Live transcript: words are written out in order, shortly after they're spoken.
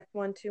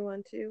One, two,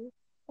 one, two.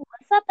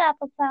 What's up,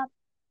 Appletop?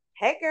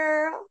 Hey,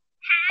 girl.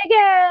 Hi,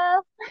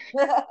 girl.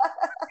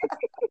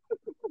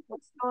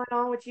 What's going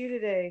on with you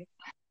today?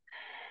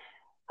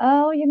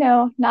 Oh,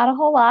 not a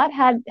whole lot.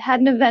 Had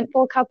an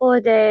eventful couple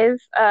of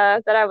days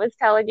that I was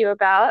telling you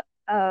about.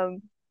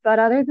 But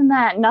other than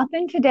that,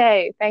 nothing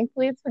today.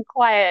 Thankfully, it's been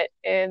quiet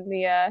in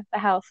the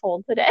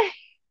household today.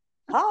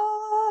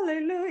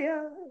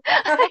 Hallelujah.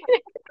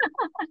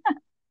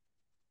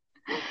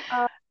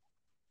 Uh,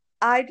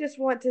 I just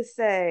want to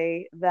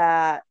say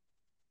that,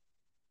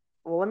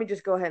 well, let me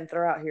just go ahead and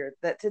throw out here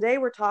that today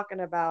we're talking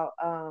about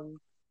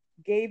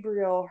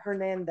Gabriel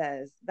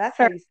Hernandez. That's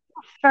how Fer you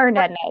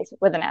Fernandez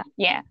with an F.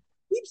 Yeah.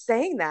 keep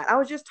saying that. I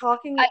was just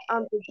talking I,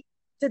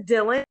 to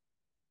Dylan.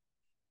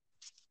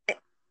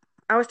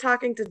 I was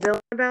talking to Dylan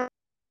about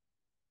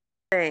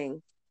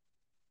saying,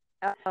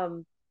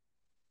 um,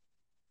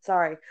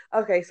 sorry.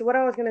 Okay, so what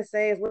I was going to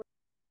say is,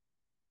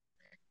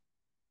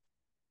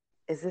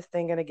 is this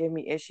thing going to give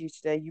me issues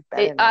today? You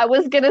better I not.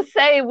 was gonna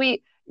say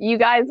you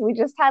guys, we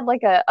just had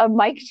like a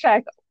mic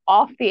check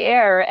off the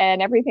air and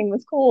everything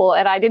was cool.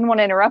 And I didn't want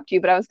to interrupt you,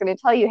 but I was going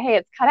to tell you, hey,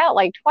 it's cut out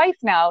like twice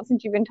now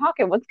since you've been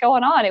talking. What's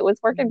going on? It was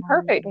working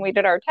perfect when we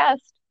did our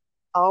test.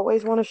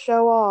 Always want to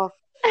show off.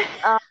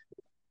 Uh,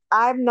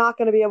 I'm not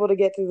going to be able to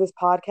get through this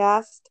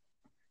podcast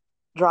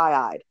dry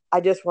eyed. I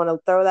just want to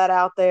throw that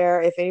out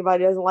there. If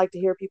anybody doesn't like to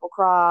hear people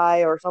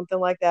cry or something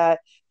like that,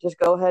 just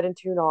go ahead and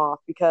tune off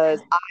because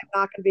I'm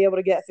not going to be able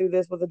to get through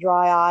this with a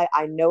dry eye.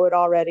 I know it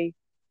already.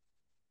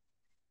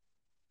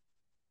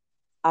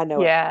 I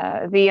know it.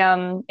 Yeah,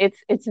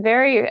 it's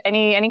very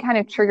any kind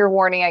of trigger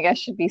warning, I guess,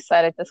 should be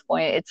said at this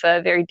point. It's a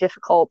very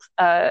difficult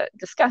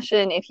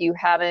discussion if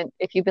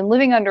you've been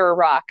living under a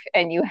rock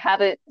and you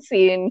haven't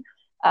seen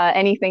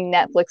anything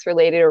Netflix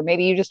related, or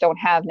maybe you just don't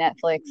have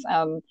Netflix.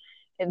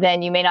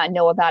 Then you may not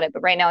know about it. But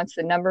right now, it's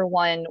the number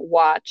one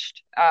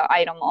watched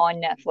item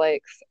on Netflix,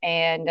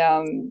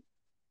 and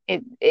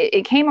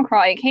it came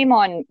across it came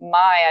on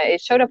my it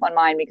showed up on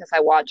mine because I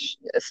watched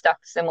stuff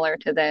similar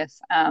to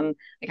this.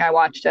 Like I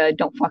watched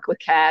Don't Fuck with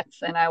Cats,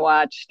 and I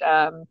watched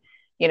I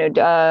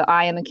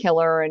Am a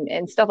Killer,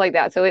 and stuff like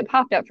that. So it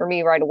popped up for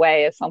me right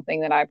away as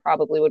something that I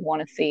probably would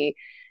want to see.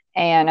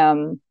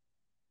 And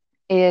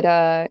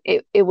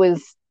it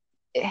was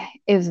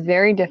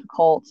very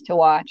difficult to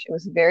watch. It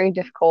was very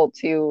difficult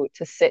to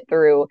sit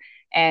through.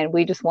 And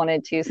we just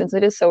wanted to, since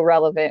it is so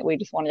relevant, we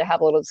just wanted to have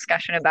a little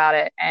discussion about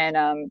it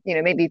and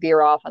maybe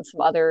veer off on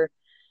some other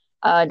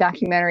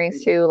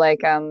documentaries too. Like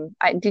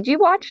did you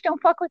watch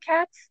Don't Fuck with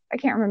Cats? I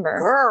can't remember.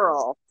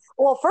 Girl.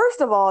 Well, first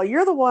of all,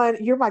 you're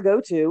my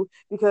go to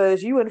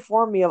because you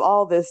inform me of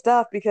all this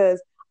stuff because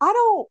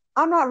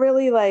I'm not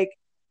really like,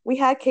 we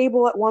had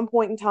cable at one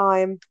point in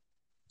time.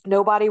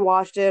 Nobody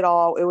watched it at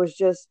all. It was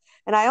just,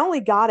 and I only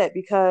got it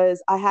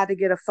because I had to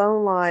get a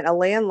phone line, a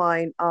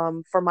landline,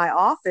 for my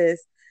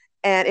office,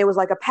 and it was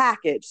like a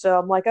package. So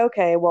I'm like,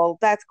 okay, well,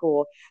 that's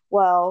cool.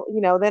 Well,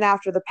 then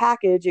after the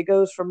package, it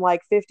goes from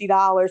like $50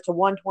 to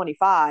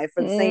 125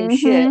 for the same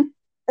shit. Hmm.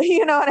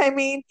 You know what I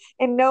mean?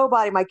 And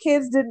my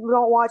kids don't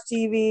watch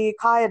TV.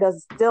 Kaya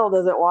still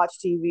doesn't watch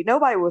TV.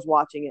 Nobody was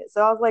watching it.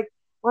 So I was like,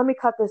 let me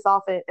cut this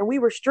off. And we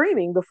were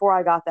streaming before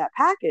I got that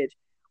package.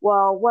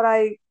 Well, what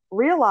I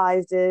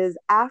realized is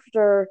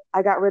after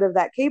I got rid of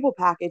that cable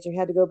package and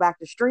had to go back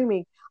to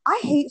streaming, I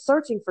hate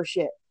searching for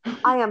shit.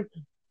 I am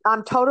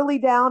I'm totally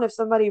down. If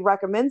somebody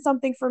recommends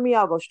something for me,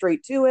 I'll go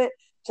straight to it,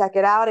 check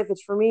it out. If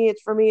it's for me,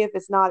 it's for me. If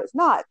it's not, it's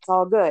not. It's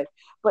all good.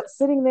 But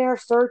sitting there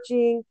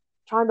searching,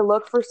 trying to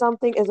look for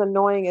something is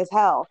annoying as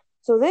hell.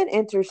 So then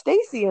enters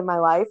Stacy in my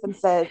life and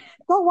says,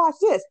 "Go watch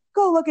this.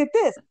 Go look at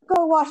this.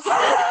 Go watch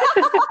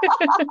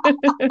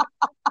that."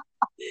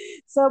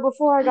 So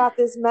before I got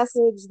this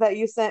message that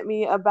you sent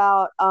me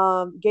about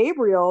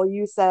Gabriel,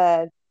 you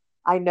said,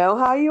 "I know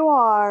how you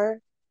are.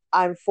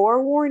 I'm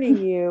forewarning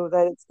you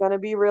that it's going to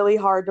be really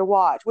hard to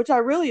watch," which I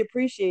really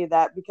appreciate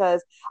that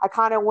because I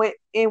kind of went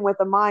in with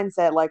the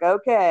mindset like,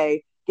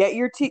 okay, get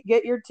your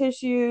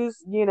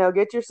tissues,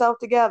 get yourself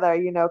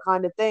together,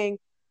 kind of thing,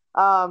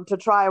 to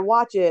try and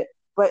watch it.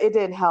 But it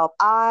didn't help.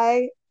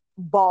 I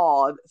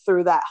bawled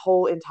through that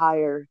whole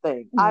entire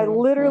thing. I Hmm.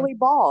 literally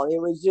bawled.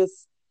 It was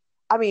just,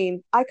 I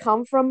mean, I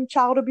come from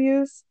child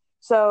abuse,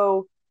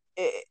 so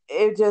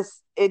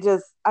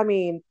I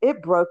mean,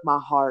 it broke my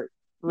heart,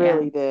 Yeah.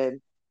 really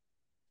did.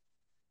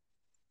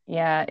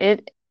 Yeah.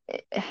 It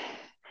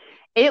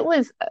it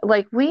was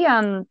like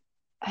I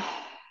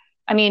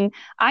mean,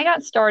 I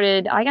got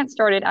started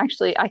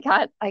actually. I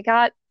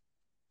got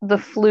the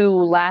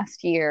flu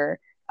last year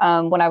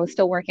when I was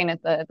still working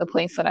at the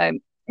place that I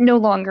no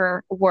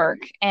longer work,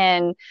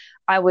 and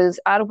I was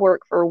out of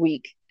work for a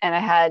week, and I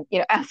had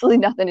absolutely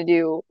nothing to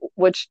do,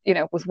 which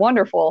was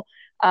wonderful.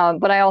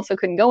 But I also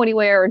couldn't go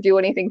anywhere or do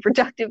anything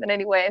productive in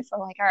any way. So I'm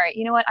like, all right,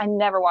 you know what? I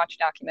never watch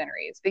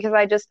documentaries because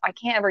I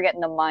can't ever get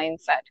in the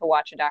mindset to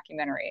watch a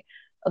documentary.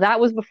 That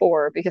was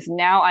before because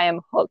now I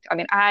am hooked. I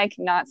mean, I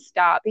cannot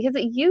stop because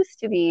it used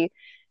to be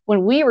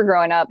when we were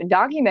growing up,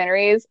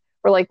 documentaries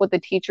were like what the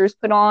teachers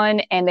put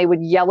on, and they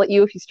would yell at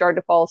you if you started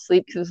to fall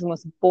asleep because it was the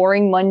most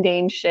boring,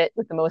 mundane shit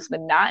with the most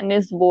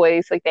monotonous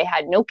voice. Like they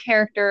had no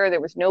character,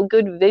 there was no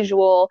good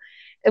visual.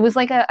 It was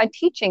like a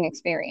teaching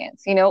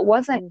experience, you know, it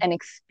wasn't an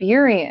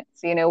experience,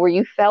 you know, where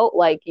you felt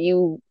like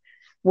you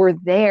were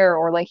there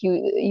or like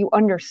you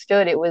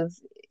understood.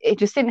 It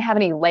just didn't have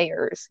any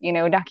layers, you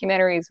know.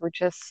 Documentaries were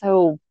just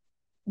so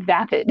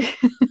vapid.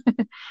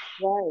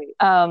 Right.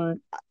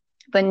 um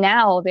but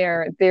now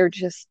they're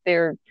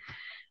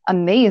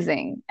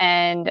amazing.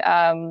 And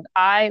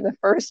I the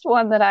first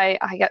one that I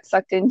got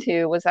sucked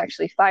into was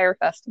actually Fire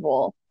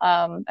Festival.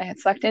 I had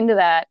sucked into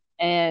that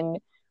and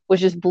was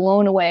just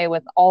blown away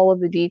with all of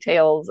the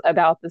details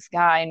about this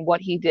guy and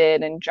what he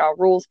did, and Ja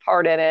Rule's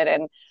part in it.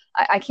 And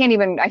I can't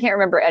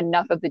remember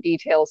enough of the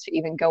details to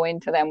even go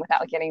into them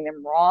without getting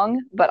them wrong.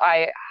 But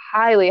I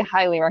highly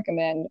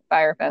recommend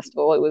Fire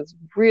Festival. It was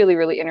really,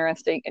 really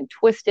interesting and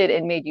twisted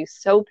and made you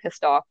so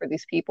pissed off for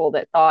these people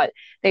that thought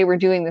they were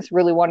doing this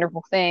really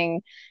wonderful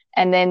thing.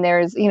 And then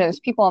there's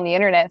people on the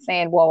internet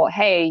saying, well,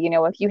 hey, you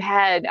know, if you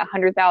had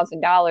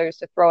 $100,000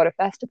 to throw at a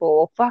festival,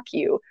 well, fuck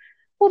you.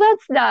 Well,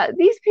 that's not,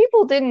 these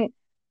people didn't,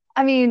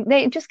 I mean,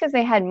 they just because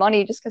they had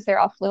money, just because they're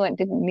affluent,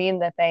 didn't mean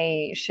that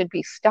they should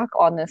be stuck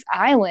on this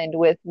island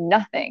with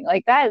nothing.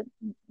 Like that,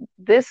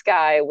 this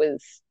guy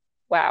was,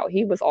 wow,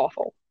 he was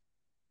awful.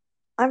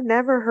 I've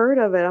never heard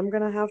of it. I'm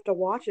gonna have to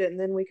watch it and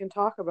then we can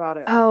talk about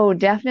it. Oh,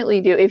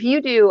 definitely do. If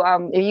you do,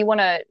 if you want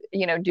to,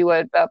 you know, do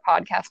a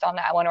podcast on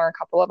that one or a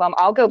couple of them,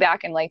 I'll go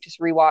back and like just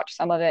rewatch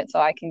some of it so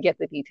I can get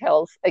the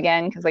details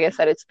again. Because like I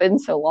said, it's been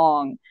so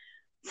long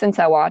since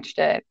I watched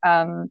it.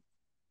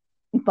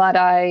 But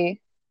I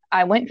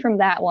went from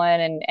that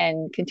one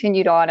and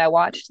continued on. I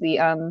watched the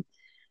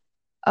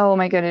oh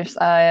my goodness,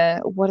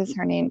 what is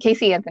her name?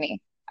 Casey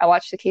Anthony. I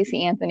watched the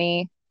Casey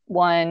Anthony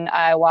one.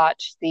 I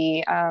watched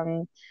the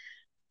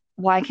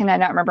why can I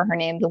not remember her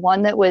name? The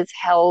one that was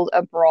held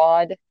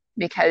abroad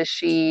because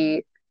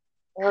she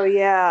Oh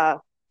yeah.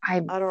 I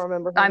I don't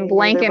remember her I'm name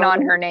either, blanking but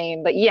on her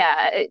name, but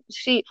yeah,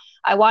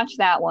 I watched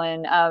that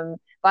one.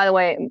 By the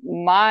way,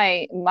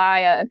 my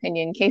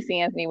opinion, Casey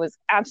Anthony was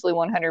absolutely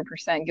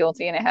 100%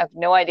 guilty, and I have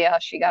no idea how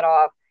she got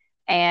off.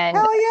 And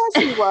hell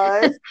yeah, she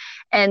was.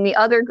 and the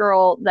other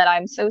girl that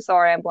I'm so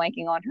sorry I'm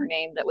blanking on her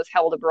name that was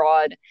held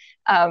abroad,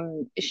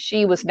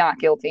 she was not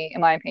guilty in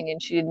my opinion.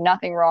 She did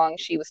nothing wrong.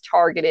 She was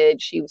targeted.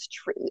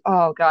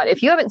 Oh God,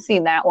 if you haven't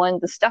seen that one,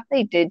 the stuff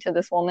they did to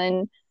this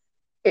woman,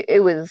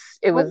 it Was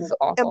was it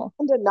awful.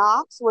 Amanda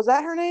Knox? Was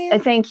that her name?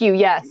 Thank you.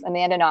 Yes,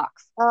 Amanda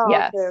Knox. Oh,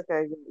 Yes.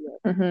 okay.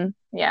 Yeah.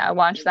 Yeah, I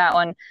watched that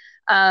one.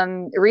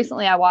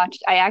 Recently I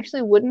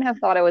actually wouldn't have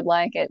thought I would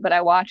like it, but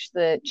I watched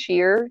the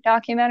Cheer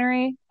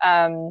documentary.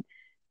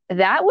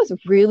 That was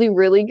really,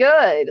 really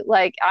good.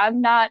 Like, I'm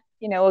not,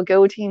 you know, a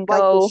go team Like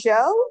the go.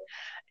 show?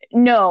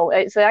 No,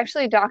 it's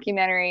actually a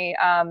documentary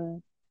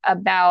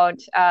about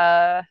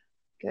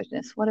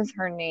goodness, what is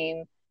her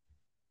name?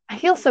 I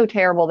feel so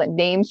terrible that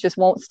names just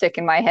won't stick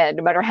in my head,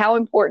 no matter how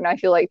important I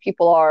feel like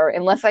people are.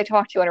 Unless I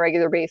talk to you on a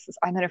regular basis,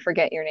 I'm going to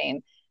forget your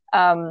name.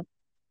 Um,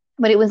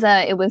 but it was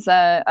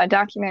a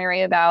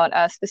documentary about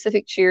a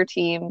specific cheer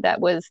team that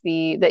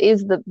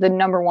is the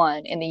number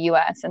one in the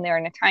U.S. and they're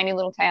in a tiny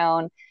little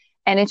town,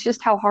 and it's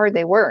just how hard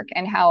they work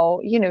and how,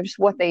 you know, just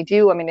what they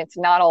do. I mean, it's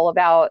not all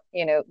about,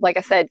 you know, like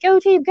I said, go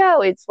team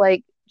go. It's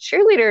like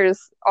cheerleaders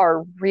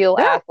are real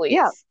Yeah.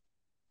 athletes.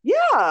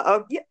 Yeah,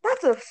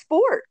 that's a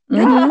sport.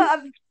 Hmm.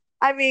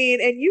 I mean,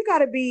 and you got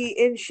to be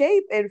in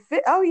shape and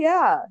fit. Oh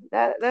yeah,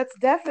 that's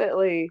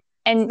definitely. It's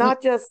And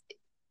not just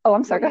oh,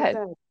 I'm what sorry. are Go you ahead.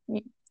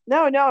 saying?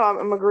 No,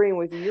 I'm agreeing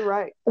with you. You're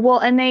right. Well,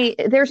 and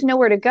there's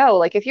nowhere to go.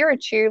 Like if you're a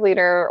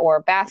cheerleader or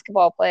a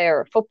basketball player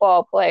or a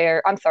football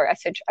player, I'm sorry,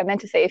 I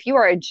meant to say if you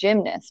are a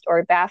gymnast or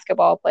a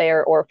basketball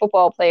player or a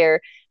football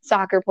player,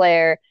 soccer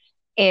player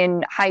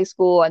in high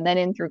school and then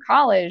in through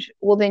college,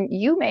 well then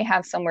you may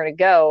have somewhere to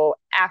go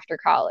after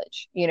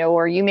college, you know,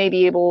 or you may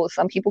be able,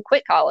 some people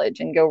quit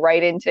college and go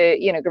right into,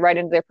 you know, go right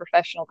into their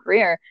professional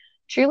career.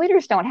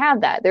 Cheerleaders don't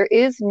have that. There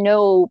is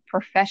no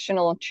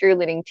professional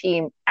cheerleading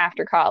team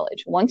after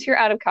college. Once you're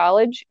out of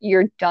college,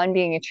 you're done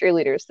being a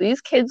cheerleader. So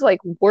these kids like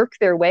work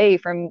their way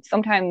from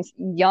sometimes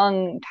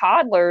young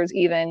toddlers,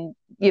 even,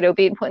 you know,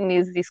 being put in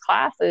these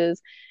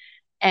classes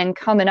and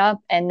coming up,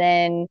 and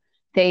then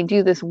they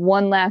do this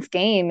one last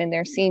game in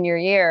their senior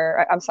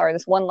year. I'm sorry,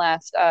 this one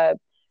last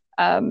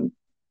um,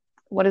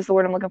 what is the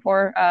word I'm looking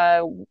for?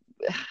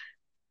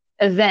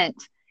 Event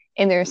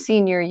in their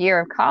senior year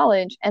of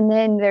college, and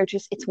then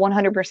it's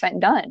 100%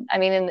 done. I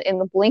mean, in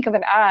the blink of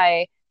an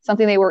eye,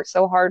 something they worked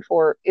so hard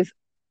for is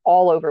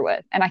all over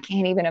with, and I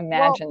can't even Well,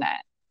 imagine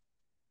that.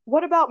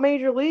 what about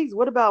major leagues?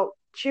 What about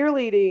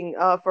cheerleading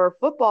for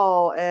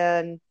football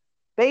and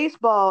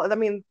baseball? I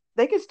mean,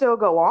 they could still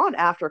go on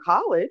after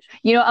college.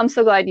 You know, I'm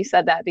so glad you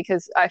said that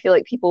because I feel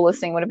like people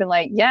listening would have been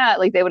like, yeah,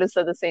 like they would have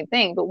said the same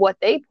thing. But what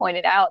they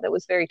pointed out that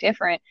was very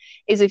different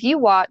is if you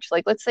watch,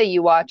 like, let's say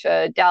you watch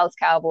Dallas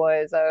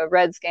Cowboys,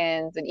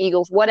 Redskins, and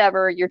Eagles,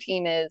 whatever your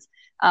team is,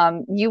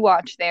 You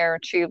watch their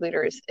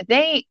cheerleaders.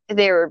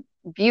 They're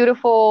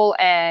beautiful,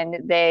 and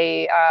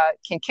they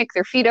can kick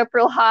their feet up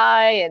real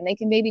high, and they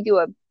can maybe do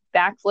a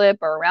backflip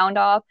or a round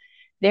off.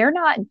 They're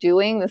not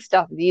doing the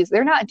stuff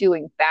they're not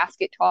doing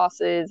basket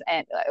tosses.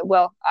 And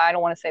well, I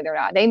don't want to say they're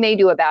not. They may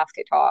do a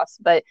basket toss,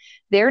 but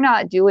they're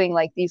not doing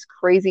like these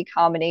crazy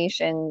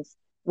combinations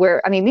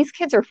where, I mean, these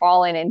kids are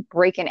falling and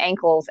breaking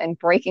ankles and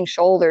breaking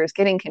shoulders,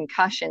 getting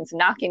concussions,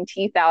 knocking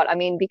teeth out. I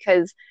mean,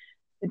 because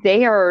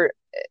they are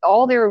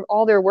all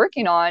they're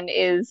working on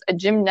is a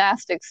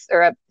gymnastics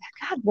or a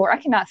God, more I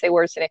cannot say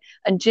words today,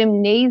 a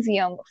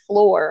gymnasium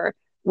floor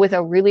with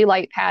a really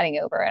light padding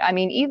over it. I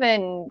mean,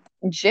 even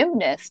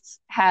gymnasts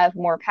have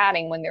more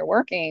padding when they're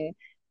working,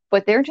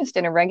 but they're just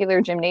in a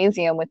regular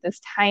gymnasium with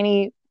this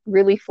tiny,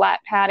 really flat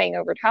padding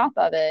over top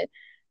of it.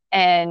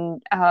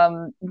 And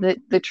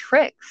the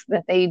tricks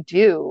that they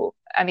do,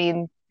 I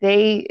mean,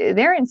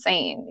 they're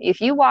insane. If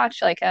you watch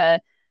like a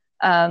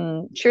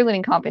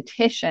cheerleading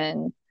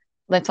competition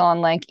that's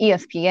on like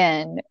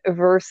ESPN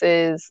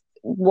versus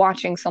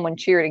watching someone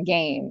cheer at a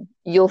game,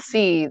 you'll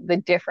see the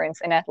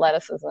difference in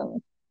athleticism.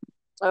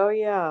 Oh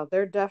yeah,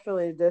 they're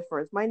definitely a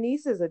difference. My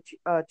niece is a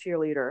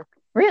cheerleader.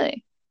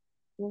 Really?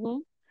 Hmm.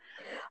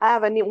 I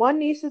have one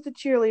niece that's a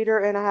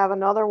cheerleader, and I have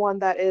another one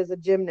that is a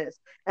gymnast,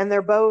 and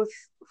they're both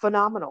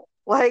phenomenal.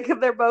 Like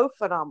they're both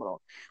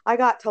phenomenal. I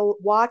got to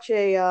watch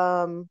I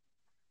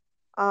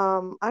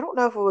don't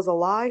know if it was a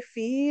live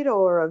feed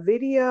or a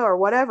video or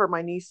whatever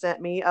my niece sent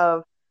me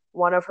of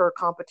one of her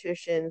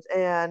competitions,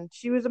 and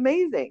she was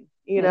amazing.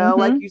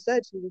 Like Hmm. you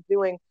said, she was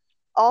doing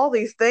all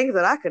these things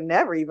that I could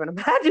never even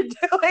imagine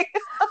doing.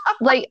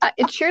 Like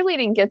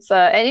cheerleading gets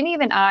and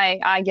even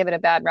I give it a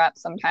bad rap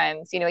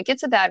sometimes. You know, it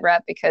gets a bad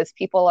rap because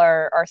people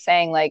are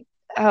saying like,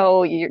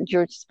 oh,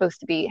 you're supposed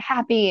to be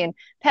happy and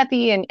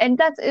peppy, and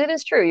it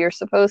is true. You're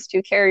supposed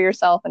to carry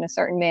yourself in a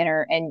certain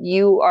manner, and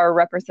you are a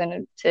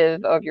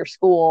representative of your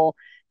school,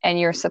 and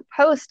you're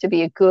supposed to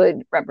be a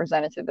good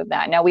representative of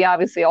that. Now, we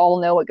obviously all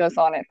know what goes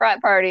on at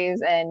frat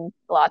parties, and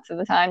lots of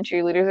the time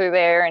cheerleaders are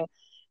there, and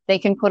they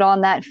can put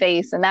on that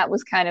face. And that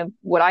was kind of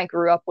what I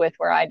grew up with,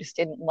 where I just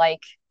didn't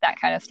like that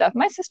kind of stuff.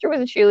 My sister was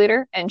a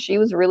cheerleader and she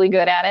was really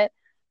good at it.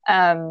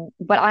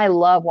 But I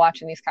love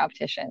watching these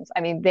competitions.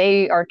 I mean,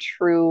 they are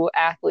true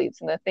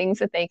athletes, and the things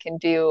that they can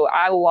do.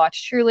 I will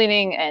watch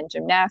cheerleading and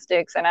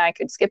gymnastics, and I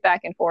could skip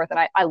back and forth, and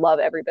I love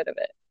every bit of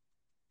it.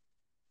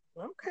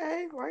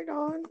 Okay, right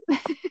on.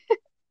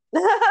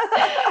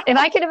 If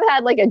I could have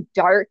had like a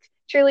dark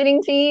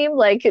cheerleading team,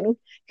 like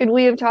could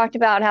we have talked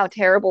about how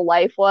terrible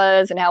life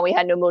was and how we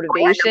had no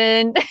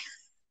motivation?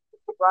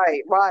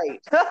 Right, right.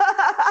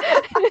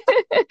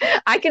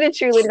 I could have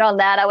cheerleaded on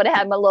that. I would have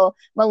had my little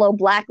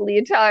black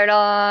leotard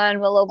on,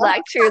 my little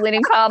black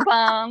cheerleading pom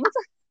poms.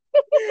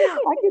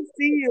 I can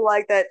see you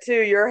like that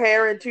too. Your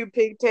hair and two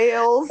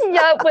pigtails.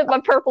 Yep, with my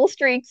purple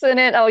streaks in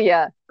it. Oh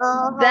yeah,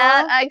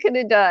 that Uh-huh. I could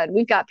have done.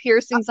 We've got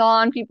piercings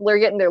on. People are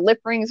getting their lip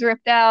rings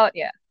ripped out.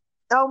 Yeah.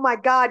 Oh my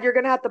God, you're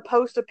gonna have to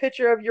post a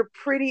picture of your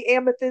pretty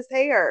amethyst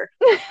hair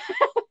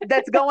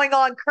that's going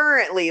on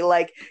currently.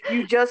 Like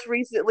you just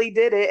recently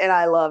did it, and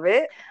I love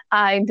it.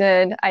 I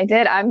did. I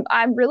did.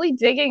 I'm really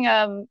digging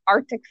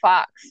Arctic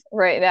Fox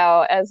right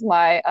now as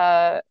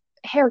my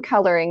hair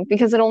coloring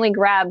because it only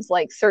grabs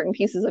like certain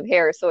pieces of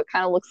hair, so it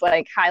kind of looks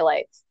like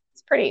highlights.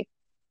 It's pretty.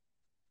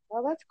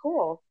 Oh, that's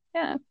cool.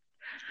 Yeah.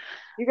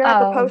 You're gonna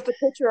have to Um post a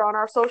picture on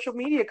our social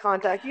media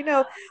contact.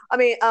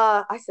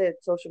 I said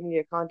social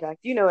media contact.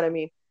 You know what I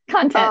mean?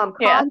 Content.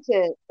 Yeah.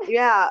 Content.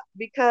 Yeah,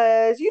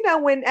 because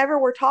whenever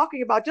we're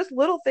talking about just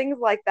little things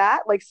like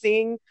that, like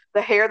seeing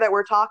the hair that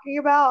we're talking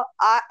about,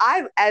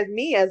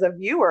 as a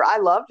viewer, I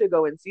love to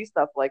go and see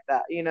stuff like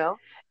that. You know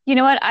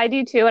what? I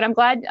do too, and I'm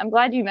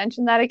glad you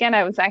mentioned that again.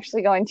 I was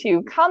actually going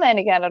to comment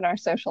again on our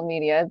social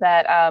media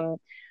that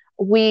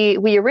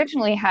we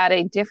originally had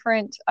a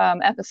different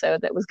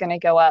episode that was going to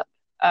go up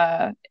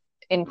uh,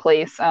 in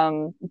place,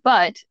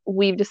 but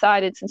we've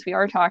decided since we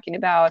are talking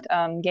about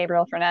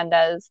Gabriel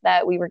Fernandez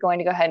that we were going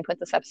to go ahead and put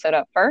this episode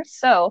up first.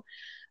 So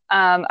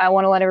I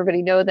want to let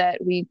everybody know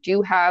that we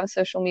do have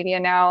social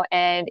media now,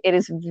 and it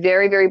is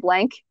very, very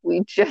blank.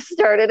 We just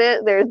started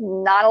it. There's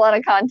not a lot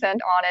of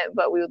content on it,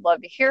 but we would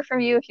love to hear from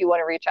you if you want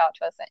to reach out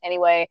to us in any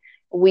way.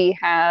 We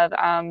have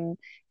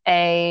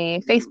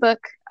a Facebook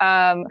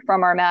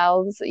from our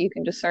mouths. You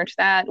can just search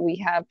that. We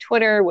have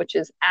Twitter, which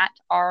is at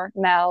our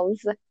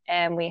mouths,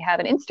 and we have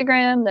an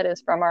Instagram that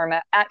is from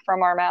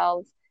our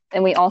mouths.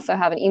 And we also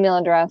have an email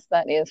address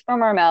that is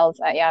from our mouths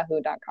at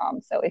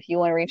yahoo.com. So if you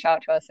want to reach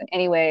out to us in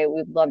any way,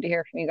 we'd love to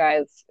hear from you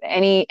guys.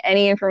 Any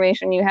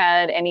information you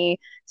had, any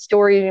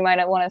stories you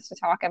might want us to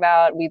talk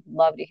about, we'd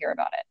love to hear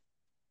about it.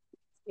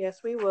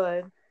 Yes, we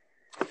would.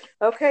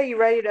 Okay, you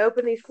ready to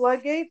open these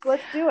floodgates?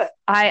 Let's do it.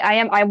 I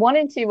am. I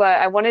wanted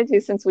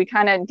to since we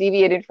kind of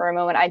deviated for a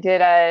moment. I did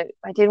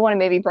want to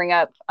maybe bring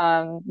up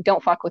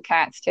don't fuck with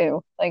cats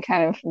too. Like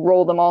kind of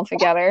roll them all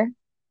together.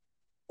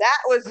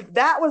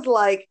 That was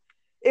like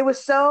it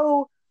was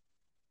so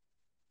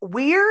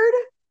weird,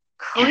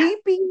 Yeah.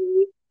 creepy,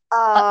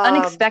 um,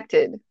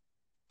 Unexpected.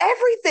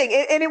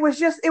 everything. And it was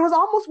just, it was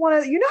almost one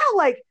of, you know how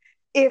like,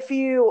 if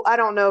you, I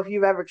don't know if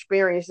you've ever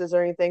experienced this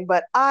or anything,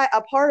 but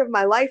a part of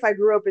my life, I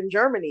grew up in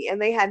Germany and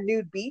they had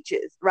nude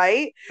beaches,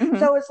 right? Hmm.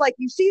 So it's like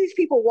you see these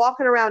people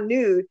walking around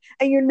nude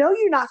and you know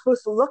you're not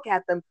supposed to look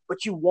at them,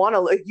 but you want to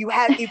look, you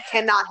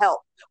cannot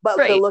help but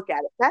to Right. look at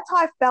it. That's how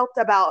I felt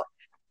about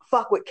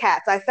Fuck with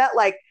Cats. I felt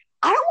like,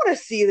 I don't want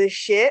to see this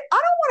shit. I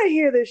don't want to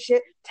hear this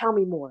shit. Tell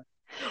me more.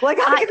 Like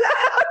I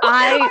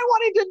I I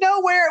wanted to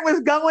know where it was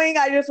going.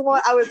 I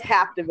was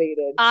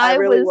captivated. I I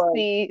really was was.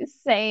 the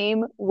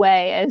same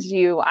way as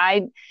you.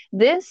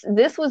 This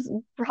was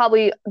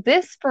probably,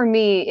 this for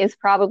me is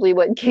probably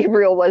what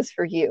Gabriel was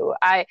for you.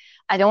 I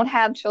don't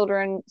have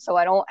children, so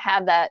I don't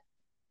have that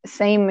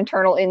same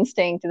maternal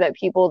instinct that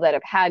people that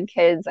have had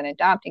kids and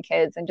adopted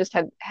kids and just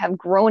have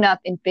grown up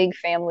in big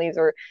families,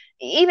 or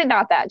even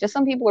not that, just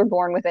some people are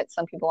born with it,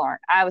 some people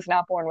aren't. I was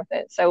not born with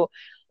it. So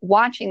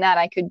watching that,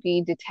 I could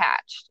be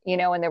detached,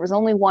 and there was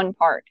only one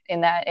part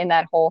in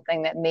that whole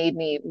thing that made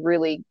me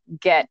really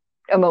get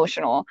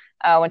emotional,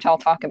 which I'll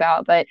talk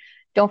about. But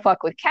Don't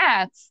Fuck with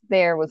Cats,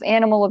 there was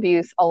animal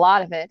abuse, a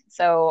lot of it.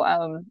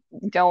 So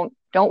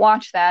don't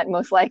watch that.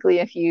 Most likely,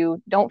 if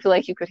you don't feel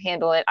like you could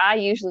handle it, I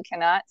usually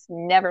cannot. It's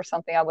never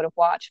something I would have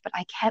watched, but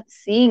I kept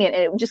seeing it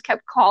and it just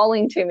kept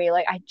calling to me.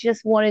 Like I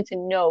just wanted to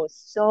know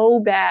so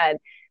bad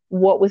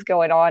what was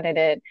going on in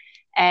it.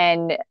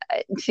 And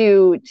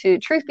to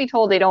truth be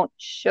told, they don't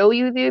show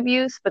you the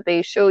abuse, but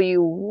they show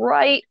you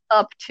right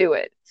up to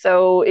it.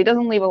 So it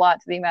doesn't leave a lot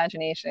to the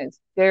imagination. It's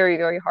very,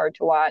 very hard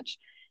to watch.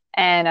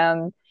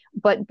 And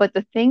but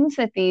the things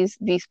that these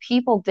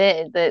people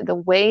did, the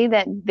way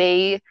that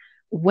they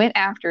went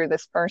after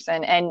this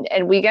person,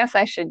 and we guess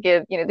I should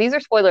give, these are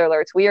spoiler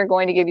alerts. We are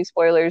going to give you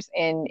spoilers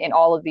in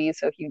all of these.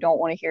 So if you don't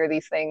want to hear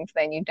these things,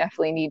 then you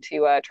definitely need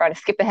to try to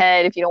skip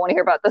ahead. If you don't want to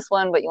hear about this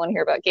one, but you want to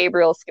hear about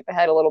Gabriel, skip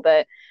ahead a little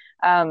bit.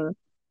 um,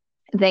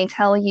 they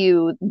tell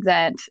you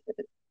that,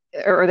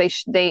 or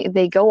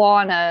they go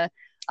on a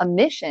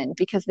mission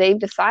because they've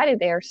decided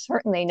they are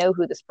certain they know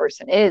who this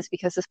person is,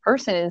 because this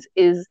person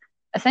is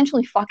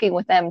essentially fucking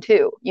with them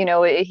too.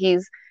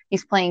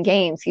 He's playing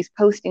games, he's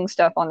posting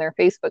stuff on their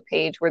Facebook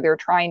page where they're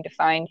trying to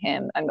find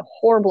him, and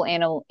horrible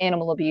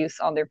animal abuse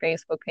on their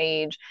Facebook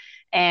page.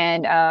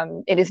 And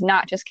it is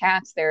not just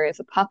cats. There is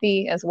a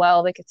puppy as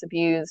well that gets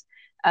abused.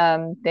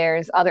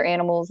 There's other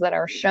animals that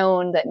are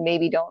shown that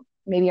maybe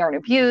aren't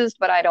abused,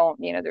 but I don't,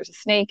 there's a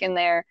snake in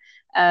there.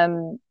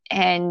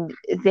 And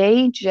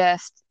they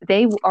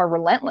are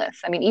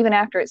relentless. I mean, even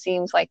after it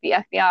seems like the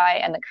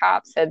FBI and the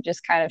cops have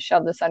just kind of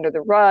shoved this under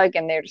the rug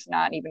and they're just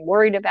not even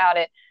worried about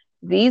it,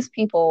 these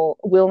people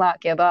will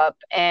not give up.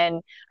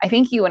 And I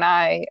think you and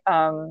I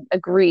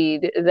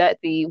agreed that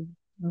the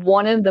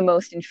one of the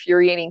most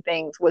infuriating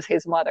things was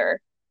his mother.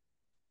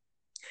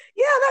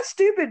 Yeah, that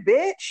stupid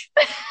bitch.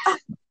 I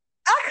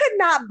could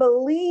not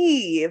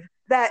believe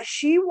that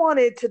she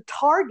wanted to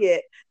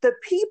target the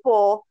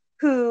people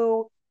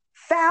who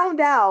found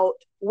out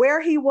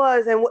where he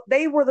was, and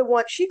they were the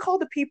ones she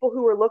called the people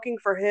who were looking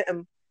for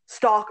him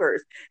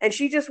stalkers, and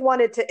she just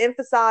wanted to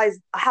emphasize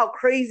how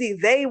crazy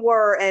they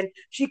were, and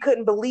she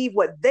couldn't believe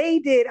what they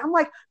did. I'm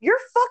like, your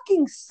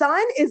fucking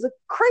son is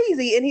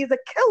crazy and he's a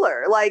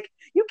killer. Like,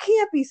 you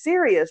can't be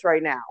serious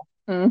right now.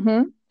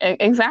 Mm-hmm.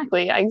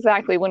 Exactly.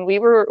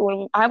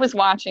 When I was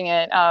watching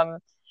it,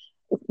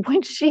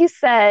 when she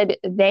said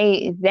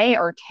they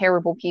are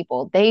terrible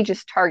people, they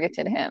just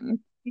targeted him.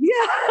 Yeah.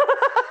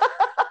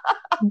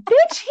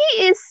 Bitch,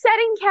 he is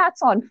setting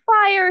cats on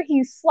fire.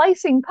 He's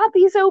slicing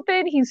puppies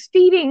open. He's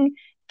feeding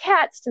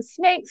cats to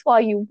snakes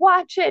while you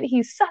watch it.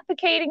 He's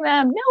suffocating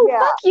them. No, Yeah,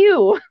 fuck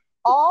you.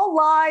 all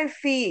live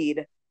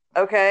feed.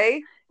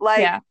 Okay, like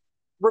Yeah.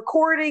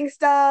 recording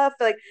stuff.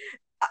 Like,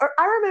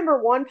 I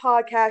remember one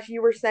podcast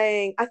you were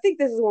saying, I think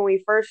this is when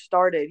we first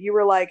started, you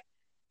were like,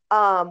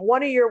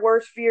 one of your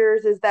worst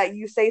fears is that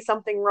you say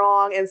something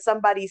wrong and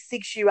somebody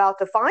seeks you out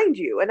to find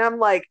you. And I'm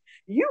like,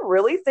 you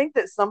really think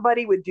that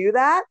somebody would do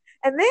that?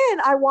 And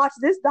then I watch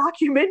this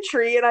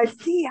documentary and I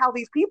see how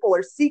these people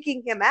are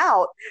seeking him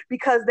out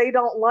because they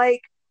don't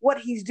like what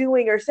he's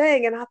doing or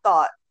saying. And I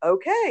thought,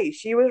 okay,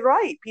 she was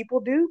right. People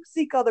do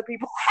seek other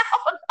people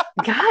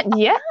out. God,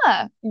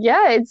 yeah.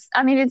 Yeah,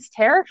 I mean, it's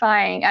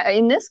terrifying.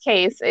 In this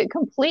case, it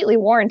completely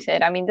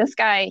warranted. I mean, this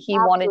guy, he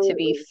wanted to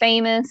be Absolutely.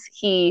 famous.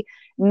 He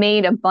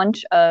made a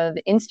bunch of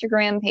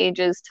Instagram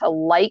pages to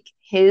like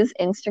his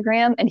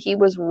Instagram, and he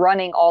was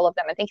running all of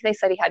them. I think they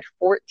said he had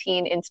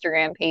 14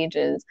 Instagram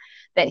pages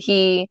that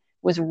he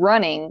was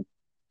running,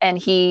 and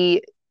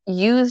he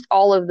used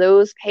all of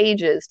those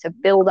pages to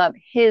build up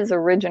his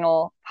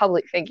original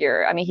public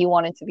figure. I mean, he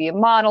wanted to be a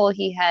model.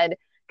 He had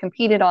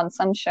competed on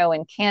some show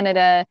in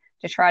Canada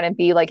to try to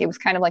be like, it was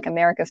kind of like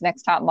America's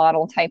Next Top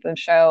Model type of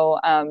show.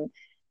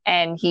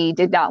 And he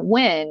did not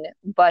win,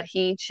 but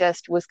he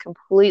just was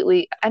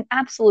completely an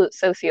absolute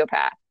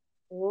sociopath.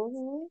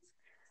 Mm-hmm.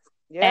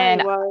 Yeah, he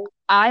And was.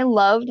 I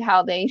loved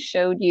how they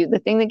showed you, the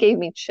thing that gave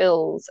me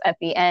chills at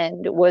the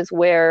end was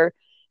where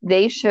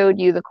they showed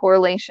you the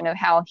correlation of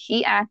how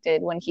he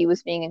acted when he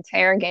was being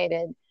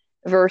interrogated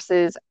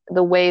versus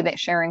the way that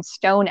Sharon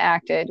Stone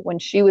acted when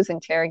she was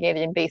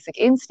interrogated in Basic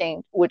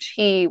Instinct, which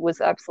he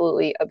was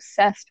absolutely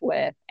obsessed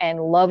with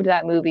and loved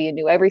that movie and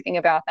knew everything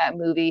about that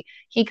movie.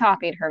 He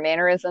copied her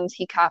mannerisms,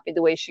 he copied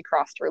the way she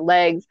crossed her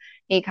legs,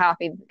 he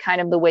copied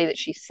kind of the way that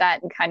she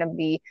sat and kind of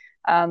the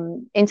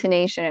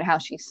intonation and how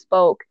she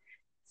spoke.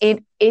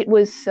 It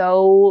was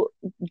so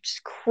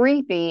just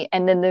creepy.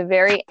 And then the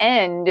very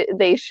end,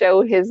 they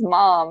show his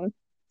mom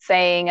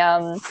saying,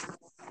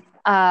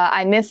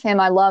 I miss him,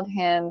 I love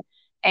him,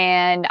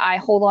 and I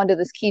hold on to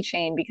this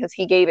keychain because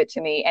he gave it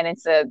to me, and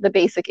it's the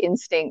Basic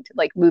Instinct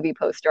like movie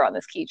poster on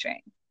this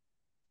keychain.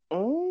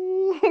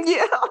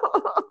 Yeah.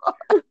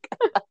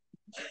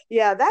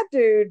 Yeah, that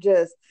dude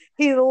just,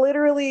 he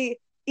literally,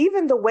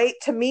 even the way,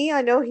 to me,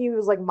 I know he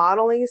was like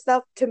modeling and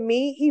stuff. To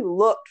me, he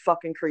looked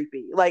fucking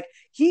creepy. Like,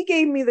 he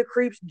gave me the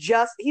creeps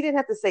just, he didn't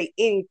have to say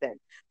anything.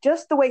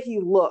 Just the way he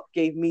looked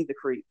gave me the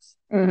creeps.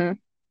 Mm-hmm.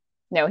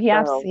 No,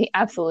 So, he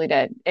absolutely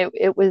did.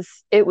 It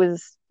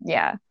was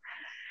yeah.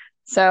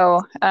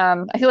 So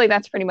I feel like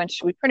that's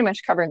we pretty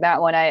much covered that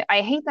one.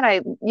 I hate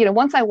that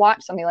once I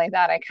watch something like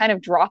that, I kind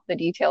of drop the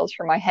details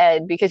from my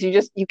head because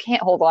you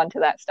can't hold on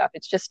to that stuff.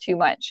 It's just too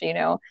much.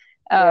 yeah.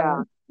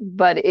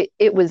 But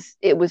it was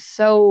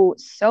so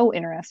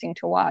interesting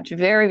to watch.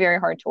 Very, very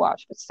hard to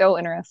watch, but so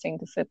interesting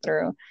to sit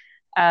through.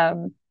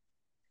 Um,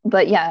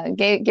 but yeah,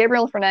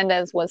 Gabriel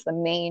Fernandez was the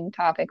main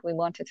topic we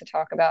wanted to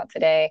talk about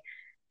today.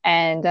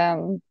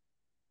 And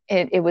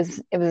it was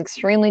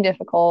extremely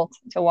difficult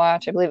to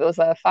watch. I believe it was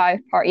a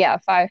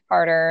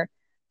five-parter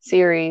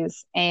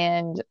series,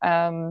 and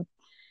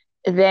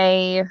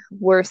they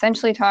were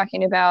essentially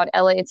talking about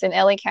LA. It's in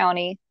LA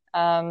County,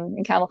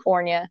 in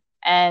California,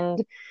 and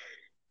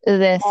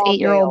this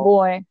 8-year-old Palmdale.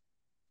 boy.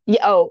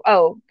 Yeah,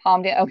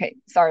 Palmdale. Okay,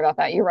 sorry about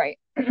that. You're right.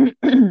 It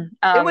was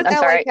I'm LA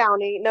sorry.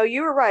 County. No,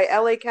 you were right,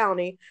 LA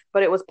County,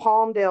 but it was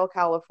Palmdale,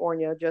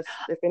 California, just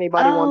if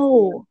anybody wants to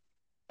know.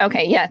 Oh,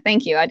 okay. Yeah,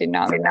 thank you. I did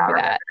not remember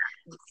that.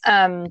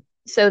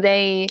 So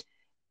they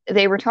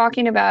were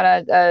talking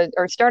about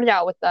or started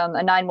out with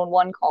a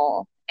 911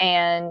 call,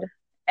 and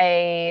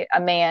a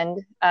man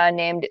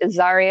named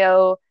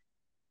Zario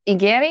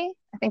Igeri.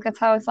 I think that's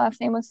how his last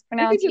name was You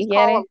could pronounced. just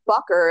call Igeri. him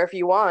Fucker if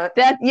you want.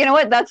 That you know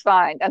what? That's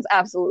fine. That's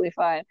absolutely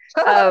fine.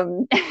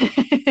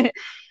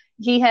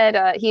 He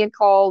had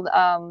called.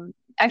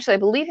 Actually, I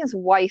believe his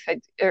wife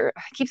had, or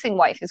I keep saying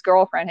wife, his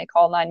girlfriend had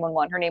called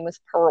 911. Her name was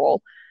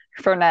Pearl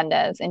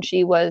Fernandez, and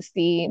she was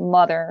the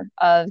mother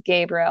of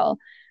Gabriel.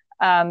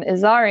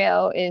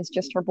 Isario is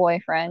just her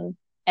boyfriend,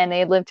 and they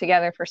had lived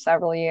together for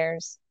several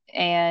years.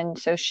 And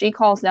so she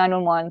calls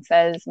 911,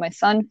 says, "My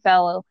son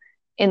fell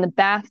in the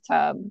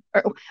bathtub."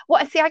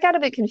 Well, see, I got a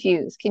bit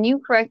confused. Can you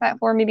correct that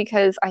for me?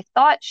 Because I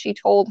thought she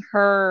told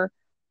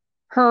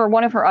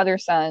one of her other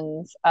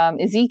sons,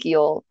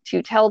 Ezekiel,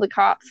 to tell the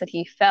cops that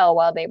he fell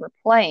while they were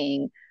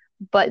playing.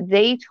 But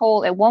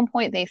at one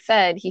point, they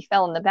said he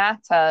fell in the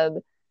bathtub.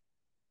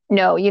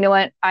 No, you know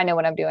what? I know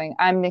what I'm doing.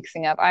 I'm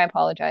mixing up. I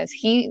apologize.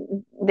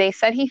 They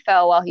said he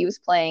fell while he was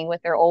playing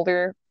with their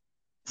older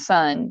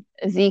son,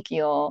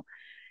 Ezekiel,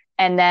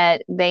 and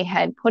that they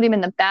had put him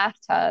in the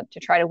bathtub to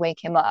try to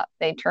wake him up.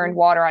 They turned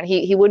water on.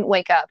 He wouldn't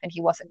wake up and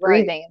he wasn't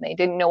Right. breathing and they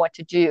didn't know what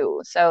to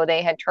do. So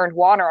they had turned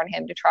water on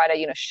him to try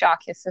to, shock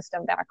his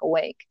system back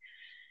awake.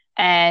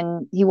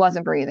 And he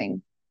wasn't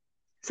breathing.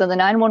 So the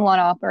 911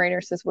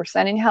 operator says, "We're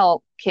sending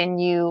help. Can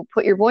you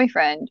put your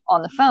boyfriend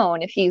on the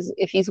phone if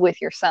he's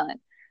with your son?"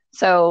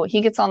 So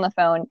he gets on the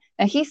phone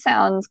and he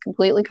sounds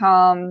completely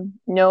calm,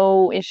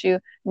 no issue.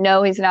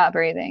 No, he's not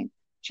breathing.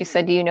 She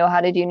said, "Do you know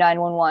how to do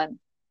 911?"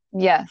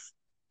 "Yes."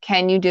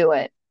 "Can you do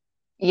it?"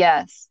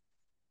 "Yes."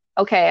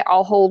 "Okay,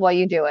 I'll hold while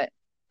you do it."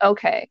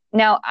 "Okay."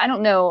 Now, I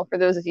don't know for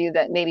those of you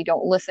that maybe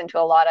don't listen to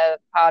a lot of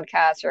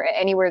podcasts or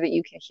anywhere that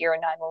you can hear a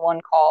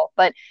 911 call,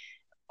 but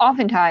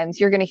oftentimes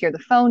you're going to hear the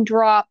phone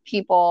drop.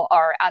 People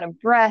are out of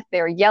breath.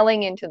 They're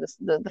yelling into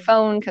the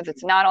phone because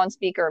it's not on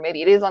speaker, or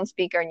maybe it is on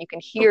speaker, and you can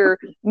hear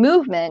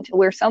movement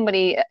where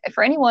somebody,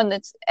 for anyone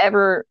that's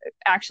ever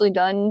actually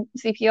done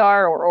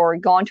CPR or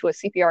gone to a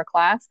CPR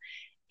class,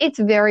 it's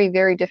very,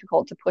 very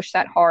difficult to push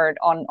that hard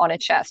on a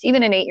chest,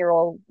 even an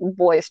 8-year-old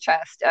boy's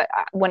chest.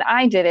 When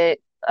I did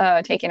it,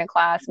 taking a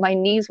class, my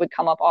knees would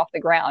come up off the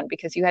ground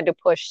because you had to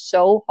push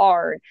so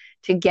hard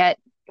to get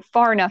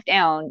far enough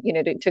down,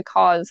 to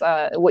cause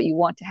what you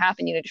want to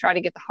happen, to try to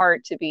get the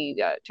heart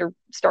to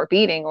start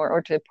beating,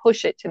 or to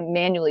push it to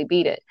manually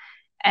beat it.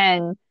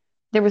 And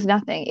there was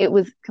nothing. It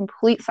was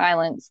complete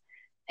silence.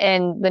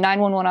 And the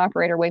 911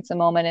 operator waits a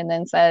moment and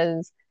then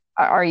says,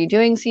 "Are you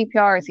doing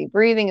CPR? Is he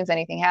breathing? Is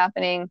anything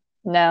happening?"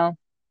 "No."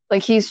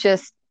 Like he's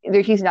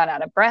not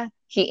out of breath.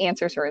 He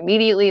answers her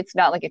immediately. It's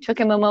not like it took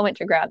him a moment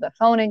to grab the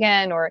phone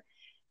again, or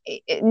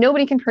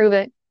nobody can prove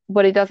it,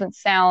 but it doesn't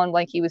sound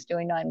like he was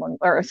doing 911,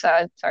 or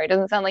sorry, it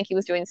doesn't sound like he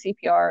was doing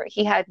CPR.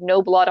 He had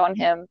no blood on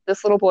him.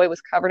 This little boy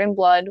was covered in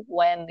blood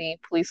when the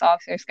police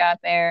officers got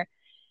there,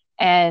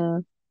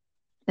 and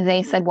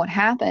they said, "What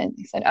happened?"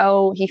 He said,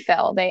 "Oh, he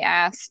fell." They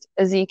asked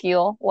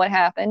Ezekiel what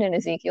happened, and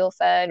Ezekiel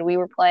said, "We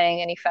were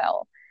playing and he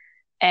fell."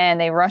 and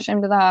they rush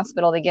him to the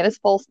hospital. They get his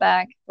pulse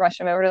back, rush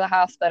him over to the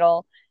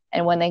hospital,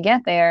 and when they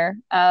get there,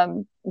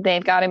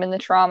 they've got him in the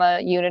trauma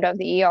unit of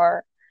the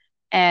ER,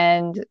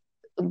 and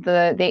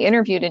they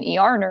interviewed an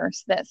ER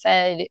nurse that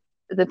said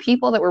the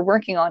people that were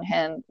working on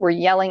him were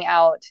yelling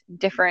out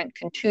different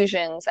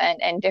contusions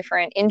and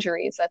different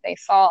injuries that they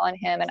saw on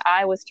him, and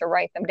I was to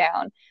write them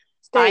down.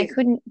 I Stace,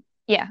 couldn't.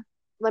 Yeah.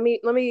 let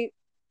me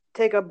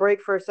take a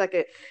break for a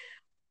second.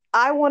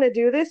 I want to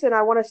do this and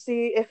I want to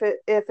see if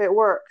it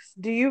works.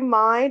 Do you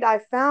mind? I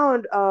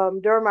found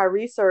during my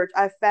research,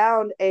 I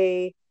found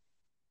a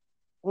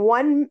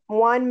 1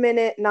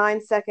 minute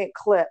 9 second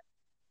clip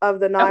of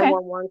the Okay.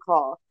 911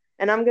 call,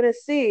 and I'm gonna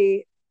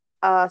see.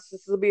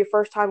 This will be the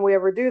first time we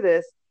ever do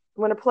this.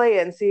 I'm gonna play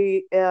it and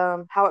see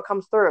how it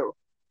comes through.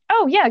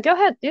 Oh yeah, go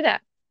ahead, do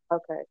that.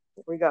 Okay,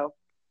 here we go.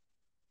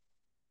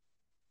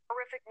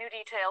 Horrific new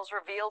details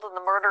revealed in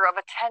the murder of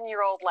a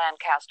 10-year-old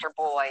Lancaster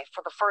boy.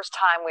 For the first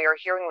time, we are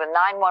hearing the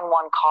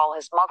 911 call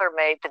his mother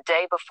made the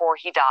day before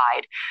he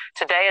died.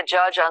 Today, a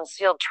judge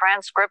unsealed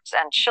transcripts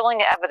and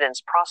chilling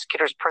evidence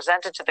prosecutors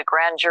presented to the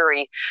grand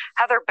jury.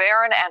 Heather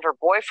Barron and her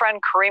boyfriend,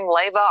 Kareem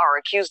Leyva, are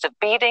accused of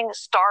beating,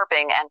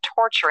 starving, and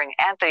torturing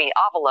Anthony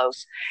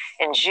Avalos.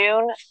 In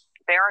June,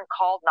 Barron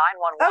called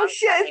 911. Oh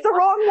shit, it's the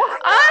wrong one.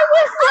 I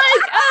was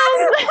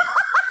like,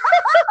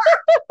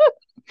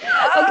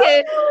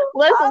 okay,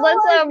 let's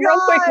real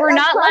quick. We're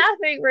not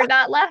laughing. We're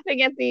not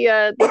laughing at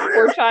the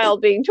poor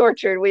child being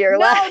tortured. We are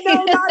laughing.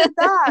 No, not at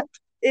that.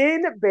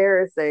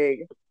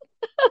 Embarrassing.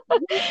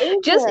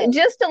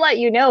 Just to let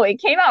you know,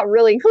 it came out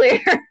really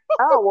clear.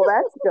 Oh, well,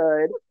 that's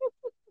good.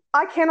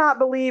 I cannot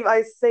believe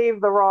I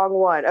saved the wrong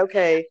one.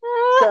 Okay,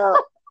 so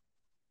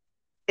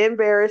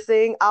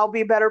embarrassing. I'll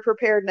be better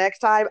prepared next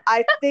time.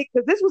 I think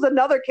because this was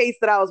another case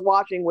that I was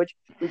watching, which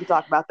we can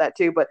talk about that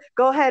too. But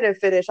go ahead and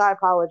finish. I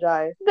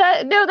apologize.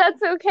 No,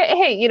 that's okay.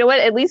 Hey, you know what?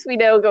 At least we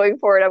know going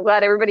forward. I'm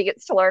glad everybody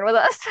gets to learn with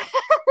us.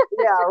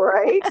 Yeah,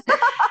 right.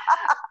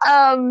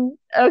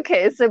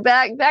 Okay, so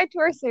back to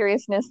our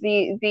seriousness.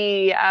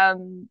 The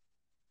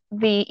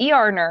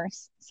ER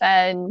nurse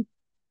said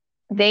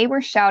they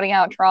were shouting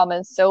out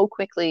traumas so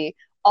quickly,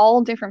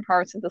 all different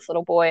parts of this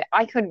little boy.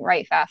 I couldn't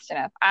write fast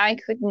enough. I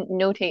couldn't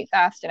notate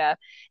fast enough.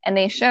 And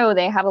they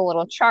have a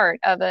little chart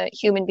of a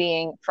human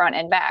being front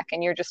and back,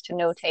 and you're just to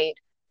notate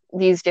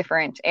these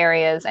different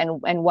areas and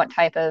what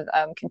type of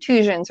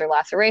contusions or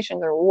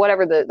lacerations or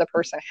whatever the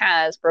person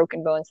has,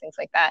 broken bones, things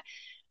like that.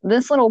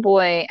 This little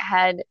boy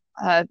had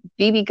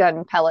BB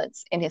gun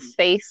pellets in his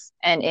face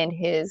and in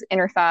his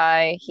inner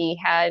thigh. He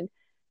had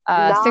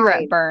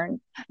cigarette burn.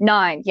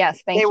 9,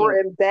 yes, thank you. They were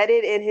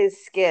embedded in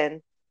his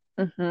skin.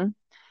 Mm-hmm.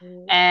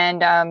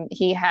 And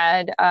he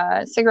had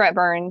cigarette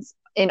burns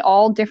in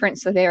all different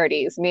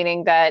severities,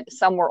 meaning that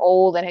some were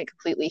old and had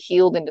completely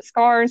healed into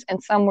scars,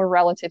 and some were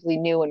relatively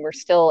new and were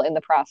still in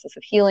the process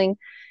of healing.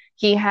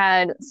 He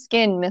had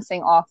skin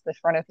missing off the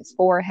front of his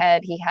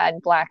forehead. He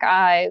had black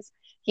eyes.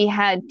 He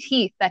had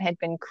teeth that had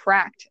been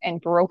cracked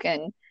and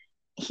broken.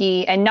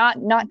 And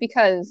not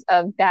because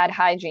of bad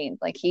hygiene,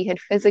 like he had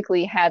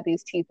physically had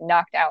these teeth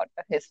knocked out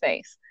of his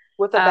face.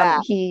 With a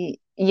bat.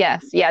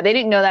 Yes, yeah, they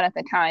didn't know that at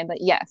the time, but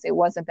yes, it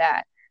was a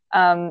bat.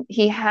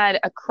 He had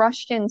a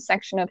crushed in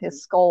section of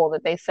his skull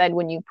that they said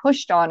when you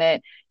pushed on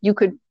it, you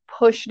could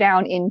push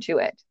down into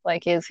it.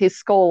 Like his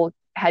skull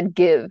had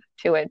give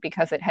to it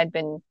because it had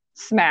been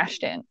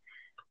smashed in.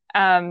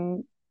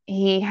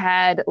 He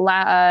had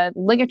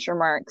ligature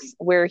marks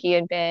where he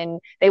had been,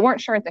 they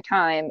weren't sure at the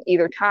time,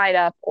 either tied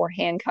up or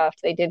handcuffed.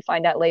 They did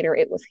find out later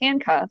it was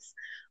handcuffs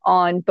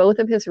on both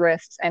of his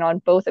wrists and on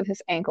both of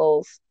his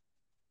ankles.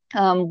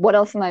 What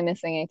else am I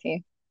missing,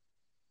 AT?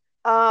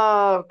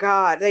 Oh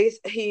God,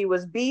 he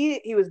was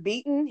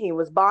beaten, he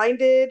was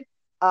binded,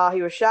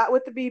 he was shot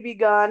with the BB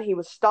gun, he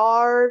was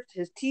starved,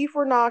 his teeth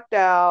were knocked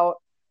out.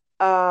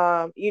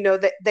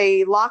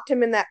 They locked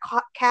him in that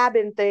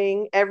cabin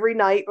thing every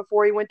night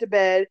before he went to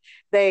bed.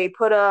 They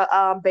put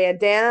a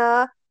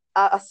bandana,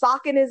 a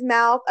sock in his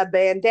mouth, a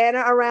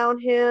bandana around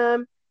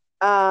him.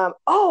 One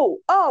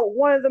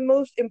of the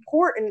most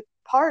important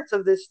parts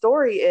of this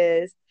story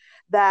is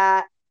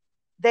that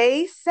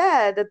they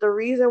said that the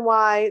reason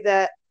why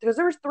because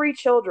there was 3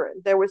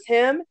 children. There was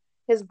him,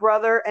 his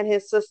brother, and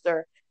his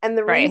sister. And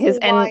the reason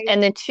why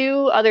and the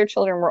 2 other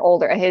children were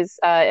older. His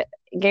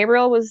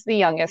Gabriel was the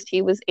youngest.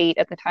 He was 8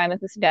 at the time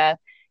of his death.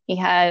 He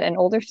had an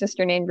older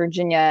sister named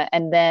Virginia,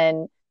 and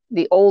then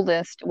the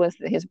oldest was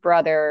his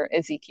brother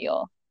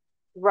Ezekiel.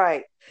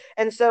 Right.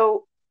 And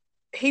so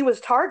he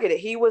was targeted.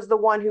 He was the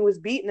one who was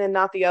beaten and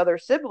not the other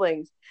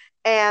siblings.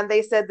 And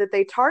they said that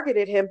they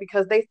targeted him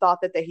because they thought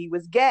that he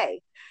was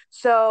gay.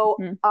 So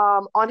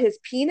on his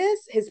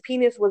penis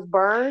was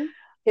burned.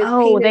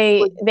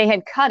 They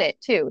had cut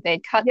it too. They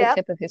had cut the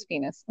tip of his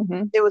penis.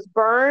 Mm-hmm. It was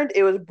burned.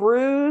 It was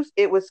bruised.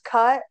 It was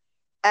cut.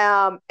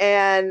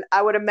 And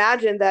I would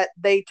imagine that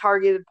they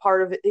targeted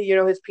part of it,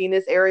 his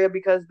penis area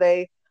because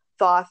they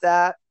thought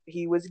that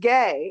he was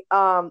gay.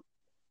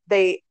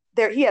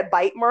 there he had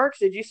bite marks.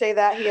 Did you say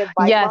that he had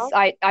bite Yes,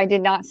 marks? I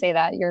did not say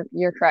that.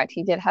 You're correct.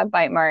 He did have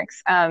bite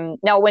marks.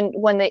 Now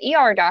when the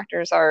ER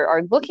doctors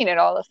are looking at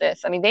all of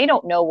this, I mean, they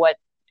don't know what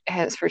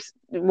has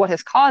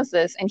caused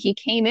this. And he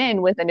came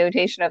in with a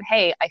notation of,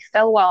 "Hey, I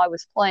fell while I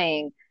was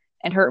playing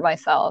and hurt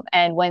myself."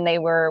 And when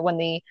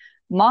the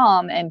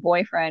mom and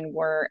boyfriend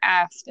were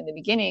asked in the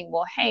beginning,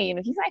 "Well, hey,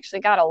 he's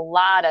actually got a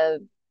lot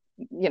of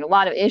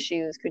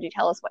issues. Could you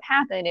tell us what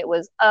happened?" It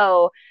was,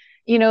 "Oh,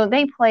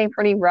 they play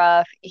pretty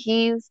rough.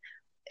 He's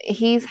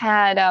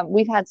had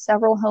we've had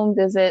several home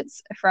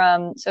visits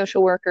from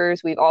social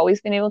workers. We've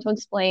always been able to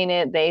explain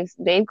it.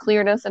 They've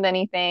cleared us of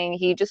anything.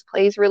 He just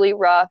plays really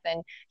rough,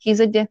 and he's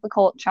a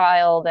difficult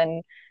child,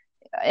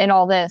 and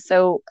all this."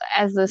 So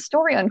as the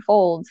story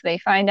unfolds, they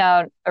find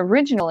out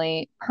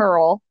originally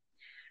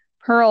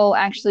Pearl,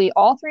 actually,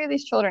 all three of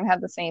these children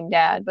have the same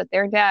dad, but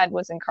their dad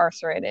was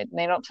incarcerated. And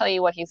they don't tell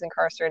you what he's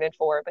incarcerated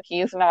for, but he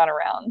is not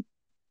around.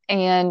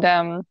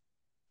 And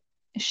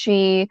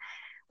she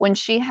when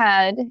she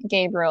had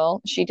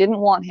Gabriel, she didn't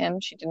want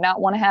him. She did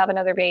not want to have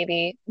another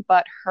baby,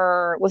 but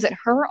was it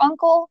her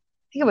uncle?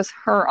 I think it was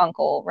her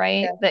uncle,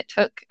 right? Yeah. That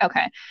took,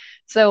 okay.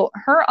 So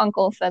her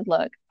uncle said,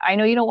 "Look, I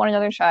know you don't want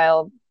another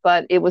child,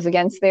 but it was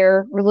against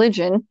their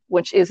religion,"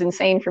 which is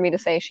insane for me to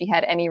say she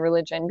had any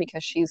religion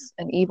because she's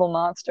an evil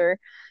monster,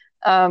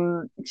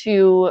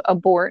 to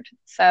abort.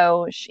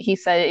 So he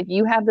said, "If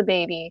you have the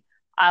baby,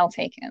 I'll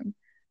take him."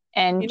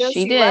 And she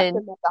She left did.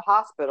 him at the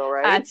hospital,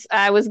 right?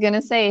 I was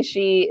gonna say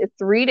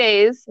 3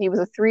 days. He was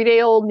a 3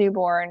 day old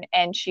newborn,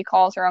 and she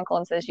calls her uncle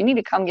and says, "You need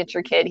to come get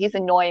your kid. He's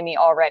annoying me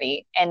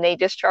already." And they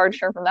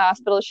discharged her from the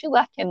hospital. She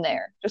left him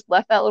there, just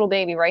left that little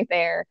baby right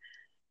there.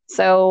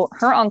 So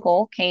her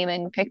uncle came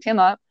and picked him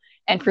up,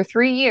 and for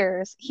 3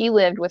 years he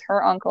lived with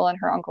her uncle and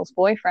her uncle's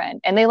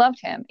boyfriend, and they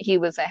loved him. He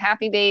was a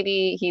happy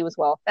baby. He was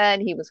well fed.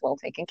 He was well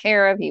taken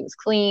care of. He was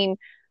clean.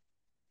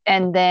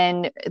 And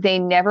then they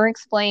never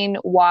explain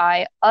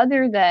why,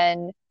 other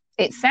than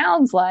it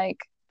sounds like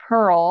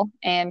Pearl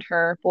and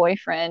her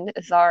boyfriend,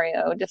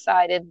 Zario,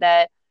 decided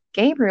that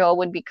Gabriel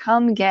would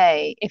become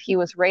gay if he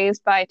was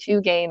raised by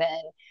two gay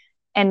men.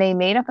 And they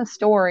made up a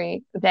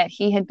story that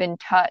he had been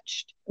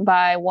touched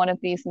by one of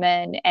these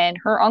men. And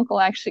her uncle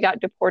actually got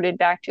deported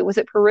back to, was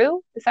it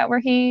Peru? Is that where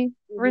he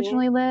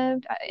originally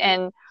lived?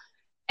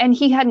 And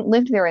he hadn't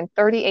lived there in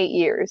 38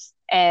 years,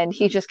 and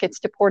he just gets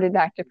deported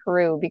back to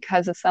Peru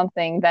because of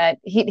something that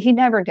he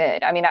never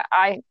did. I mean,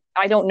 I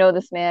don't know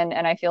this man,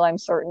 and I feel I'm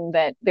certain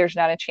that there's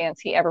not a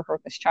chance he ever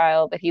hurt this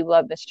child, that he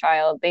loved this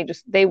child.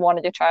 They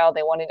wanted a child,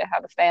 they wanted to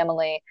have a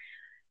family,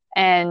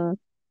 and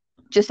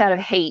just out of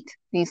hate,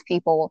 these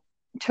people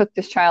took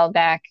this child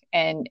back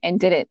and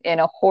did it in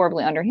a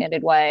horribly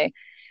underhanded way.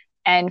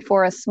 And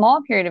for a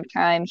small period of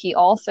time, he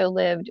also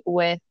lived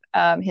with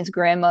his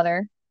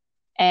grandmother,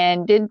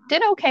 and did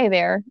okay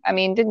there. I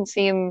mean, didn't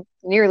seem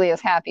nearly as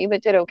happy,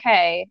 but did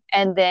okay.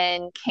 And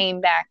then came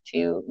back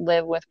to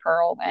live with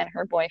Pearl and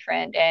her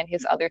boyfriend and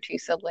his other two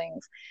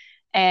siblings.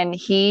 And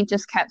he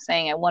just kept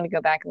saying, "I want to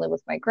go back and live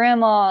with my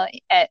grandma."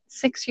 At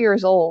 6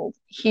 years old,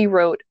 he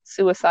wrote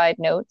suicide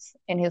notes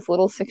in his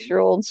little 6 year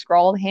old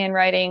scrawled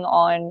handwriting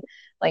on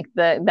like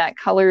that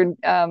colored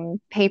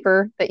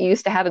paper that you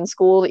used to have in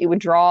school that you would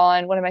draw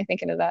on. What am I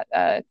thinking of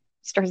that?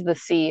 Starts with the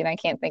C, and I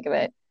can't think of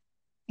it.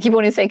 You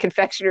want to say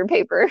confectioner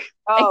paper.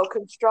 Oh,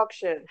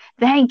 construction.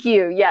 Thank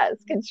you. Yes,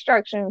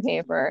 construction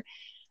paper.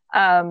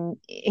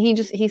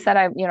 He said,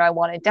 I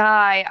want to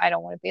die. I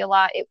don't want to be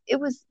alive. It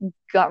was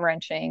gut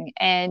wrenching.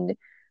 And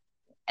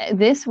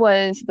this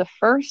was the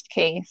first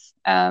case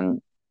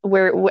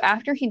where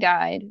after he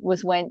died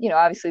was when,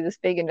 obviously this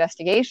big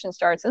investigation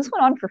starts. This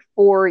went on for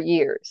 4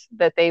 years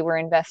that they were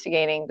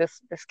investigating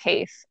this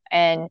case.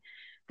 And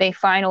they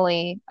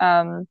finally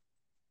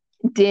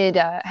did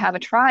have a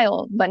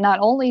trial, but not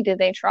only did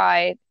they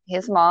try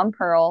his mom,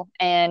 Pearl,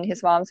 and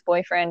his mom's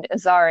boyfriend,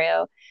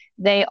 Azario,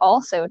 they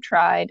also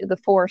tried the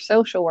 4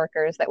 social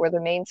workers that were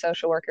the main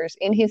social workers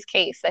in his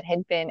case that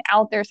had been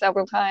out there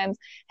several times,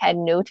 had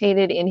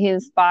notated in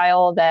his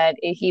file that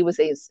he was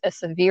a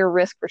severe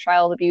risk for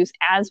child abuse,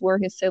 as were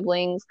his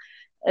siblings,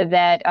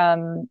 that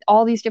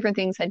all these different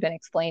things had been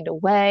explained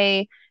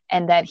away,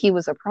 and that he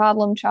was a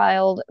problem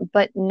child,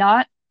 but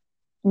not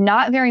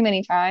very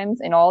many times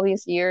in all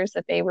these years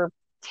that they were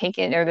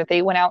taken or that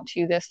they went out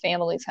to this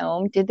family's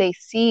home did they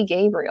see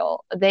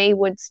Gabriel.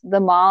 The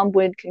mom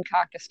would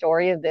concoct a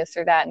story of this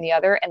or that and the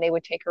other, and they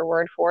would take her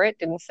word for it.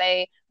 Didn't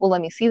say, "Well,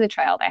 let me see the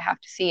child. I have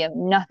to see him."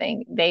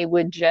 Nothing. They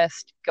would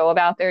just go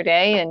about their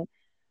day, and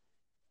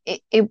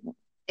it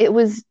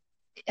was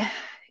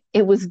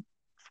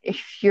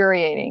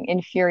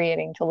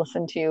infuriating to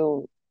listen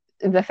to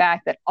the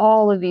fact that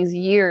all of these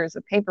years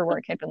of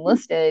paperwork had been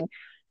listed.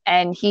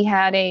 And he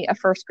had a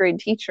first grade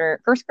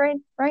teacher, first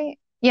grade, right?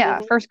 Yeah,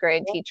 first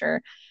grade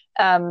teacher.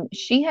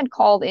 She had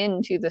called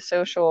into the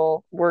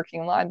social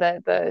working line,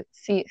 the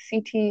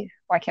CT.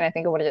 Why can't I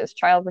think of what it is?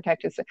 Child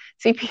Protective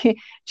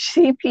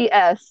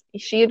CPS.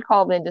 She had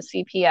called into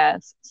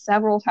CPS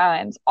several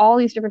times, all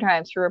these different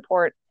times, to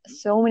report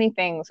so many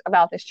things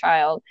about this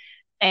child.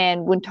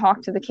 and would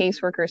talk to the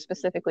caseworker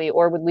specifically,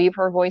 or would leave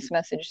her voice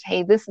message,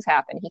 hey, this has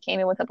happened. He came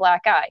in with a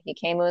black eye. He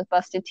came in with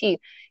busted teeth.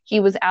 He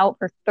was out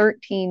for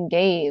 13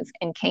 days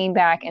and came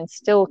back and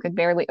still could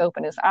barely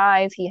open his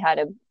eyes. He had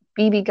a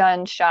BB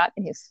gun shot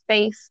in his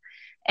face.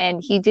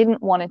 And he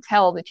didn't want to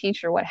tell the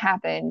teacher what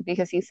happened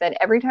because he said,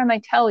 every time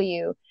I tell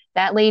you,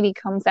 that lady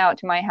comes out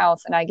to my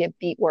house and I get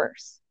beat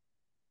worse.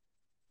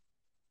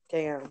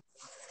 Damn.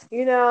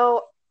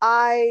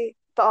 I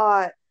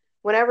thought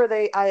whenever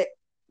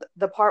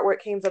the part where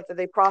it came up that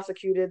they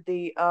prosecuted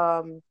the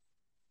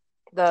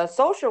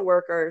social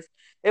workers,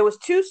 it was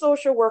 2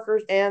 social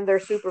workers and their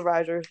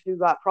supervisors who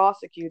got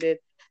prosecuted.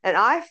 And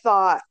I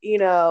thought,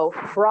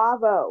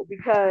 bravo,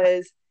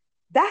 because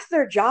that's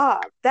their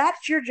job.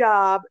 That's your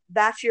job.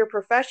 That's your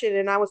profession.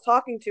 And I was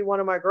talking to one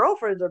of my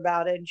girlfriends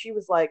about it, and she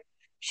was like,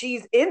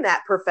 she's in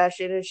that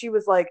profession. And she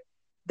was like,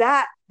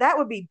 that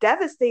would be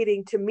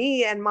devastating to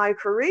me and my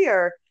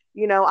career.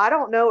 I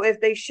don't know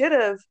if they should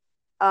have,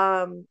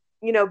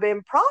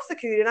 been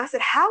prosecuted. And I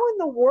said, how in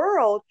the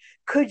world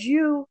could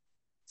you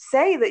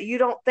say that you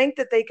don't think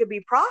that they could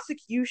be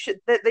prosecuted,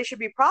 that they should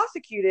be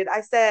prosecuted?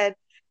 I said,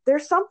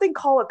 there's something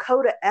called a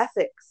code of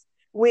ethics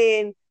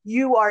when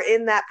you are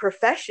in that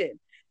profession.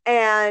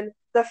 And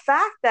the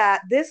fact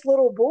that this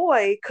little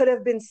boy could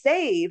have been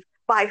saved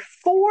by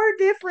 4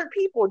 different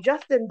people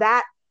just in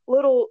that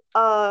little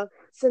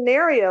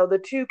scenario, the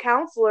 2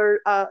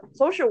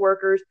 social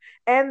workers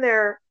and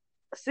their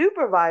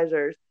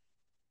supervisors,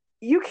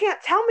 you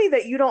can't tell me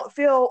that you don't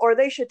feel or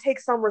they should take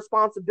some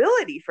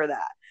responsibility for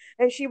that.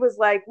 And she was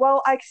like,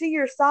 well, I see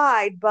your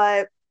side,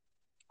 but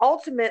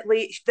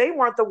ultimately they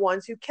weren't the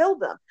ones who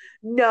killed them.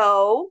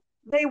 No,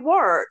 they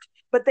weren't,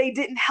 but they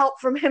didn't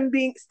help from him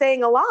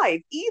staying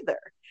alive either.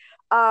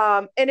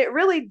 And it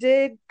really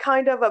did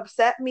kind of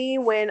upset me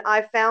when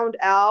I found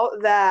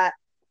out that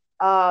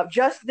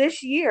just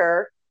this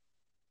year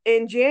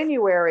in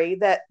January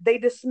that they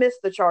dismissed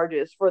the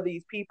charges for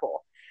these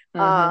people.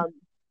 Mm-hmm.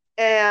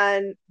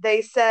 And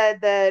they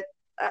said that,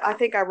 I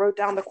think I wrote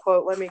down the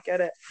quote. Let me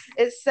get it.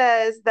 It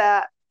says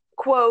that,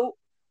 quote,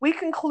 we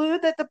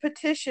conclude that the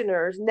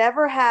petitioners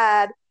never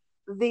had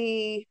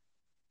the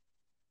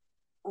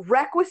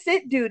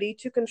requisite duty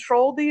to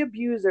control the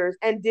abusers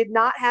and did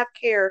not have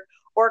care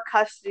or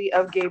custody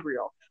of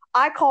Gabriel.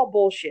 I call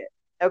bullshit,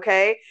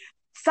 okay?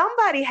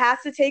 Somebody has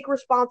to take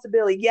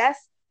responsibility. Yes,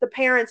 the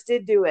parents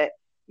did do it.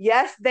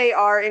 Yes, they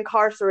are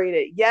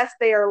incarcerated. Yes,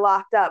 they are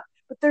locked up.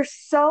 But there's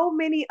so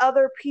many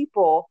other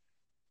people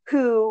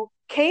who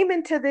came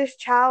into this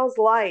child's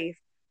life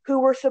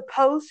who were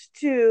supposed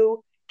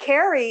to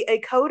carry a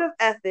code of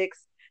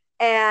ethics,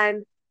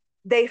 and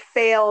they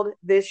failed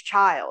this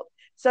child.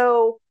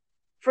 So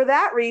for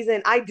that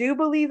reason, I do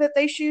believe that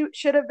they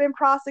should have been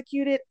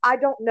prosecuted. I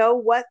don't know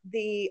what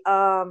they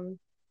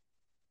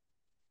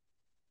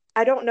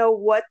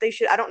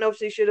should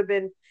have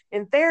been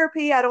in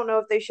therapy. I don't know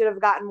if they should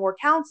have gotten more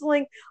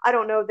counseling. I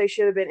don't know if they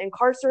should have been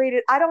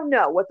incarcerated. I don't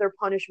know what their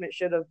punishment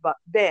should have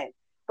been.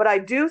 But I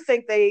do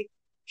think they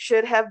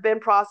should have been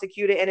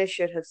prosecuted and it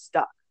should have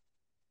stuck.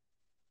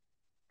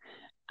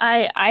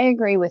 I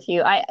agree with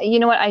you. You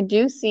know what? I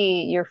do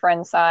see your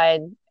friend's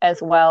side as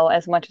well,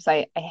 as much as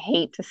I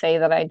hate to say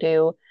that I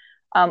do.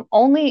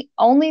 Only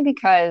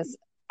because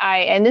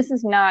and this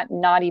is not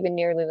even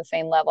nearly the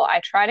same level.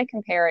 I try to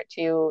compare it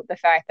to the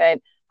fact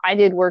that I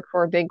did work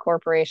for a big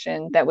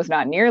corporation that was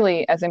not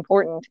nearly as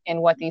important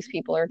in what these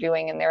people are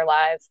doing in their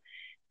lives.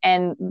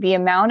 And the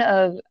amount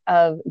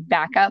of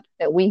backup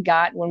that we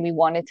got when we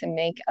wanted to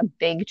make a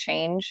big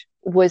change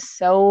was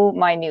so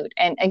minute.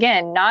 And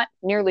again, not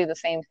nearly the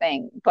same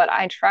thing, but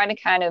I try to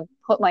kind of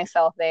put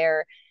myself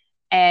there.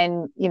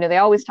 And, they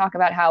always talk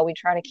about how we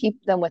try to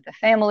keep them with the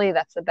family.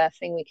 That's the best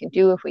thing we can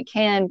do if we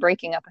can.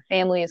 Breaking up a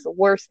family is the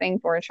worst thing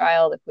for a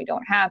child if we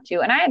don't have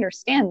to. And I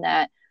understand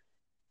that.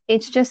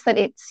 It's just that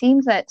it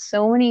seems that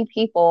so many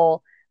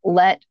people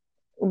let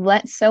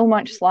so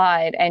much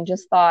slide and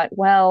just thought,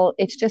 well,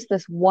 it's just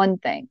this one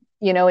thing,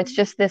 it's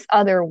just this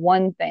other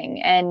one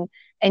thing, and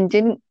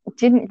didn't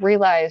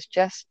realize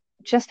just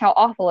how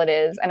awful it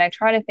is. And I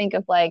try to think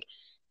of, like,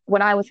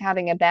 when I was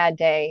having a bad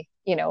day,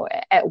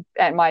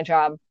 at my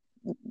job,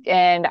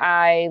 and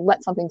I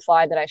let something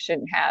slide that I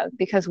shouldn't have,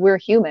 because we're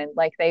human.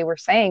 Like they were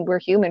saying, we're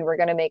human. We're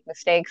going to make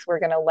mistakes. We're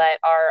going to let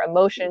our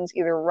emotions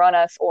either run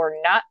us or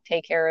not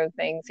take care of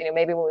things.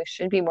 Maybe when we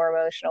should be more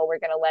emotional, we're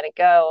going to let it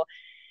go.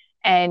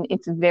 And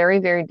it's very,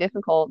 very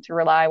difficult to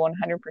rely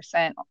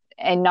 100%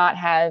 and not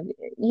have,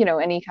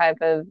 any type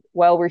of,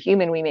 well, we're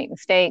human, we make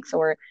mistakes,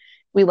 or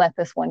we let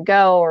this one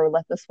go, or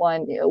let this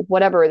one,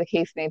 whatever the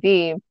case may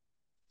be.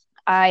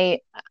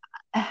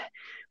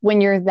 When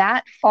you're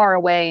that far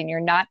away and you're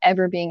not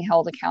ever being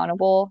held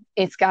accountable,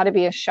 it's got to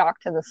be a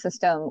shock to the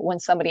system when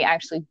somebody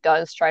actually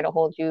does try to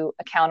hold you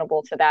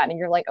accountable to that. And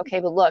you're like, okay,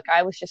 but look,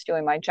 I was just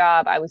doing my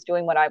job. I was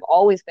doing what I've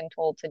always been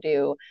told to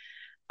do.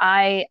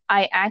 I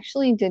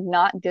actually did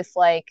not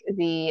dislike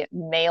the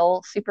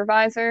male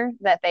supervisor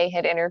that they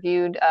had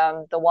interviewed,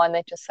 the one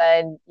that just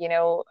said,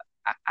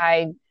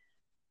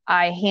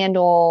 I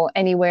handle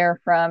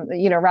anywhere from,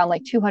 around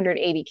like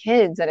 280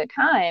 kids at a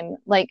time.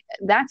 Like,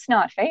 that's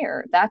not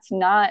fair. That's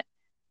not,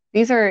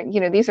 these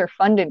are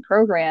funded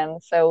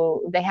programs,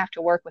 so they have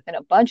to work within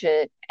a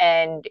budget.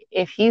 And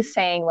if he's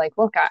saying like,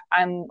 look,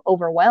 I'm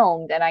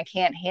overwhelmed and I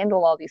can't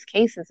handle all these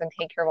cases and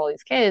take care of all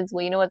these kids,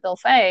 well, you know what they'll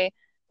say?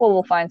 Well,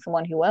 we'll find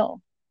someone who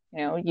will.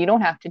 You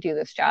don't have to do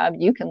this job.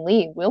 You can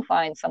leave. We'll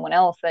find someone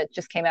else that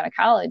just came out of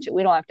college.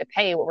 We don't have to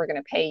pay what we're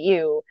going to pay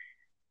you.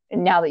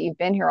 And now that you've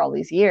been here all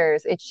these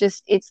years,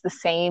 it's the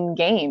same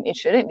game. It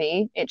shouldn't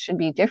be. It should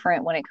be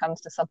different when it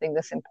comes to something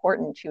this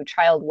important to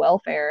child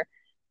welfare,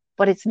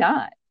 but it's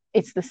not.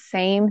 It's the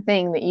same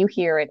thing that you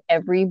hear at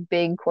every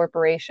big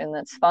corporation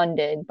that's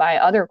funded by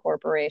other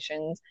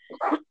corporations.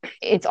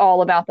 It's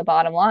all about the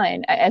bottom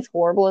line. As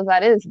horrible as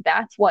that is,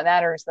 that's what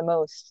matters the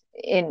most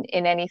in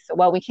any.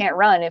 Well, we can't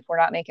run if we're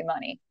not making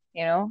money.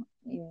 Yeah,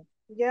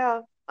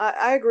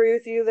 I agree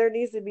with you. There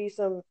needs to be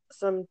some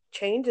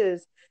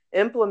changes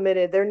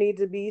implemented. There need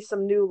to be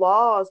some new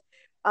laws.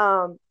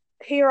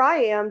 Here I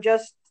am,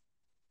 just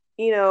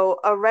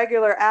a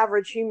regular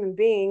average human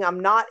being. I'm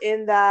not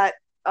in that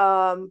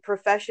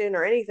profession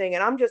or anything,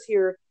 and I'm just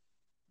here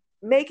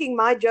making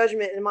my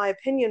judgment and my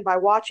opinion by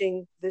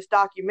watching this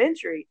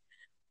documentary.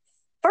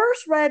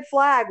 First red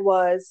flag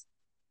was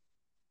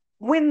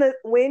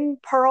when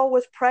Pearl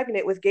was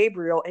pregnant with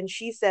Gabriel, and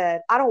she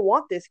said, I don't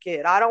want this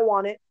kid. I don't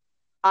want it.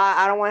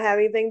 I don't want to have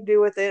anything to do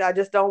with it. I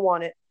just don't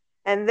want it.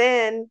 And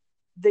then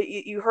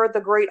you heard the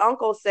great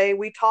uncle say,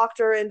 we talked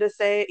her into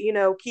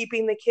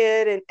keeping the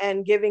kid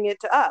and giving it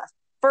to us.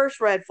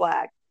 First red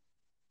flag.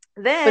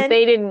 Then, but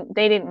they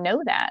didn't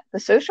know that. The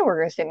social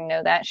workers didn't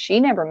know that. She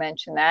never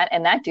mentioned that,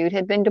 and that dude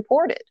had been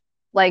deported.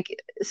 Like,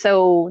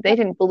 so they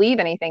didn't believe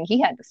anything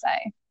he had to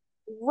say.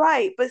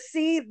 Right. But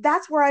see,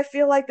 that's where I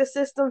feel like the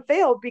system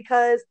failed,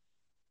 because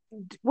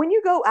when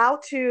you go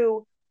out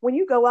to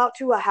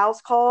a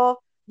house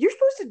call, you're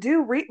supposed to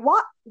do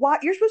what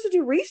you're supposed to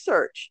do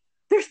research.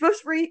 You're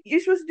supposed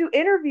to do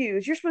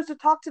interviews. You're supposed to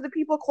talk to the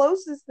people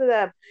closest to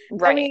them.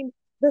 Right. I mean,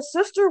 the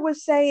sister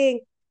was saying,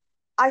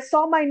 I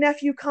saw my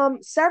nephew come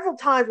several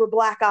times with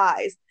black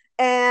eyes,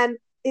 and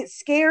it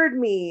scared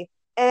me.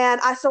 And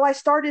I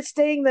started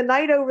staying the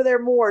night over there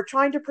more,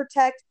 trying to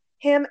protect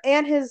him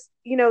and his,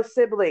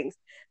 siblings.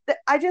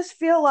 I just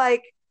feel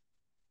like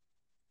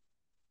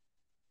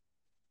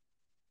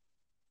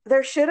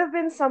there should have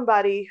been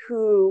somebody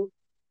who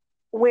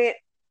went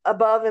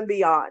above and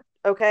beyond.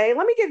 Okay,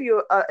 let me give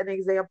you an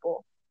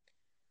example.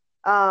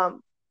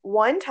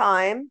 One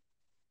time,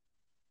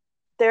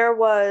 there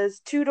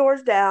was two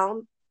doors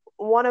down,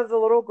 one of the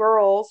little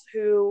girls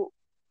who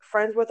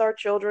friends with our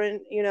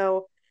children,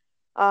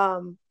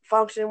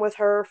 functioned with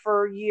her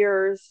for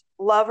years,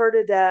 love her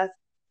to death,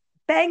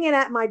 banging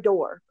at my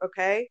door.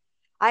 Okay,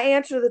 I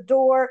answer the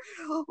door.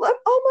 Oh my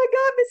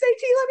God, Miss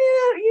AT, let me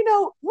in.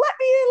 Let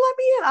me in, let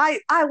me in.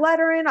 I let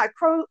her in. I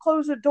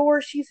close the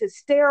door. She's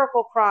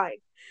hysterical, crying,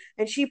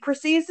 and she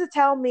proceeds to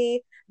tell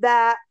me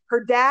that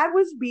her dad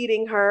was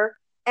beating her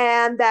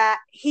and that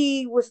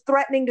he was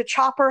threatening to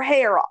chop her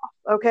hair off.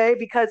 Okay,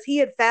 because he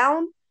had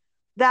found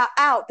that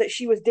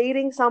she was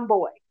dating some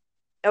boy.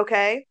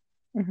 Okay.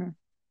 Mm-hmm.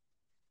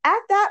 At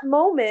that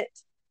moment,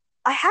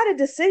 I had a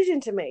decision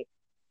to make.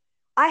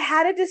 Am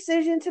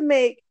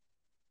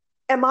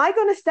I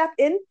going to step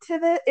in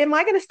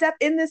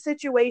this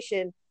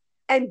situation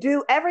and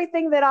do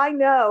everything that I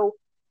know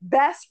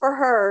best for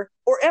her,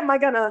 or am I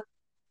going to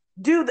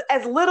do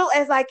as little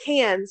as I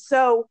can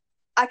so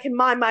I can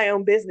mind my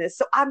own business,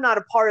 so I'm not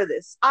a part of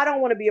this? I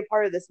don't want to be a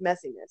part of this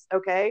messiness.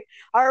 Okay,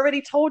 I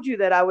already told you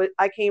that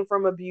I came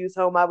from an abused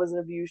home. I was an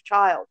abused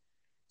child.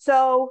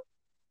 So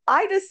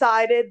I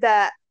decided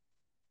that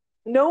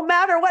no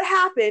matter what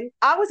happened,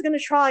 I was going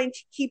to try and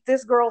keep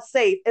this girl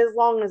safe as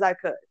long as I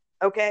could.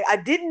 Okay, I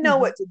didn't know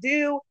what to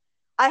do.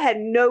 I had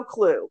no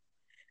clue.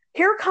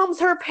 Here comes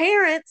her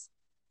parents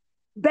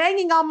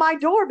banging on my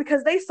door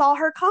because they saw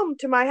her come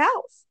to my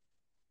house.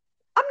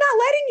 I'm not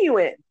letting you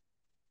in.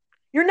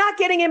 You're not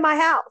getting in my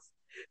house.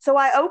 So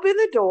I open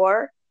the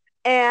door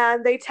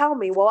and they tell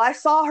me, well, I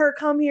saw her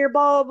come here,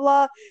 blah, blah,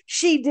 blah.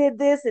 She did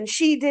this and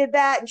she did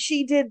that and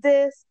she did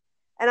this.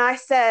 And I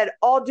said,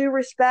 all due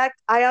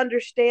respect, I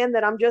understand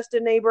that I'm just a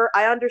neighbor.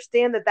 I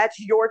understand that that's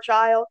your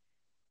child.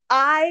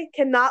 I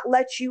cannot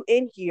let you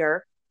in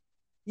here.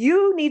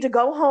 You need to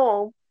go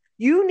home.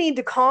 You need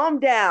to calm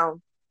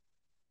down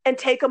and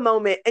take a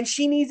moment. And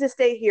she needs to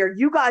stay here.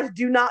 You guys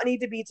do not need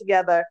to be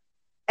together.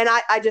 And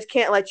I just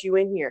can't let you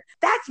in here.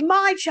 That's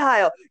my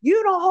child.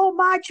 You don't hold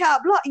my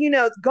child.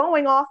 It's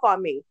going off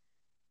on me.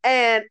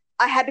 And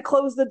I had to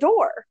close the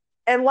door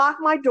and lock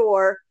my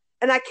door.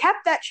 And I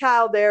kept that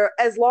child there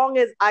as long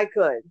as I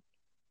could.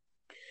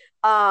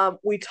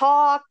 We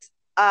talked.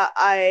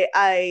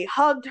 I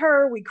hugged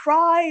her. We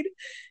cried.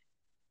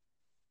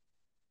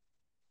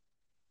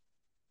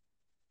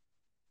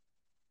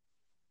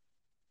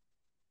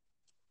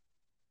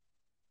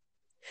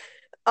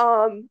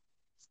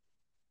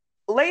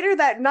 Later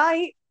that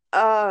night,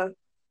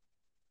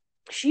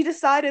 she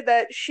decided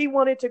that she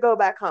wanted to go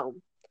back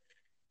home.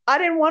 I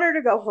didn't want her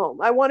to go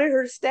home. I wanted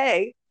her to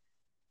stay.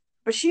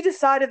 But she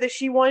decided that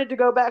she wanted to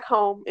go back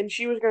home and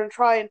she was going to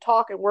try and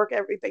talk and work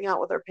everything out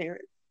with her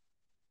parents.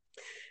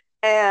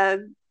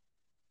 And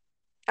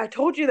I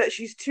told you that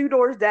she's 2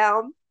 doors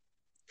down.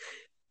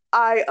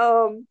 I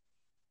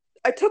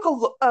took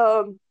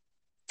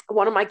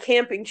one of my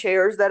camping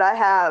chairs that I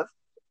have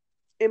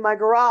in my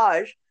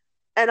garage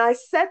and I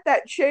set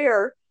that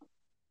chair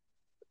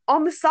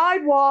on the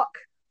sidewalk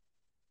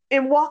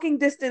in walking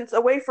distance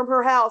away from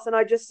her house, and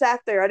I just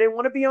sat there. I didn't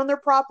want to be on their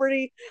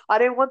property. I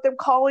didn't want them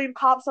calling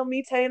cops on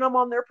me saying I'm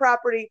on their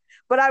property,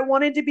 but I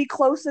wanted to be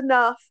close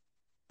enough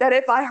that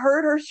if I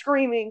heard her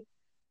screaming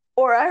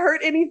or I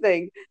heard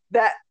anything,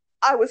 that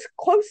I was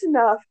close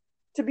enough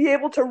to be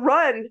able to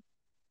run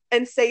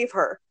and save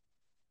her.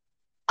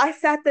 I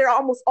sat there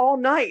almost all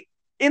night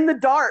in the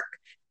dark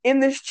in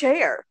this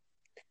chair.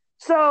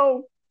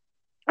 So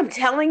I'm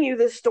telling you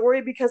this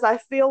story because I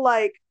feel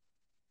like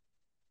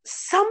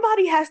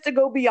somebody has to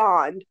go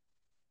beyond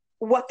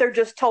what they're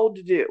just told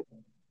to do,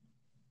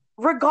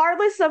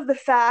 regardless of the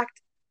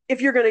fact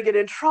if you're going to get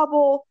in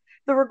trouble,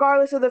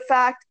 regardless of the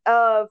fact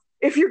of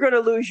if you're going to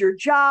lose your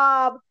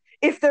job,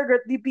 if they're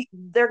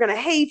going to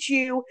hate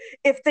you,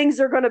 if things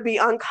are going to be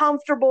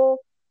uncomfortable.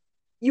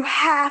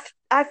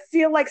 I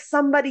feel like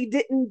somebody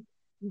didn't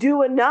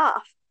do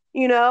enough,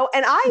 and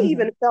I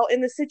even felt in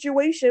the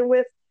situation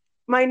with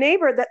my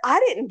neighbor that I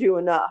didn't do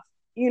enough,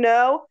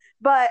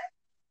 but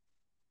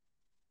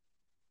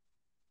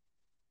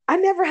I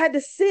never had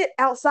to sit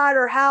outside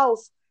her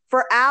house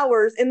for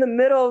hours in the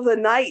middle of the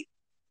night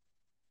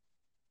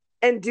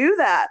and do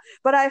that.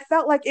 But I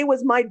felt like it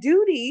was my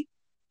duty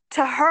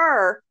to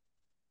her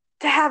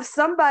to have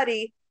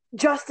somebody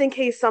just in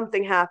case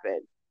something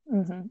happened.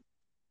 Mm-hmm.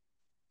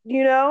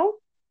 You're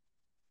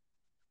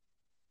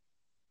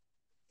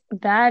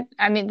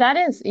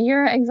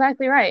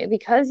exactly right.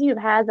 Because you've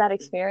had that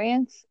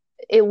experience,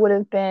 things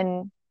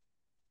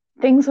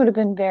would have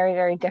been very,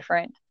 very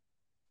different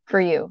for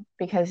you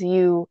because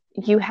you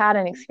had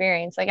an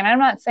experience. And I'm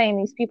not saying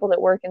these people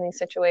that work in these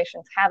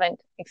situations haven't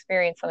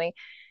experienced something.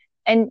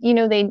 And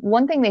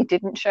one thing they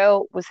didn't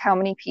show was how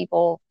many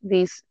people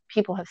these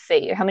people have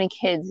saved, how many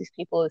kids these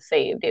people have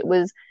saved. It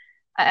was,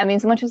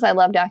 as much as I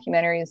love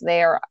documentaries,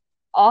 they are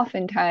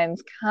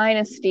oftentimes kind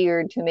of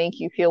steered to make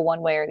you feel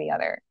one way or the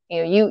other.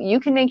 You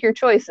can make your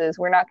choices.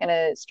 We're not going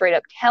to straight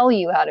up tell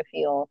you how to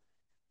feel,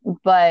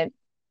 but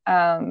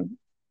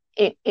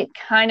it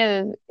kind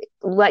of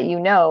let you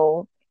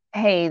know,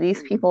 hey,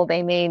 these people,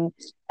 they made,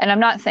 and I'm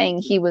not saying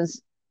he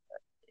was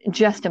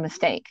just a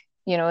mistake.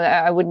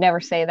 I would never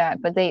say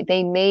that, but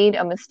they made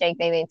a mistake.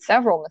 They made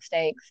several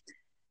mistakes,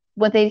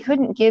 but they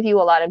couldn't give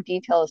you a lot of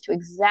details to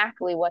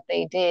exactly what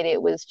they did.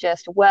 It was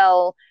just,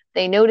 well,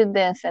 they noted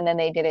this and then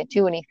they didn't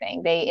do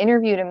anything. They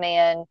interviewed a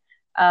man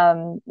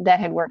that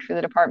had worked for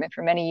the department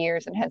for many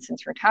years and had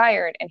since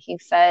retired. And he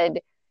said,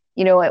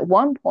 at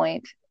one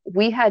point,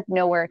 we had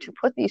nowhere to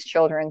put these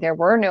children. There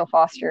were no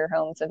foster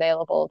homes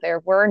available. There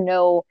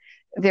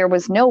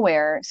was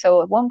nowhere.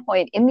 So at one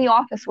point in the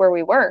office where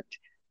we worked,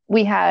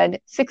 we had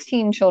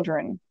 16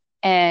 children.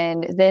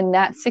 And then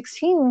that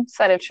 16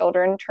 set of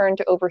children turned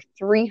to over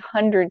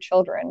 300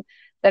 children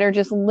that are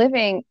just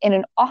living in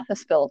an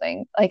office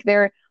building. Like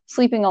they're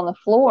sleeping on the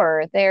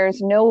floor.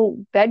 There's no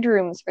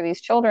bedrooms for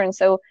these children.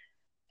 So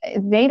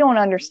they don't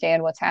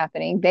understand what's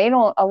happening.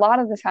 A lot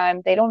of the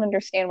time, they don't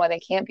understand why they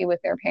can't be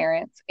with their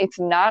parents. It's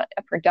not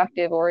a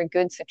productive or a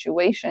good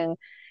situation.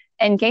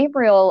 And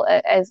Gabriel,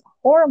 as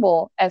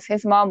horrible as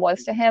his mom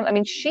was to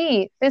him,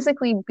 she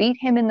physically beat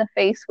him in the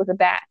face with a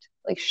bat.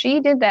 Like she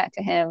did that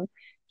to him.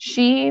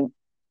 She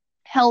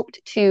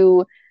helped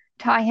to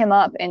tie him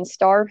up and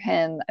starve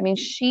him.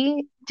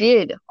 She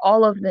did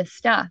all of this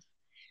stuff.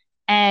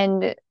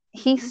 And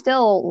he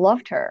still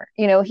loved her.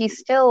 He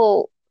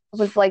still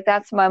was like,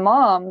 that's my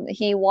mom.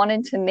 He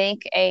wanted to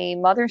make a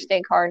Mother's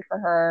Day card for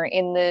her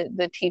in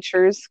the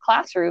teacher's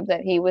classroom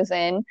that he was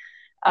in.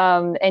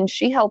 And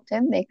she helped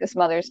him make this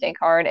Mother's Day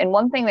card. And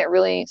one thing that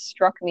really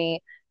struck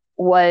me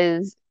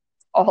was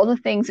all the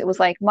things. It was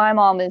like, my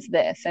mom is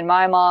this, and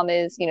my mom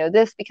is,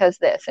 this because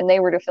this, and they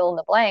were to fill in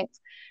the blanks.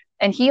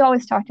 And he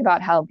always talked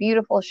about how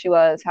beautiful she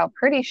was, how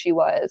pretty she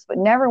was, but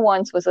never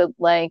once was it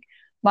like,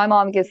 my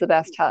mom gives the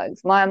best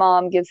hugs. My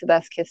mom gives the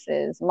best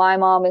kisses. My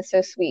mom is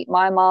so sweet.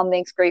 My mom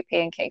makes great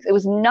pancakes. It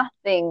was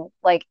nothing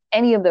like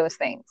any of those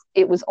things.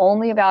 It was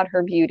only about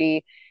her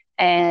beauty.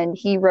 And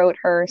he wrote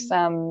her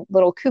some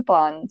little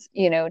coupons,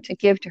 to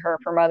give to her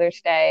for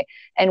Mother's Day.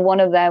 And one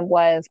of them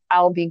was,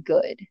 I'll be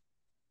good.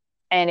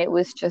 And it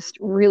was just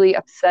really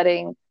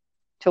upsetting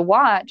to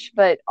watch.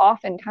 But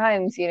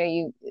oftentimes,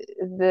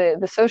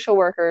 the social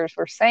workers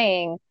were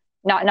saying,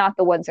 not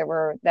the ones that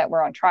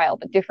were on trial,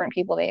 but different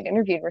people they had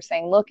interviewed were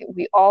saying, look,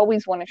 we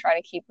always want to try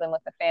to keep them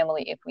with the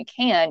family if we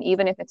can,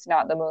 even if it's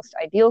not the most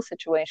ideal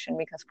situation,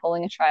 because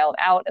pulling a child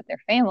out of their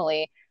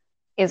family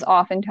is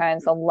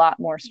oftentimes a lot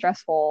more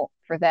stressful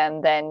for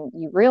them than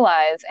you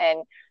realize.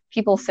 And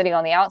people sitting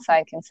on the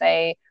outside can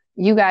say,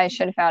 you guys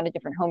should have found a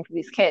different home for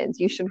these kids.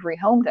 You should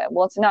rehome them.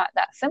 Well, it's not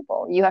that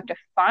simple. You have to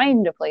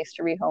find a place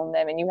to rehome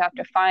them, and you have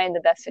to find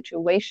the best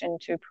situation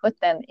to put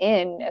them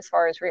in as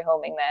far as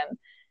rehoming them.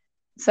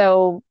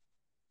 So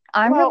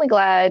I'm Well, really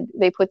glad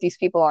they put these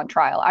people on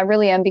trial. I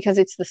really am, because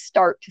it's the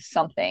start to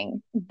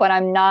something. But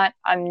I'm not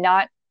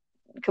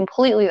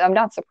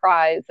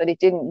surprised that it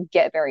didn't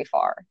get very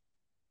far.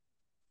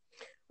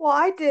 well,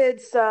 I did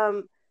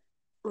some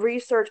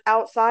research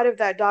outside of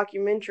that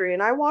documentary,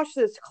 and I watched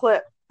this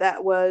clip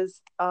that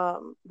was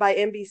by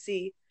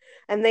NBC,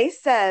 and they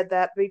said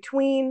that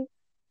between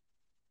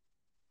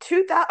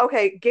 2000,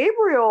 okay,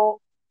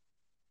 Gabriel,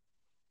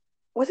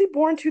 was he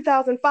born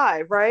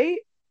 2005, right?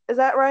 Is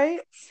that right?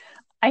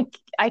 I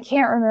I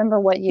can't remember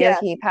what year Yes.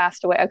 he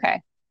passed away.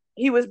 Okay.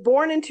 He was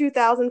born in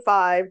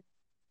 2005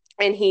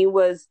 and he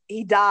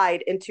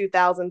died in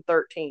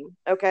 2013,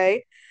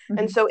 okay?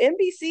 And Mhm. so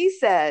NBC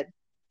said,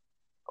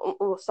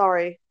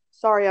 sorry,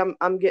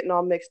 I'm getting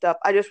all mixed up.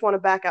 I just want to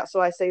back out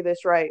so I say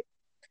this right.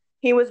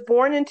 He was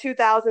born in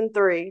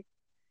 2003.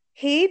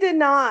 He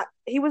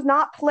was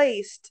not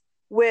placed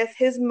with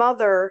his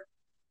mother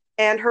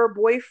and her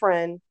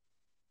boyfriend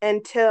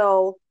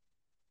until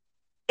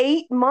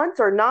 8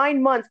 months or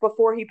 9 months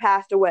before he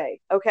passed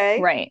away.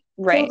 Okay. Right,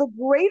 So right. the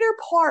greater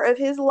part of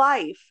his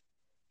life,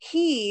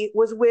 he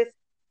was with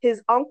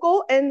his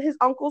uncle and his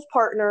uncle's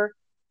partner,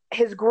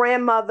 his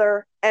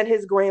grandmother and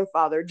his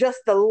grandfather. Just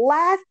the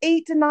last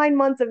 8 to 9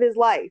 months of his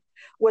life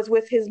was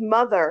with his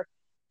mother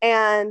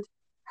and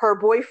her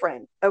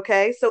boyfriend.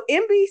 Okay. So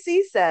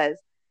NBC says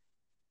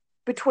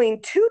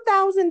between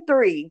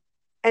 2003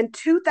 and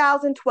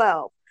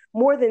 2012,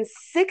 more than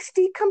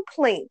 60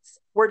 complaints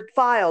were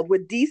filed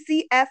with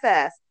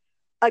DCFS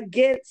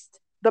against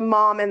the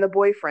mom and the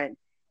boyfriend.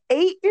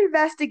 8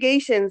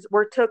 investigations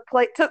took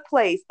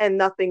place and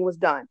nothing was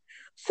done.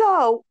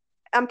 So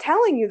I'm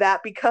telling you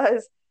that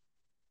because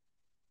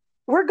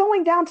we're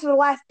going down to the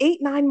last 8,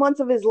 9 months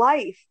of his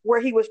life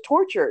where he was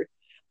tortured.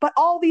 But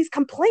all these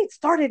complaints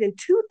started in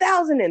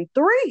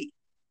 2003.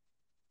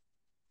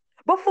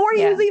 Before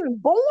he was Yeah. even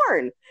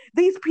born,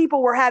 these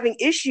people were having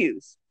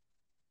issues.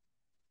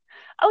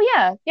 Oh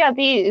yeah, yeah.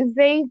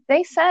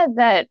 They said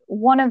that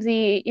one of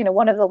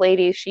the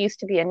ladies, she used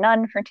to be a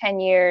nun for 10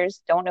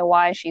 years. Don't know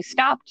why she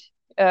stopped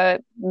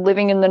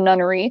living in the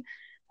nunnery.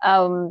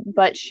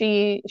 But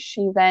she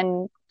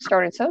then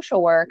started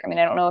social work. I mean,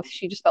 I don't know if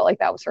she just felt like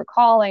that was her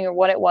calling or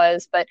what it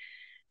was, but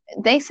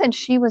they said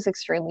she was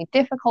extremely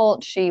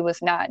difficult. She was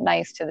not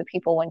nice to the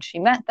people when she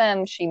met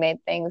them. She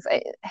made things.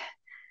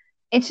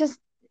 It just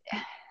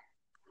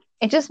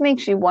it just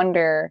makes you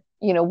wonder,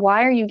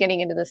 why are you getting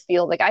into this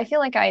field? Like, I feel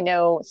like I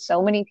know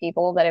so many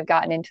people that have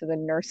gotten into the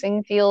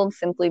nursing field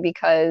simply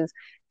because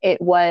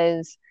it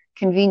was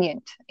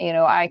convenient.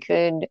 I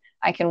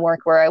can work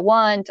where I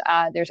want.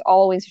 There's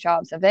always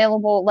jobs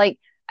available. Like,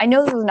 I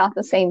know this is not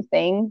the same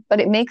thing, but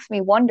it makes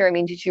me wonder. I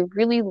mean, did you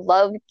really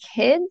love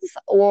kids,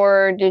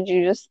 or did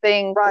you just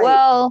think, Right,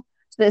 well,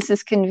 this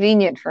is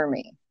convenient for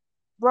me?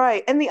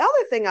 right. And the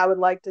other thing I would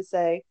like to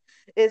say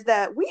is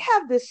that we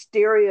have this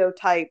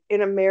stereotype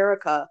in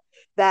America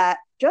that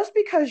just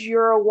because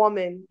you're a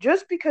woman,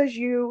 just because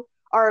you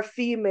are a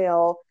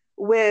female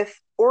with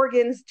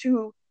organs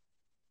to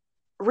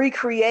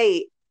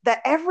recreate,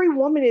 that every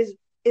woman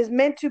is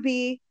meant to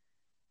be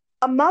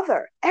a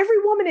mother. Every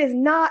woman is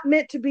not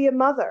meant to be a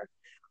mother.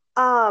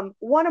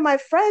 One of my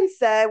friends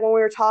said when we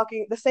were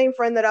talking, the same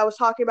friend that I was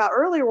talking about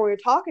earlier when we were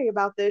talking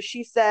about this,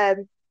 she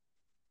said,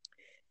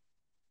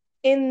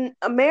 in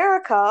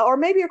America, or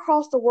maybe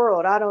across the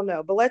world, I don't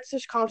know, but let's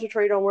just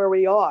concentrate on where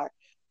we are.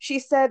 She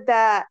said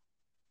that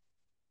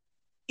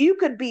you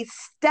could be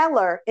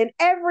stellar in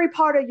every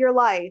part of your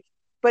life,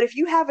 but if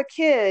you have a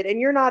kid and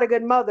you're not a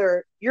good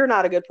mother, you're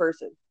not a good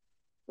person,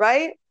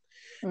 right?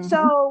 Hmm.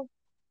 So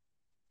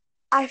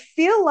I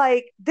feel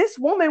like this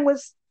woman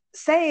was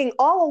saying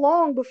all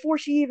along before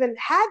she even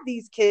had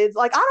these kids,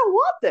 like, I don't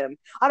want them.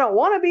 I don't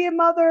want to be a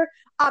mother.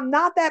 I'm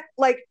not that,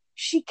 like,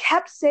 she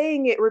kept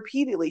saying it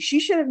repeatedly. She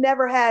should have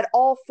never had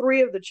all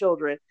three of the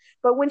children.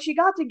 But when she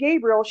got to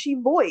Gabriel, she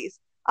voiced,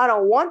 I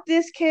don't want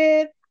this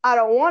kid. I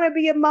don't want to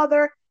be a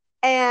mother.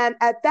 And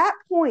at that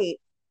point,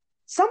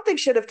 something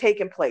should have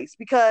taken place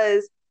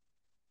because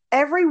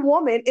every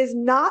woman is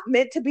not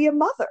meant to be a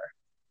mother.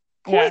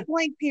 Yeah. Point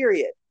blank,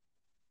 period.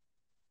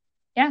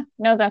 Yeah.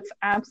 No, that's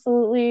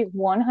absolutely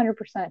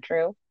 100%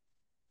 true.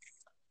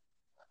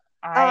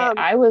 Um,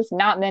 I was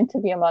not meant to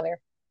be a mother,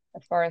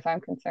 as far as I'm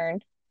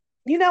concerned.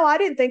 I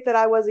didn't think that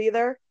I was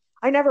either.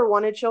 I never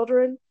wanted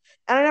children.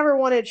 And I never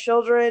wanted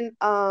children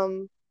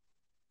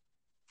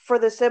for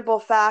the simple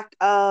fact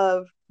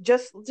of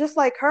just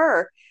like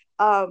her.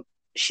 Um,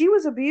 she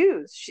was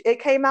abused. It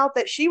came out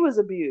that she was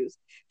abused.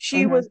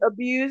 She Hmm. was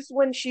abused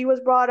when she was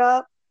brought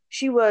up.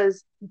 She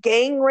was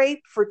gang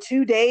raped for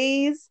 2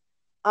 days.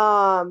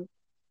 Um,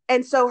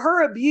 and so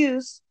her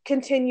abuse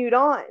continued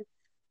on.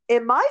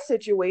 In my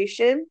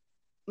situation,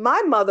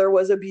 my mother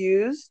was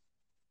abused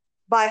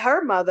by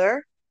her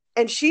mother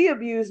and she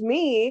abused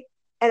me,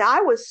 and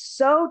I was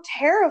so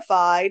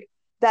terrified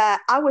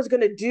that I was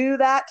going to do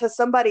that to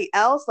somebody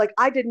else. Like,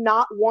 I did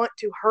not want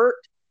to hurt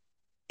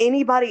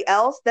anybody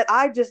else, that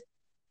I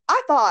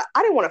thought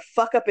I didn't want to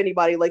fuck up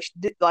anybody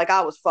like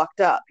I was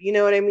fucked up. You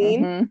know what I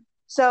mean? Mm-hmm.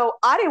 So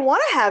I didn't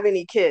want to have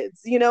any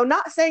kids,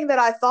 not saying that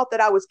I thought that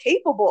I was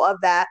capable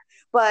of that,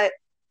 but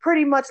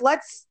pretty much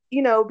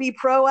be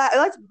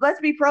proactive. Let's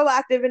be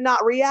proactive and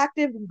not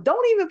reactive.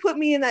 Don't even put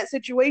me in that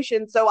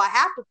situation, so I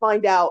have to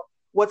find out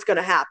what's going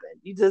to happen.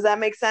 Does that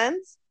make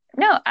sense?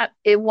 No,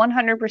 it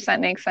 100%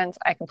 makes sense.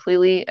 I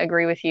completely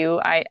agree with you.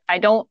 I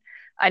don't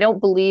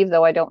believe,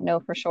 though I don't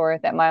know for sure,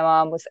 that my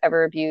mom was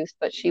ever abused,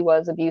 but she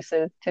was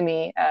abusive to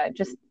me,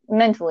 just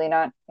mentally,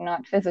 not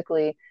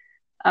physically.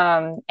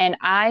 And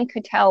I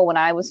could tell when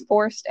I was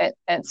forced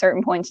at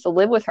certain points to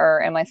live with her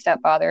and my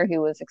stepfather, who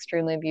was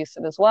extremely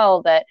abusive as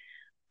well, that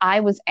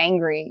I was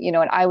angry,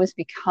 and I was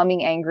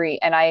becoming angry.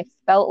 And I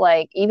felt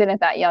like, even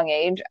at that young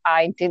age,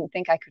 I didn't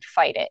think I could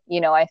fight it.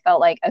 I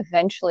felt like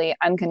eventually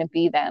I'm going to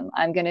be them.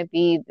 I'm going to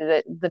be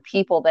the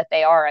people that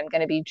they are. I'm going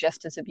to be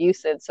just as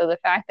abusive. So the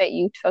fact that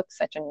you took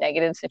such a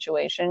negative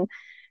situation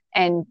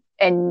and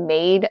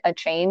made a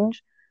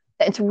change,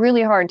 it's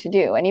really hard to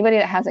do. Anybody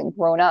that hasn't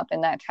grown up in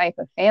that type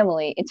of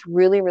family, it's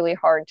really, really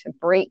hard to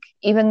break,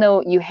 even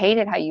though you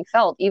hated how you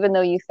felt, even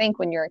though you think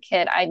when you're a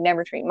kid, I'd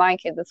never treat my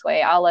kid this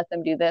way. I'll let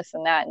them do this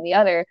and that and the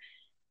other.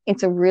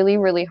 It's a really,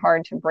 really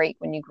hard to break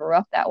when you grew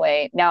up that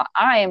way. Now,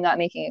 I am not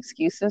making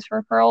excuses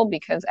for Pearl,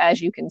 because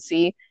as you can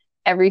see,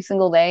 every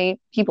single day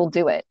people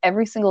do it.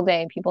 Every single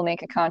day people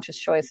make a conscious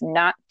choice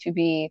not to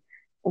be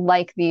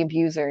like the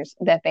abusers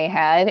that they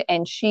had.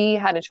 And she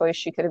had a choice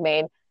she could have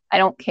made. I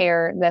don't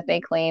care that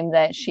they claim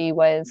that she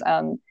was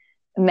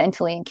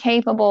mentally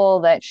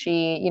incapable, that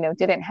she,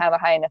 didn't have a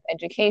high enough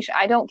education.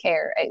 I don't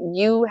care.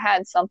 You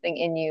had something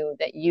in you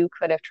that you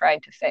could have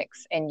tried to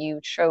fix, and you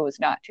chose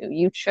not to.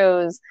 You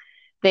chose.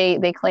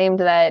 They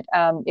claimed that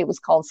it was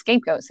called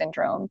scapegoat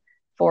syndrome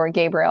for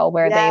Gabriel,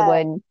 where they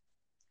would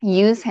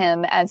use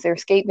him as their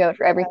scapegoat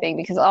for everything.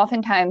 Because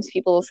oftentimes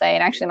people will say,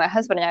 and actually my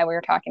husband and I, we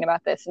were talking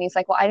about this, and he's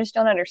like, well, I just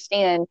don't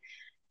understand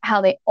how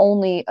they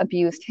only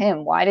abused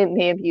him. Why didn't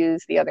they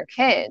abuse the other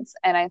kids?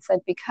 And I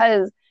said,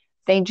 because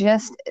they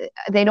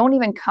don't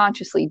even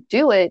consciously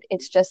do it.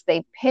 It's just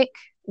they pick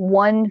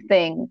one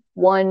thing,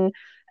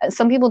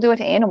 some people do it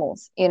to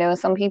animals.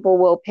 Some people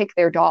will pick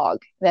their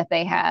dog that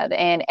they have,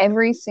 and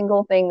every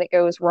single thing that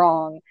goes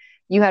wrong,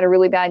 you had a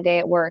really bad day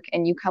at work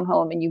and you come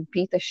home and you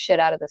beat the shit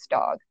out of this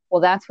dog.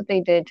 Well, that's what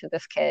they did to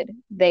this kid.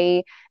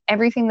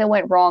 Everything that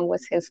went wrong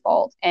was his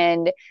fault.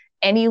 And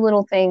any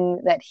little thing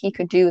that he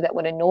could do that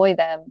would annoy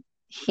them,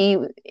 he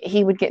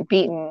would get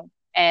beaten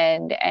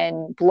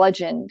and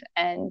bludgeoned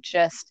and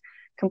just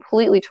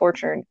completely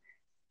tortured.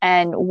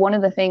 And one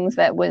of the things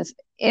that was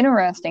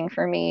interesting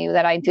for me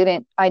that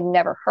I'd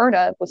never heard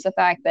of, was the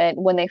fact that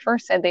when they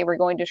first said they were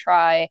going to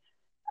try,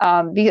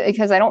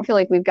 because I don't feel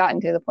like we've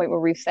gotten to the point where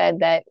we've said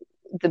that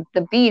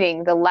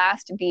the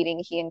last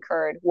beating he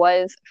incurred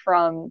was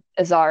from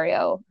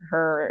Azario,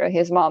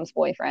 his mom's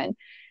boyfriend.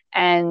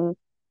 And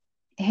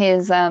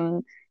his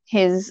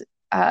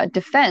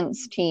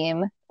defense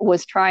team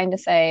was trying to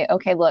say,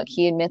 okay, look,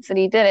 he admits that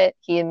he did it.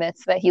 He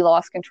admits that he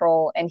lost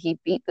control and he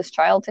beat this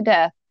child to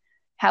death.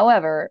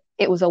 However,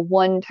 it was a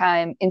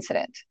one-time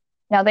incident.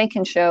 Now they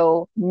can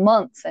show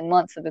months and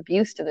months of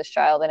abuse to this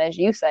child, and as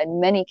you said,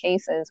 many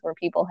cases where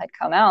people had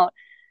come out,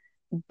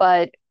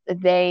 but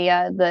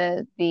the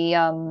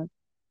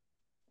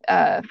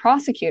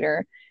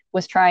prosecutor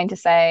was trying to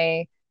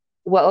say,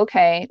 well,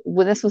 okay,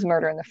 well, this was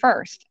murder in the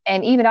first.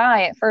 And even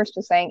I at first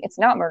was saying it's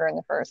not murder in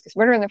the first, because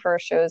murder in the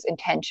first shows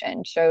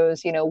intention,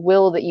 shows,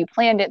 will, that you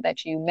planned it,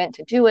 that you meant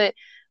to do it.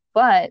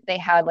 But they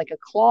had like a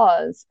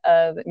clause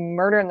of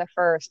murder in the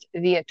first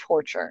via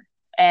torture.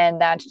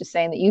 And that's just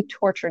saying that you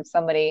tortured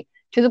somebody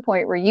to the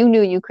point where you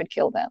knew you could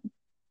kill them.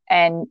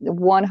 And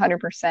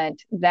 100%,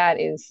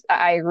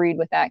 I agreed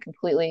with that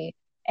completely.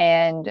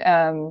 And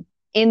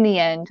in the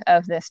end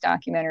of this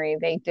documentary,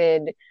 they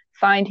did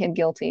find him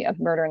guilty of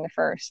murder in the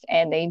first,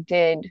 and they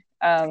did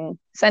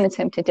sentence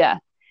him to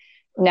death.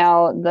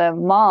 Now, the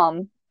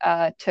mom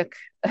took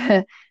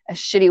a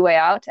shitty way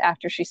out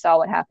after she saw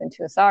what happened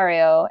to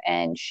Azario,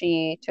 and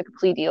she took a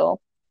plea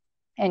deal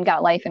and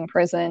got life in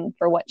prison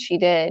for what she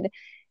did.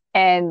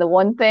 And the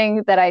one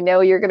thing that I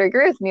know you're going to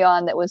agree with me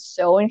on that was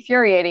so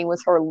infuriating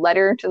was her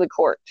letter to the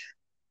court.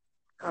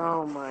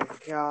 Oh my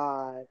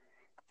God.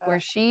 Where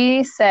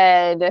she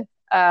said,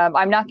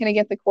 I'm not going to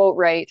get the quote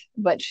right,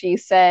 but she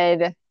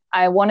said,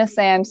 I want to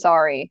say I'm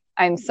sorry.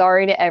 I'm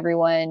sorry to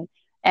everyone.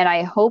 And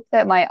I hope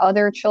that my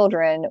other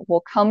children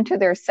will come to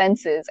their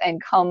senses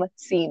and come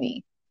see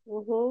me.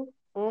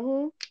 Mm-hmm.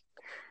 Mm-hmm.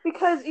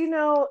 Because,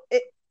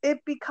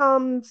 it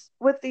becomes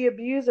with the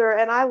abuser,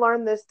 and I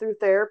learned this through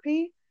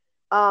therapy,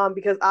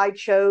 because I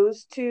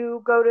chose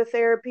to go to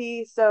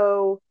therapy.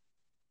 So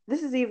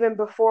this is even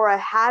before I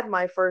had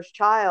my first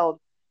child,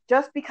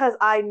 just because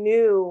I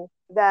knew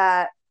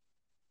that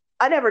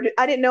I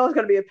didn't know I was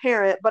going to be a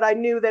parent, but I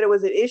knew that it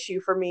was an issue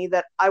for me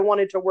that I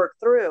wanted to work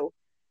through.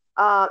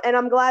 And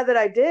I'm glad that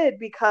I did,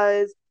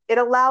 because it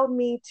allowed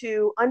me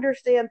to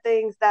understand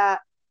things that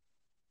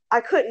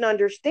I couldn't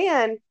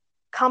understand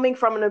coming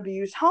from an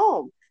abused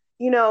home.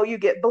 You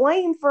get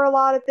blamed for a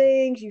lot of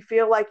things. You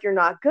feel like you're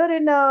not good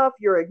enough.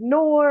 You're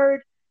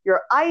ignored.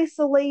 You're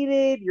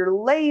isolated. You're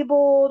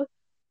labeled.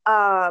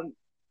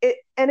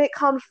 It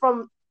comes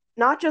from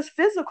not just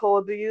physical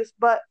abuse,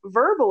 but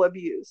verbal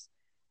abuse.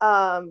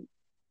 Um,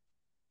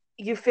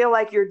 you feel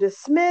like you're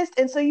dismissed,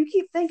 and so you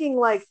keep thinking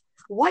like,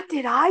 what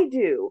did I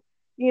do?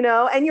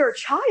 And you're a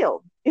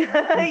child.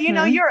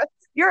 Mm-hmm.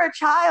 You're a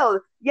child.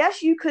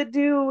 Yes, you could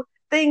do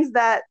things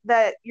that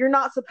you're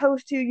not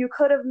supposed to. You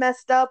could have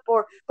messed up,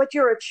 but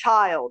you're a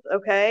child.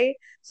 Okay,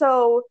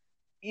 so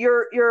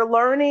you're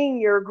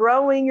learning, you're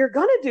growing, you're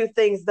gonna do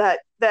things that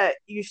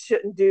you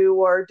shouldn't do,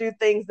 or do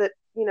things that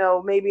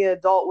maybe an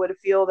adult would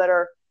feel that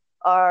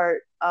are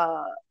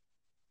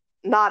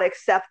not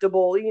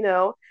acceptable.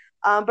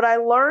 But I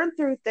learned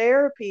through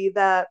therapy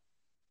that,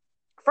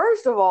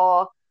 first of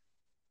all,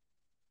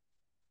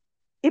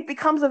 it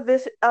becomes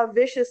a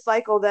vicious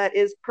cycle that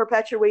is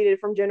perpetuated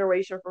from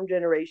generation.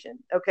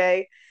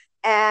 Okay.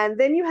 And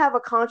then you have a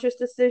conscious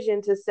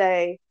decision to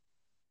say,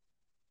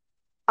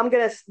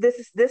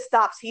 this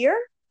stops here,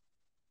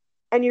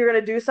 and you're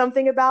going to do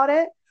something about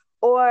it,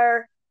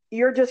 or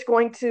you're just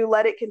going to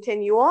let it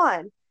continue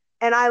on.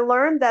 And I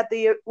learned that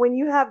when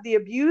you have the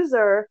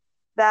abuser,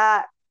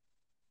 that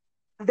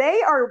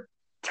they are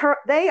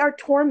they are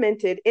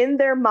tormented in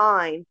their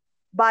mind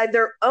by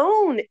their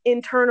own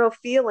internal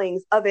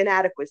feelings of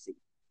inadequacy.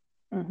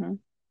 Mm-hmm.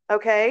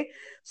 Okay,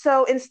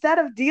 so instead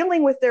of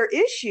dealing with their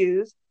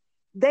issues,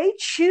 they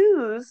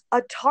choose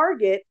a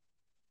target,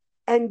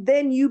 and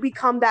then you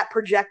become that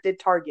projected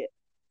target.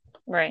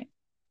 Right.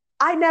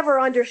 I never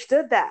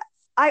understood that.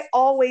 I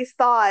always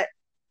thought,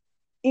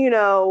 you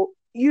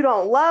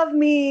don't love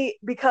me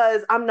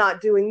because I'm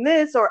not doing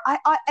this, or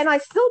and I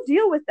still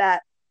deal with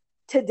that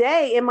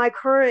today in my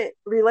current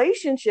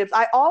relationships.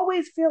 I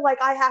always feel like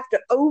I have to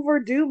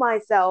overdo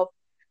myself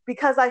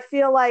because I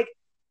feel like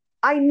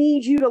I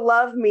need you to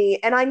love me,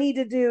 and I need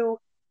to do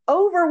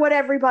over what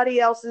everybody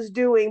else is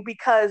doing,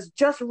 because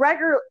just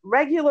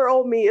regular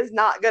old me is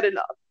not good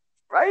enough.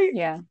 Right?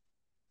 Yeah.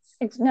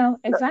 No,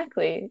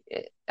 exactly.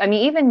 I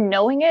mean, even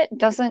knowing it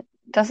doesn't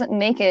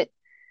make it,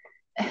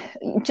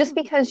 just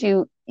because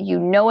you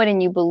know it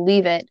and you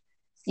believe it,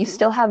 you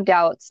still have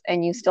doubts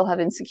and you still have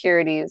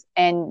insecurities,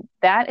 and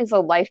that is a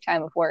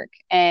lifetime of work,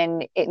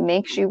 and it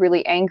makes you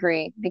really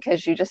angry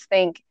because you just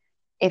think,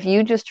 if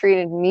you just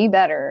treated me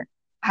better,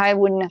 I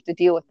wouldn't have to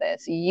deal with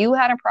this. You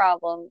had a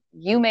problem,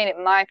 you made it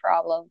my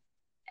problem,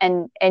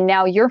 and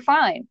now you're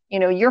fine.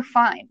 You're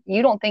fine.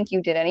 You don't think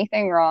you did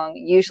anything wrong.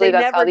 Usually They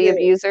that's how never the do.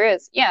 abuser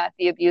is. Yeah,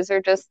 the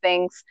abuser just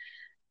thinks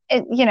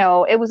it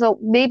was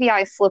maybe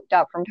I slipped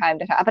up from time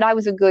to time, but I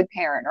was a good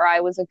parent, or I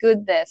was a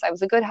good this, I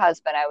was a good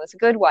husband, I was a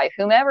good wife,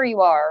 whomever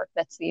you are,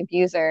 that's the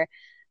abuser.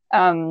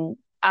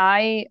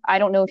 I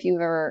don't know if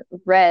you've ever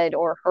read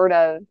or heard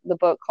of the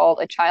book called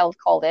A Child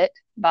Called It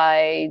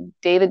by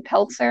David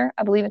Peltzer.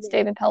 I believe it's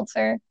David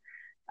Peltzer.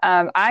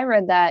 I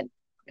read that,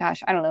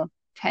 gosh, I don't know,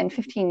 10,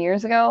 15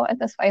 years ago at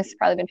this place. It's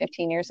probably been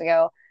 15 years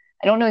ago.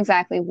 I don't know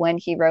exactly when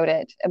he wrote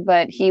it,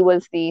 but he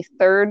was the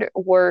third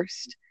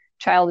worst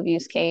child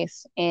abuse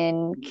case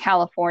in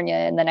California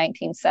in the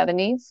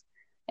 1970s.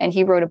 And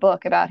he wrote a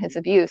book about his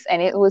abuse,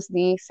 and it was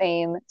the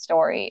same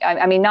story.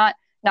 I mean, not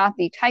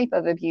the type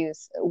of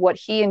abuse. What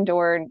he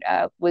endured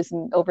was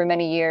over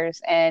many years,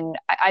 and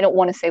I don't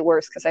want to say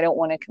worse because I don't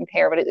want to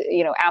compare, but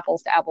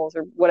apples to apples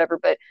or whatever.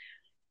 But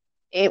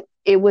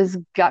it was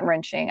gut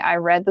wrenching. I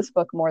read this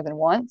book more than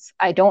once.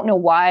 I don't know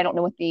why. I don't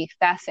know what the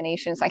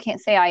fascination is. I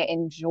can't say I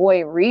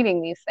enjoy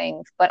reading these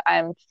things, but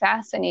I'm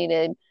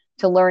fascinated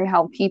to learn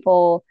how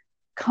people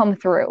come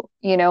through,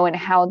 and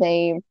how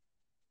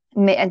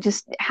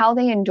just how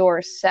they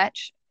endure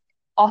such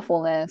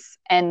awfulness,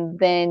 and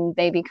then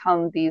they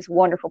become these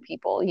wonderful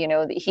people.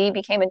 He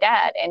became a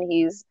dad, and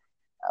he's,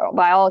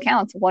 by all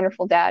accounts, a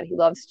wonderful dad. He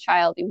loves his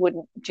child. He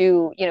wouldn't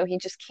do, he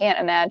just can't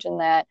imagine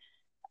that.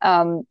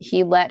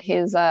 He let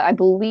his, I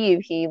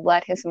believe he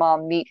let his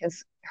mom meet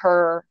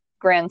her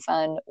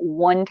grandson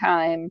one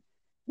time,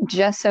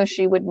 just so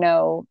she would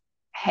know,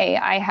 hey,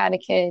 I had a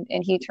kid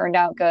and he turned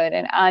out good,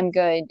 and I'm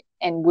good,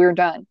 and we're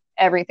done.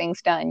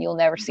 Everything's done. You'll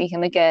never see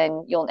him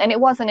again. And it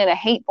wasn't in a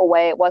hateful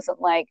way. It wasn't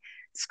like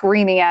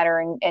screaming at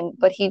her,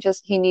 but he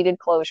needed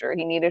closure.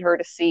 He needed her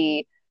to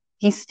see.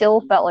 He still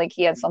felt like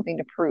he had something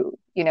to prove,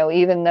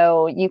 even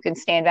though you can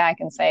stand back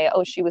and say,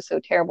 oh, she was so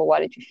terrible.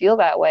 Why did you feel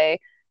that way?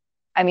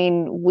 I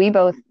mean, we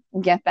both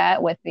get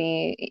that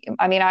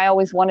I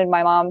always wanted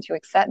my mom to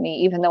accept me,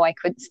 even though I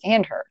couldn't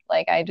stand her.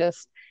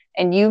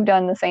 And you've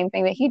done the same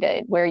thing that he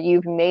did, where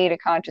you've made a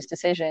conscious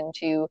decision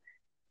to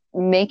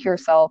make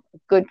yourself a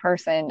good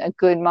person, a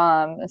good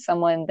mom,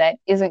 someone that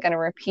isn't going to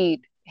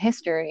repeat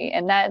history.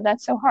 And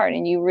that's so hard.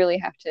 And you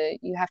have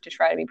to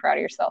try to be proud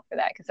of yourself for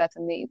that, because that's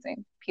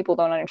amazing. People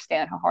don't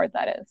understand how hard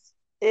that is.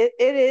 It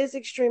is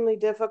extremely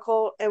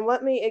difficult, and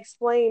let me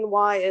explain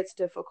why it's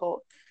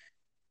difficult.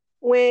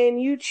 When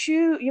you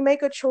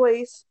make a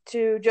choice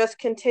to just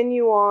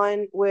continue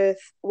on with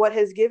what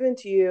has given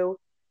to you,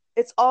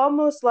 it's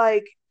almost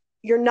like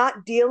you're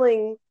not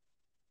dealing,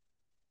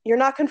 you're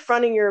not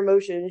confronting your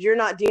emotions, you're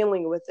not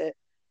dealing with it.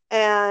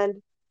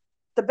 And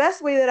the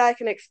best way that I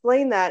can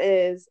explain that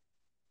is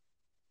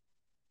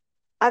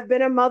I've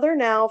been a mother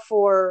now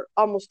for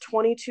almost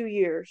 22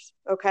 years,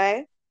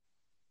 okay?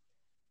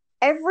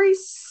 Every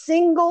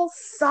single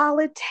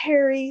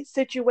solitary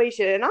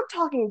situation, and I'm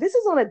talking, this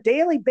is on a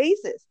daily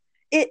basis,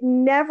 it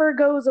never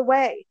goes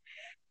away.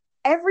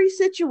 Every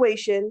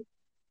situation,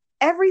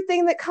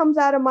 everything that comes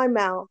out of my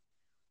mouth,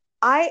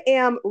 I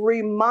am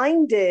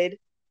reminded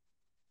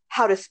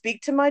how to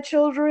speak to my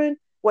children,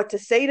 what to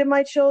say to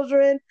my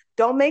children.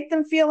 Don't make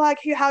them feel like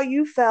how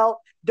you felt.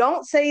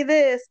 Don't say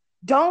this.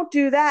 Don't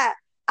do that.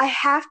 I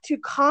have to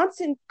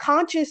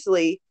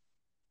consciously,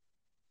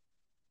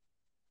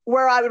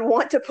 where I would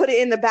want to put it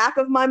in the back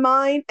of my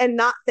mind and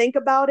not think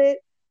about it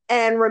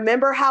and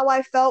remember how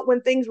I felt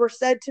when things were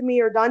said to me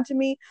or done to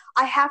me.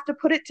 I have to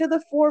put it to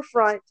the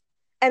forefront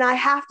and I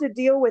have to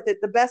deal with it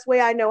the best way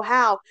I know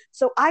how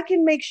so I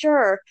can make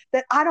sure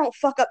that I don't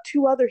fuck up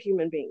two other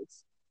human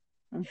beings.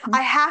 Mm-hmm.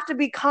 I have to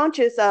be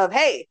conscious of,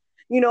 hey,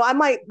 I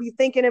might be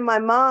thinking in my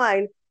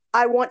mind,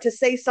 I want to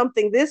say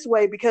something this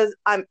way because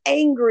I'm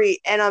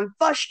angry and I'm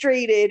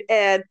frustrated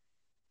and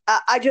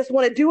I just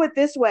want to do it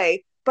this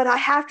way. But I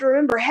have to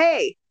remember,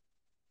 hey,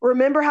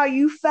 remember how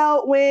you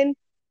felt when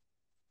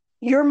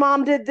your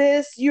mom did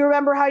this? You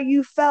remember how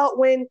you felt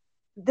when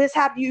this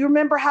happened? You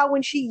remember how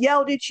when she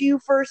yelled at you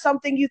for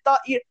something you thought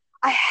you...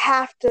 I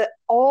have to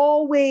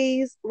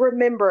always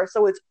remember.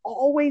 So it's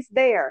always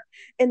there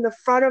in the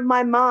front of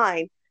my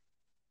mind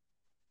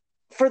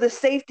for the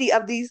safety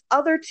of these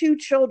other two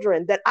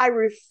children that I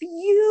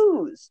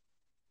refuse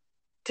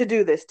to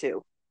do this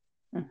to.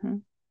 Mm-hmm.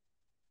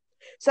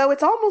 So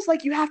it's almost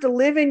like you have to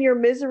live in your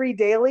misery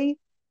daily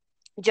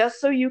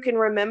just so you can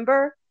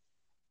remember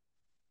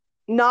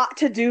not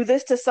to do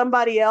this to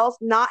somebody else,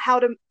 not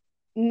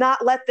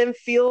let them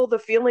feel the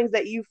feelings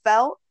that you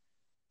felt.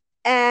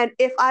 And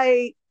if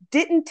I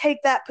didn't take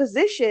that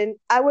position,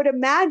 I would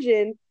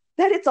imagine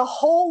that it's a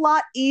whole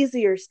lot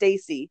easier,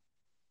 Stacey,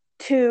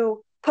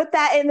 to put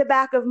that in the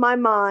back of my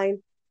mind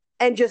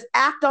and just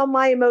act on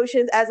my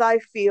emotions as I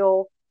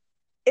feel.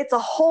 It's a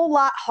whole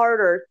lot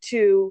harder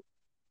to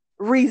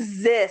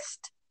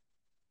resist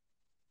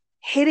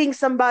hitting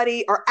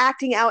somebody or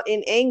acting out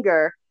in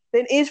anger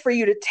than it is for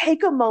you to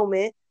take a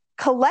moment,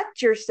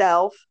 collect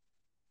yourself,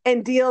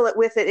 and deal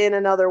with it in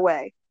another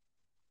way.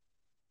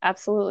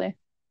 Absolutely.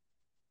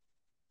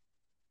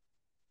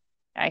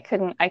 I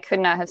could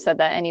not have said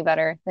that any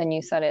better than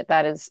you said it.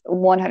 That is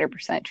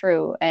 100%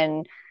 true.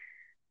 And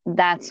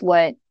that's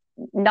what,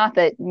 not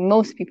that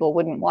most people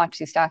wouldn't watch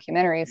these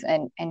documentaries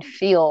and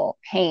feel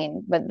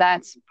pain, but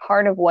that's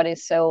part of what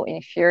is so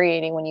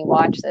infuriating when you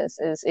watch this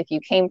is if you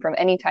came from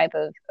any type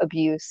of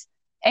abuse,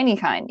 any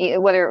kind,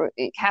 whether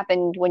it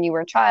happened when you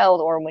were a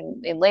child or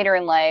when later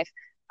in life,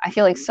 I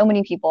feel like so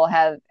many people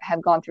have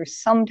gone through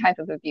some type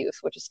of abuse,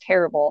 which is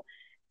terrible.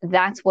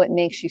 That's what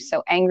makes you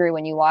so angry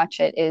when you watch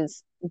it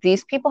is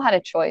these people had a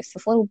choice.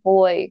 This little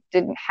boy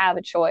didn't have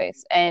a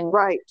choice. And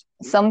right.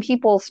 Some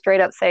people straight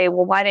up say,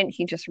 well, why didn't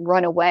he just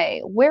run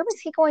away? Where was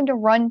he going to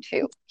run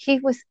to? He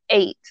was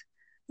 8.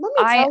 Let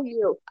me tell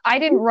you. I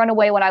didn't run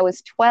away when I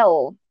was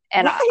 12.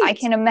 And right. I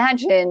can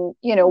imagine,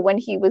 when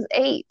he was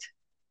 8.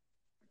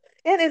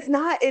 And it's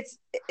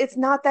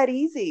not that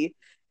easy.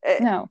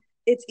 No.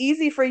 It's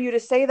easy for you to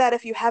say that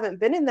if you haven't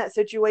been in that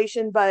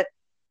situation, but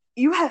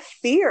you have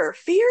fear.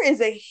 Fear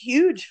is a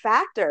huge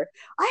factor.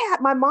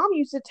 My mom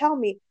used to tell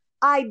me,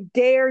 I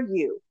dare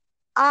you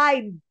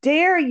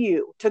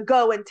to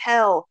go and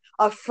tell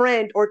a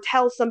friend or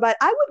tell somebody.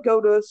 I would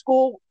go to a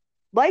school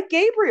like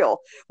Gabriel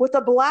with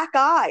a black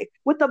eye,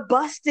 with a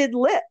busted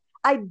lip.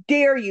 I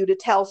dare you to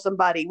tell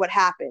somebody what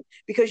happened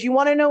because you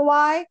want to know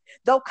why?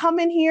 They'll come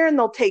in here and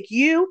they'll take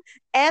you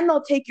and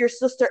they'll take your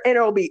sister and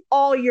it'll be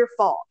all your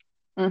fault.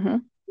 Mm-hmm.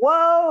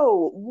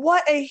 Whoa,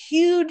 what a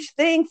huge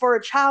thing for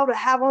a child to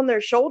have on their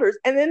shoulders.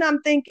 And then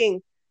I'm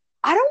thinking,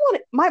 I don't want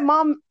it. My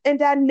mom and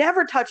dad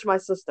never touched my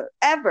sister,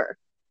 ever,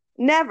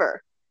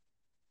 never.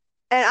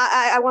 And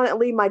I want to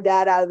leave my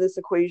dad out of this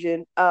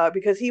equation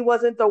because he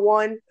wasn't the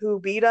one who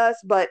beat us,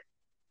 but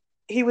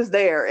he was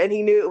there and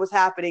he knew it was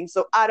happening.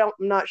 So I'm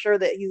not sure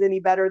that he's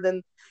any better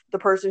than the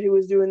person who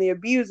was doing the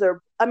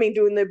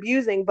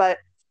abusing. But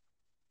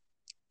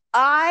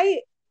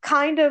I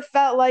kind of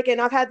felt like,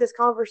 and I've had this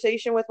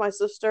conversation with my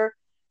sister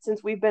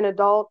since we've been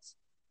adults,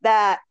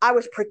 that I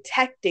was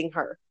protecting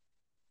her.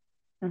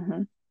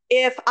 Mm-hmm.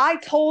 If I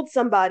told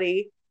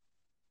somebody,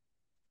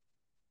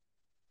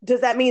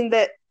 does that mean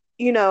that,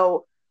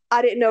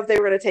 I didn't know if they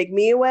were going to take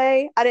me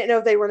away? I didn't know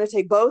if they were going to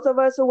take both of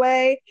us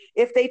away.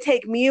 If they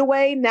take me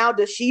away, now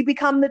does she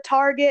become the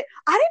target?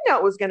 I didn't know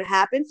it was going to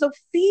happen. So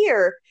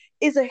fear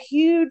is a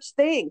huge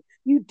thing.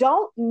 You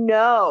don't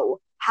know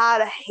how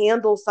to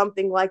handle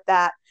something like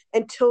that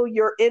until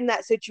you're in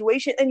that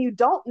situation, and you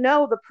don't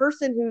know the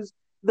person who's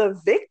the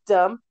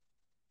victim,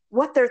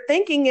 what they're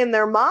thinking in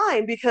their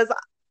mind, because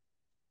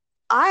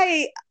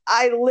I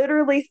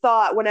literally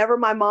thought whenever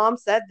my mom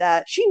said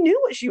that, she knew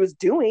what she was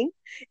doing.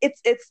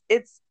 It's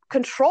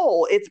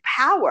control, it's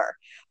power.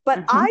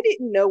 But I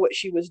didn't know what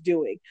she was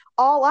doing.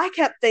 All I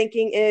kept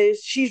thinking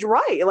is, she's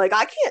right. Like,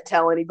 I can't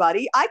tell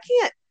anybody. I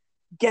can't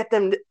get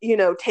them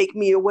to, take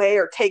me away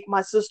or take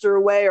my sister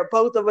away or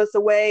both of us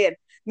away. And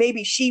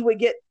maybe she would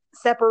get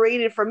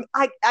separated from,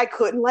 I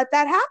couldn't let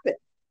that happen.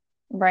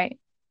 Right.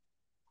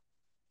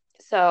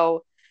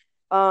 So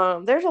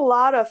there's a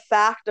lot of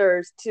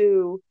factors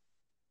to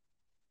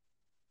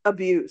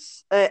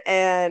abuse.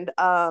 And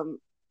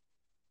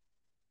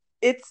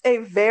it's a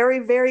very,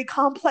 very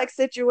complex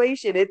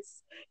situation.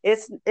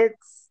 It's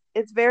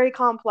very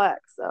complex.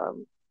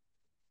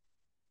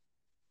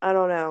 I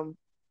don't know.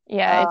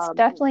 Yeah, it's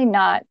definitely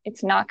not,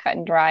 it's not cut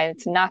and dry.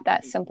 It's not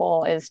that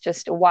simple as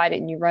just, why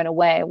didn't you run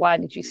away? Why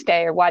did you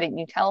stay? Or why didn't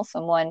you tell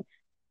someone?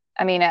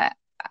 I mean,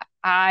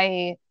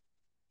 I,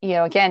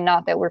 again,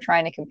 not that we're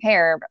trying to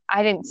compare, but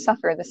I didn't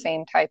suffer the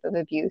same type of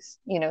abuse,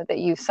 that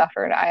you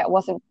suffered. I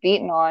wasn't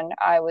beaten on.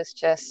 I was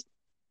just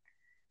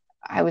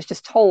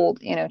told,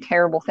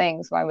 terrible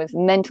things. I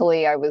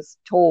was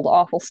told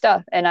awful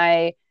stuff. And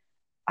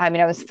I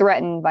mean, I was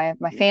threatened.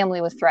 My family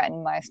was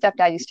threatened. My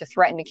stepdad used to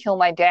threaten to kill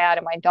my dad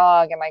and my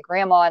dog and my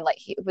grandma. And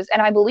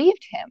and I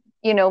believed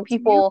him.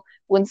 People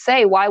would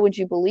say, why would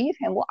you believe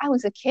him? Well, I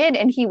was a kid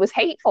and he was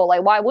hateful.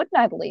 Like, why wouldn't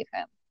I believe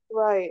him?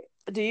 Right.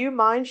 Do you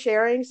mind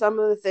sharing some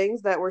of the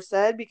things that were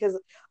said? Because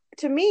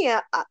to me,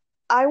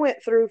 I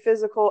went through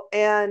physical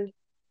and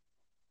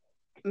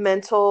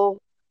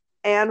mental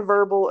and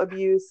verbal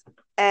abuse.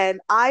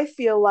 And I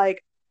feel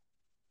like,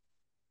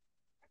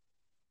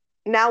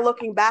 now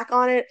looking back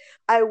on it,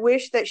 I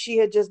wish that she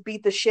had just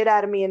beat the shit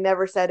out of me and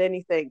never said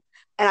anything.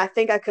 And I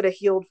think I could have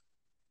healed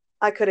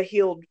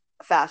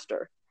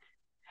faster.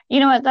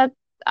 You know what?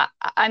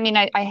 I mean,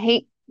 I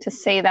hate to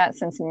say that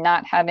since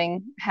not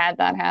having had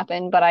that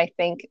happen, but I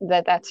think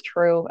that that's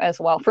true as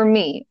well for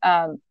me.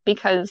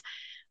 Because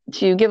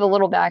to give a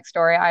little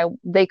backstory,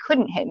 they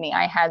couldn't hit me.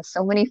 I had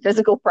so many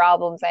physical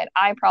problems. I had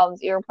eye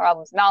problems, ear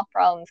problems, mouth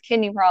problems,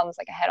 kidney problems.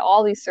 Like, I had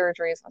all these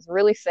surgeries. I was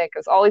really sick. I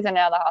was always in and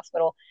out of the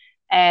hospital.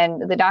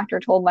 And the doctor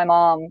told my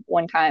mom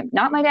one time,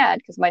 not my dad,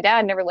 because my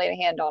dad never laid a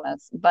hand on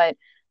us, but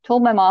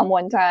told my mom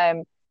one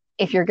time,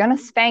 if you're going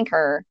to spank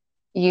her,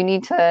 you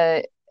need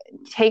to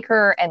take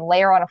her and lay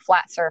her on a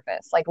flat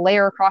surface, like lay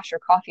her across your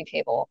coffee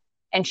table,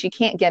 and she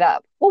can't get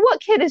up. Well, what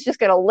kid is just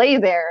going to lay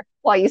there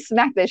while you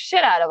smack the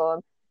shit out of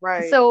them?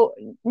 Right. So,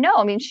 no,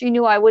 I mean, she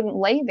knew I wouldn't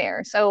lay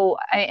there. So,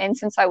 and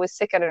since I was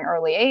sick at an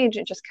early age,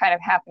 it just kind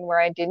of happened where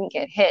I didn't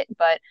get hit,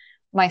 but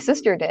my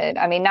sister did.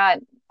 I mean,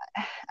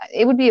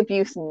 it would be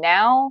abuse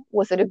now.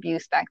 Was it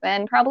abuse back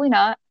then? Probably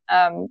not.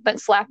 But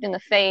slapped in the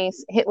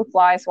face, hit with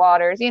fly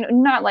swatters,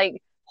 not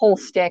like whole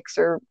sticks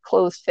or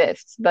closed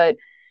fists, but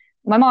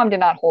my mom did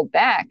not hold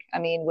back. I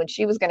mean, when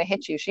she was going to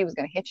hit you, she was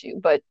going to hit you,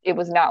 but it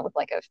was not with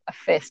like a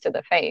fist to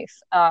the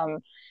face.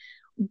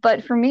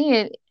 But for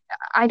me,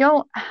 I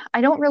don't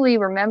really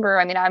remember.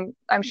 I mean,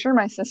 I'm sure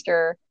my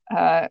sister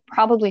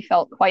probably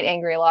felt quite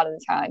angry a lot of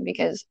the time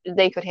because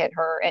they could hit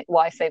her. And,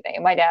 well, I say they.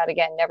 My dad,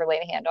 again, never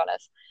laid a hand on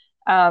us.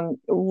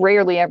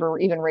 Rarely ever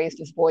even raised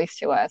his voice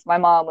to us. My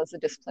mom was a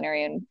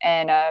disciplinarian,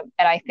 and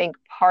I think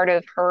part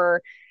of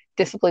her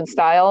discipline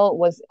style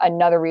was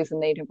another reason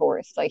they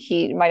divorced. Like,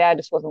 my dad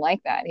just wasn't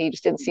like that. He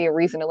just didn't see a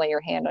reason to lay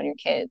your hand on your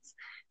kids.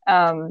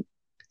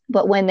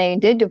 But when they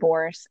did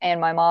divorce,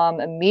 and my mom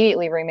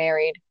immediately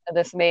remarried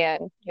this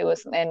man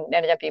and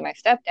ended up being my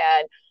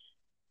stepdad,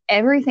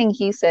 everything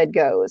he said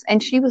goes.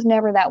 And she was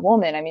never that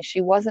woman. I mean, she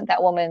wasn't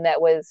that woman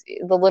that was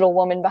the little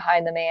woman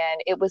behind the man.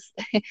 It was,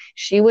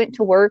 she went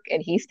to work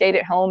and he stayed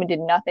at home and did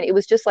nothing. It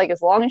was just like,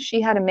 as long as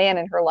she had a man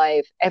in her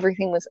life,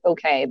 everything was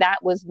okay.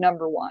 That was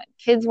number one.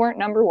 Kids weren't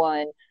number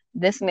one.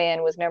 This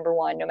man was number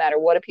one, no matter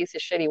what a piece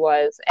of shit he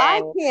was. And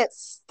I can't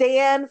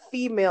stand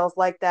females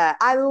like that.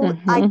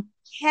 I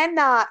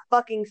cannot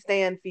fucking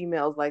stand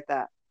females like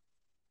that.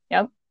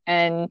 Yep.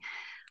 And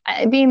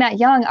being that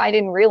young, I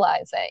didn't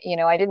realize it.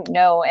 I didn't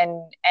know.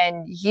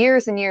 And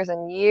years and years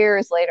and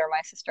years later, my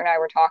sister and I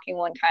were talking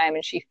one time,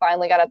 and she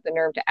finally got up the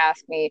nerve to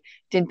ask me,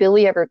 did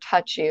Billy ever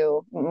touch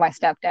you, my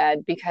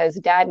stepdad? Because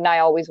Dad and I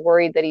always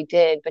worried that he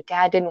did, but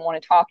Dad didn't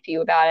want to talk to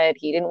you about it.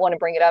 He didn't want to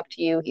bring it up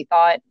to you. He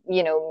thought,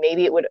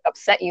 maybe it would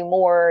upset you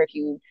more if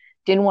you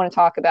didn't want to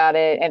talk about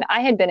it. And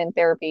I had been in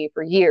therapy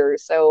for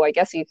years, so I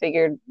guess he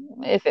figured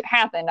if it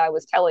happened, I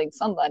was telling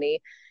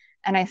somebody.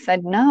 And I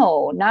said,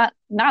 no,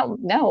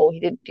 no, he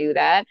didn't do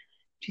that.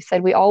 She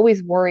said, we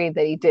always worried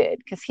that he did,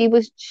 because he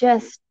was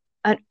just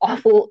an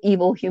awful,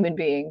 evil human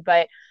being.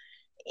 But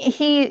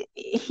he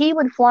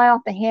would fly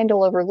off the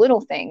handle over little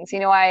things.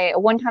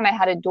 One time I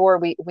had a door,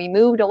 we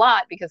moved a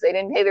lot because they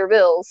didn't pay their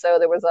bills. So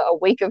there was a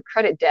wake of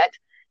credit debt.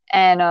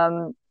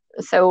 And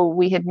so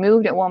we had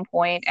moved at one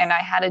point, and I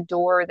had a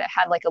door that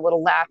had like a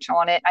little latch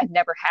on it. I'd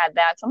never had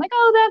that. So I'm like,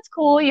 oh, that's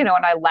cool. And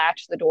I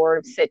latched the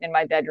door, sitting in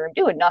my bedroom,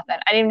 doing nothing.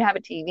 I didn't even have a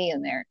TV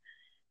in there.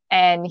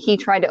 And he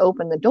tried to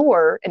open the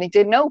door and it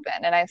didn't open.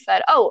 And I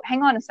said, oh,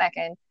 hang on a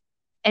second.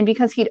 And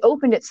because he'd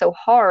opened it so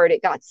hard,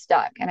 it got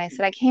stuck. And I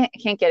said, I can't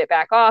get it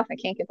back off. I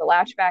can't get the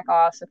latch back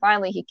off. So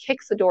finally he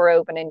kicks the door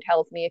open and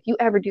tells me, if you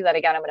ever do that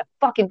again, I'm going to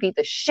fucking beat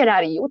the shit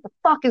out of you. What the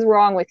fuck is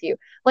wrong with you?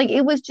 Like,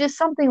 it was just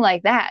something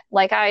like that.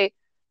 Like, I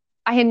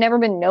had never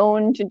been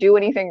known to do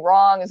anything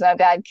wrong. I was not a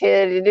bad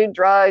kid. I didn't do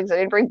drugs. I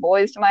didn't bring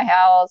boys to my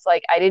house.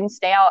 Like, I didn't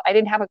stay out. I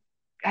didn't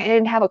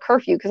have a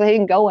curfew because I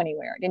didn't go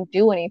anywhere. I didn't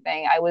do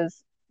anything. I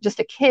was just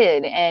a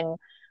kid, and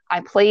I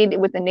played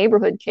with the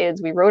neighborhood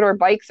kids. We rode our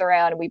bikes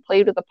around and we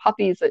played with the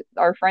puppies that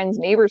our friends'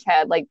 neighbors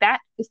had. Like, that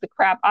is the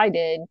crap I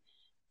did.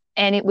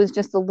 And it was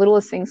just the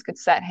littlest things could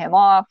set him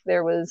off.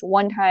 There was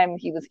one time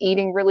he was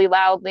eating really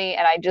loudly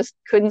and I just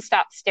couldn't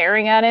stop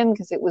staring at him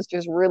because it was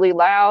just really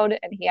loud.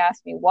 And he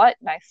asked me what,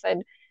 and I said,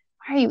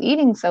 why are you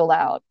eating so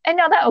loud? And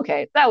now that,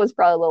 okay, that was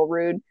probably a little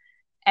rude.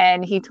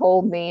 And he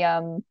told me,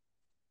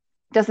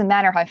 doesn't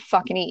matter how I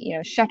fucking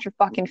eat, shut your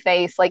fucking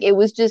face. Like, it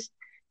was just,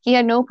 he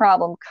had no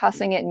problem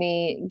cussing at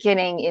me,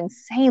 getting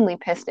insanely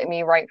pissed at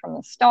me right from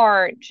the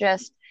start.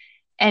 Just,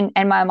 and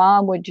my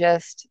mom would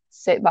just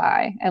sit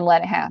by and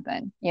let it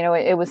happen.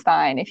 It was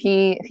fine. If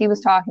he was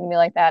talking to me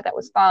like that, that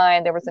was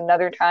fine. There was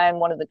another time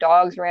one of the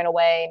dogs ran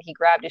away and he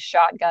grabbed his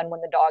shotgun.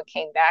 When the dog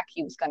came back,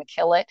 he was going to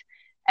kill it.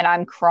 And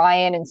I'm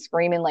crying and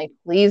screaming, like,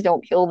 please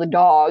don't kill the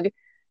dog.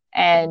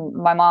 And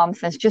my mom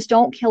says, just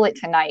don't kill it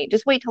tonight.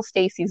 Just wait till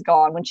Stacy's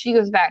gone. When she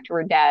goes back to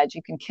her dad's,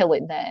 you can kill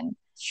it then.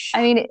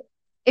 I mean,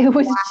 it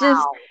was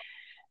just,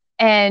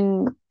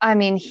 and I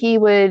mean,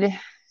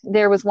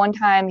 there was one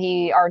time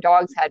our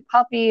dogs had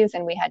puppies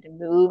and we had to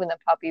move and the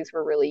puppies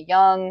were really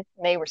young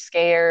and they were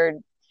scared.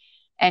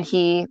 And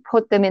he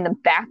put them in the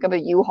back of a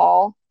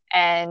U-Haul.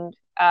 And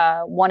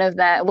one of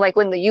them, like,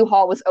 when the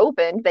U-Haul was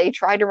opened, they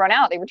tried to run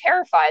out. They were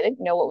terrified. They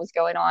didn't know what was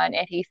going on.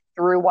 And he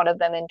threw one of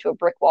them into a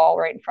brick wall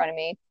right in front of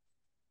me.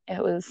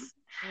 It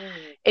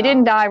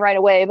didn't die right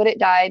away, but it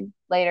died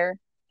later.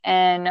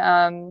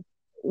 And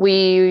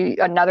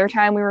another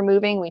time we were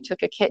moving, we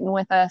took a kitten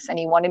with us and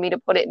he wanted me to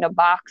put it in a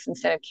box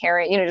instead of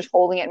carrying, just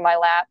holding it in my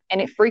lap. And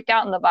it freaked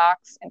out in the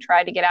box and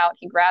tried to get out.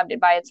 He grabbed it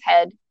by its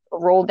head,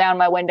 rolled down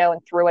my window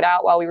and threw it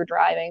out while we were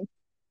driving.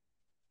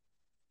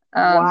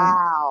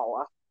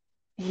 Wow.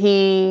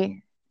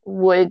 He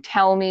would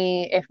tell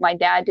me if my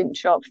dad didn't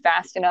show up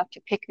fast enough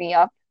to pick me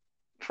up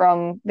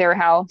from their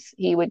house,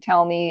 he would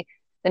tell me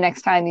the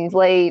next time he's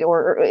late,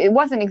 or it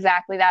wasn't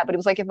exactly that, but it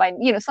was like,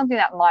 if something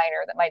that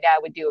minor that my dad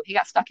would do if he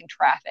got stuck in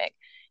traffic,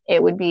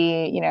 it would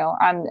be,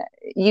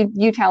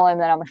 you tell him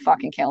that I'm gonna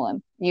fucking kill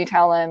him. You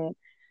tell him.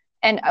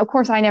 And of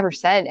course I never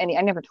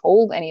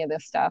told any of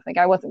this stuff. Like,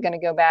 I wasn't going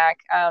to go back.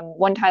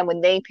 One time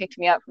when they picked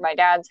me up from my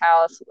dad's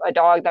house, a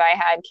dog that I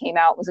had came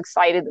out, was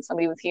excited that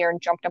somebody was here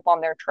and jumped up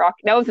on their truck.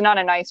 That was not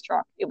a nice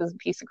truck. It was a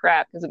piece of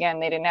crap because, again,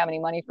 they didn't have any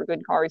money for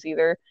good cars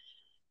either.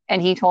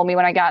 And he told me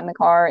when I got in the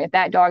car, if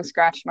that dog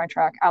scratched my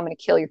truck, I'm going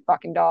to kill your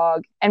fucking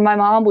dog. And my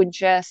mom would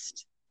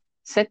just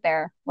sit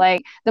there.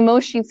 Like, the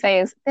most she'd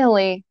say is,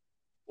 Billy,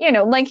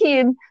 like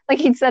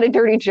he'd said a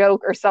dirty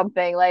joke or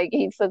something. Like,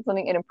 he'd said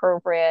something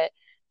inappropriate.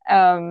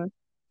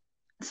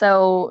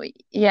 So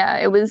yeah,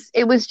 it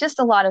was just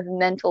a lot of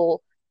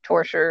mental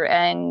torture.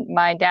 And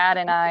my dad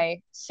and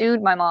I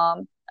sued my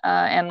mom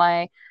and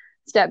my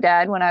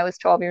stepdad when I was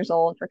 12 years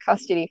old for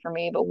custody for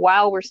me. But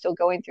while we're still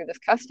going through this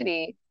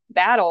custody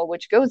battle,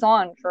 which goes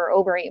on for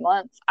over 8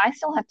 months, I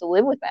still have to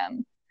live with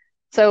them.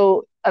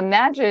 So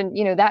imagine,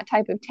 that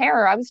type of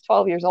terror. I was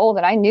 12 years old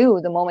and I knew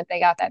the moment they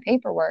got that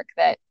paperwork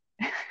that,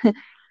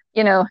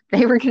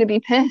 they were going to be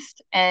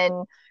pissed.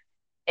 And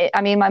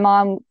my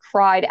mom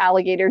cried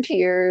alligator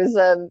tears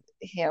of,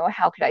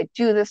 how could I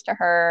do this to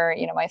her?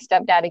 My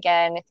stepdad,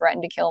 again,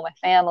 threatened to kill my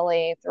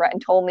family,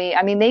 told me,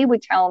 they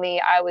would tell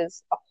me I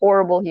was a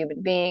horrible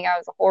human being. I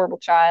was a horrible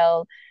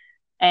child.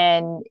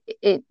 And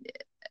it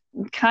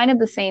kind of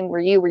the same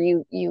where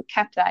you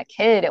kept that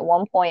kid. At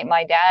one point,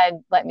 my dad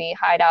let me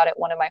hide out at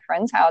one of my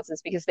friends'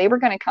 houses because they were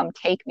going to come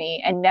take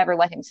me and never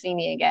let him see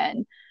me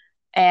again.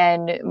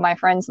 And my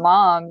friend's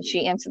mom,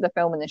 she answered the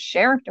phone when the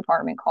sheriff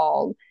department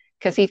called,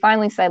 because he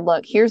finally said,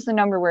 look, here's the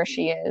number where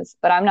she is,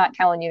 but I'm not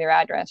telling you their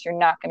address. You're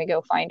not going to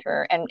go find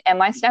her. And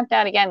my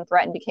stepdad, again,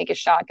 threatened to take a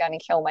shotgun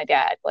and kill my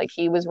dad. Like,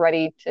 he was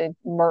ready to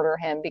murder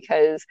him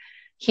because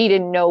he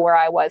didn't know where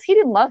I was. He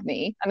didn't love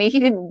me.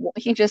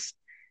 He just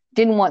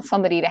didn't want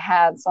somebody to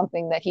have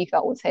something that he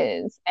felt was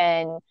his.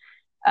 And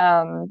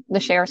the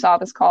sheriff's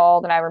office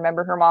called, and I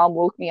remember her mom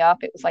woke me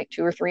up. It was like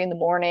 2 or 3 in the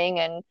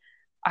morning, and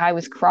I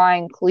was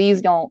crying,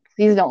 please don't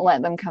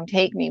let them come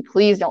take me.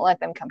 Please don't let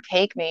them come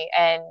take me.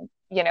 And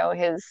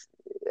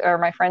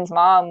my friend's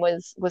mom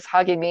was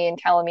hugging me and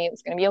telling me it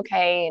was going to be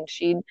okay, and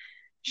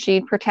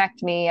she'd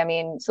protect me.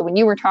 So when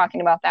you were talking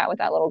about that with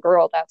that little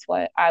girl, that's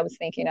what I was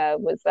thinking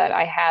of, was that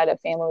I had a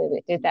family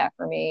that did that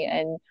for me.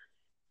 And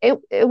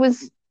it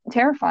was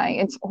terrifying.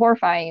 It's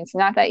horrifying. It's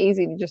not that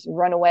easy to just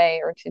run away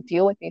or to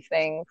deal with these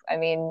things.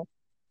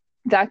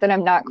 The fact that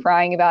I'm not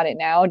crying about it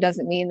now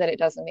doesn't mean that it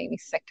doesn't make me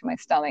sick to my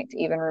stomach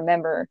to even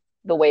remember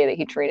the way that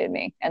he treated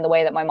me and the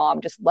way that my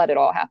mom just let it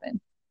all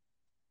happen.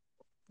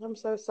 I'm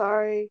so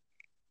sorry.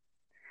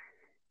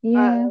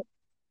 Yeah.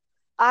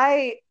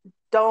 I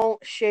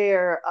don't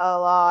share a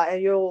lot,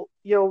 and you'll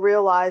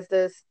realize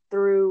this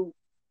through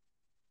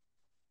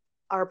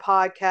our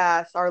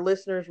podcast. Our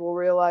listeners will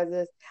realize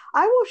this.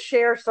 I will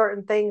share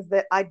certain things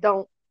that I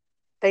don't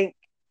think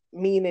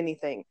mean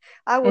anything.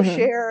 I will Mm-hmm.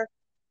 share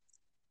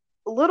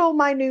little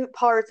minute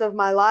parts of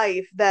my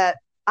life that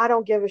I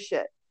don't give a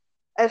shit.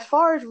 As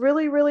far as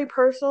really, really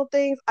personal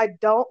things, I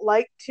don't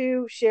like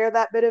to share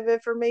that bit of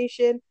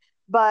information,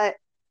 but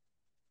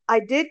I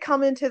did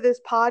come into this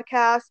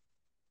podcast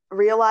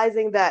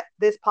realizing that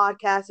this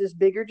podcast is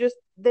bigger just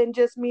than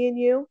just me and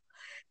you.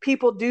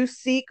 People do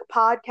seek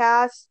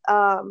podcasts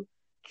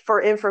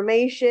for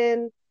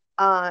information,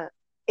 uh,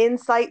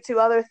 insight to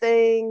other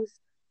things,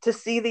 to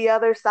see the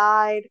other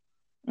side.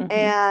 Mm-hmm.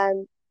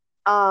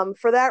 And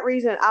for that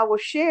reason, I will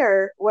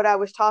share what I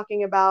was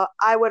talking about.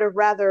 I would have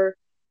rather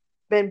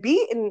been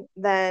beaten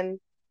than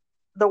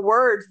the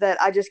words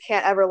that I just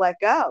can't ever let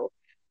go.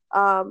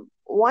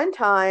 One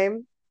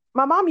time,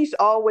 my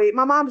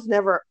mom's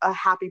never a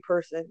happy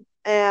person.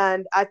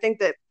 And I think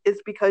that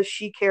it's because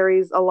she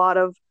carries a lot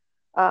of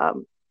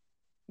um,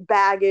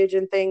 baggage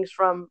and things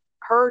from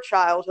her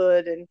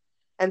childhood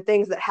and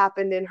things that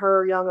happened in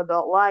her young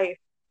adult life.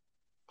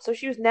 So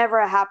she was never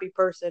a happy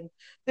person.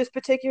 This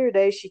particular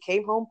day, she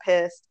came home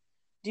pissed.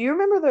 Do you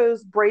remember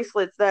those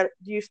bracelets that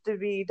used to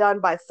be done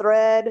by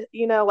thread?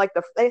 You know, like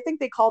I think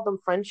they called them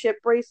friendship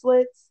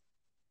bracelets.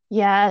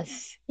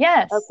 Yes.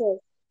 Yes. Okay.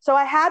 So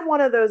I had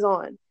one of those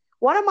on.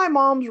 One of my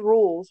mom's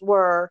rules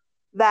were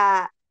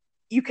that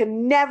you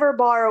can never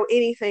borrow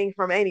anything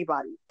from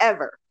anybody,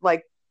 ever.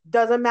 Like,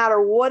 doesn't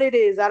matter what it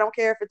is. I don't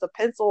care if it's a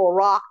pencil, a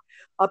rock,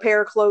 a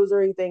pair of clothes,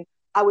 or anything.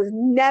 I was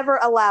never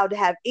allowed to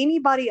have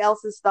anybody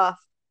else's stuff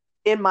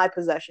in my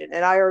possession.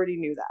 And I already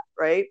knew that,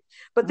 right?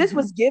 But this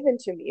was given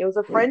to me. It was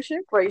a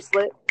friendship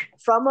bracelet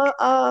from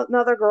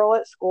another girl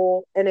at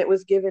school, and it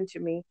was given to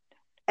me.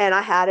 And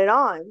I had it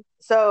on.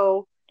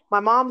 So my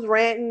mom's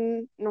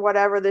ranting and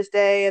whatever this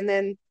day, and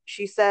then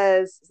she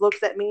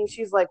looks at me, and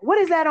she's like, "What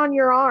is that on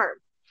your arm?"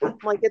 I'm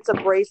like, "It's a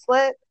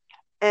bracelet."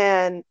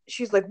 And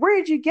she's like, "Where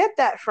did you get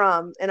that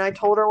from?" And I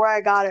told her where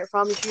I got it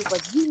from, and she's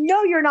like, "You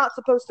know you're not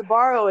supposed to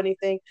borrow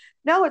anything."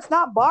 No, it's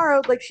not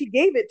borrowed. Like, she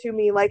gave it to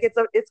me. Like,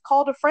 it's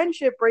called a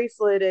friendship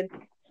bracelet, and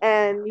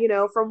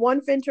from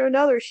one fin to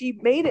another, she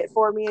made it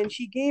for me, and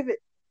she gave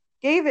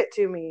it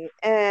to me.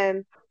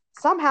 And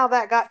somehow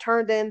that got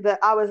turned in that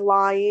I was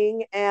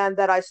lying and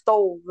that I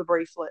stole the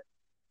bracelet.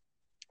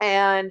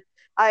 And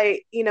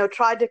I,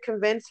 tried to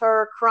convince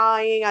her,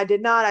 crying, I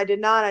did not, I did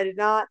not, I did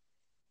not.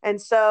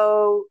 And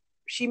so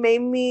she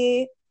made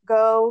me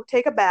go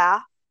take a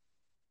bath.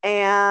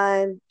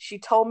 And she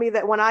told me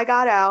that when I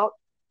got out,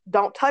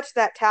 don't touch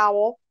that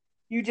towel.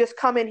 You just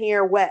come in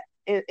here wet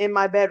in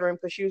my bedroom,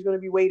 because she was going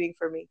to be waiting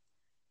for me.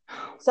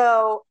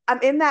 So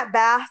I'm in that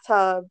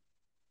bathtub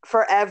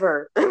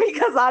forever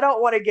because I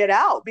don't want to get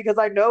out, because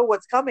I know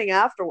what's coming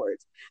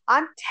afterwards.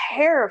 I'm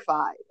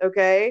terrified.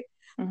 Okay.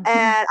 Mm-hmm.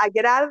 And I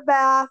get out of the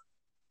bath.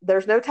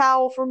 There's no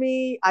towel for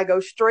me. I go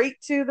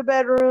straight to the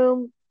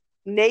bedroom,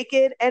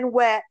 naked and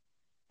wet.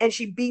 And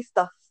she beats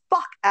the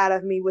fuck out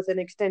of me with an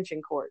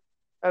extension cord.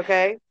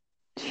 Okay.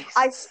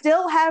 I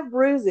still have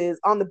bruises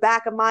on the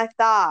back of my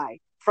thigh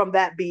from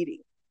that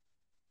beating.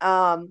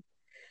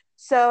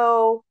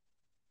 So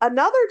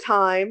another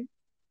time,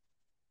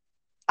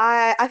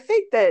 I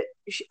think that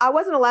I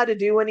wasn't allowed to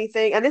do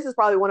anything, and this is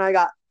probably when I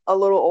got a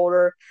little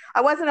older.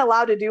 I wasn't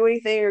allowed to do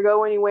anything or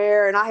go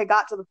anywhere, and I had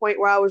got to the point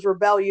where I was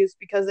rebellious,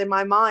 because in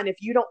my mind, if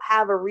you don't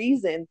have a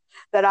reason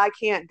that I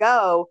can't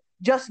go,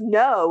 just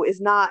no is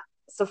not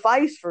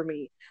suffice for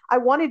me. I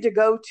wanted to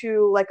go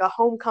to like a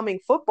homecoming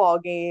football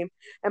game,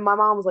 and my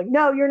mom was like,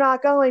 "No, you're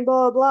not going,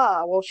 blah,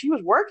 blah." Well, she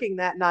was working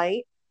that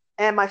night,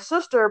 and my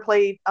sister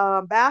played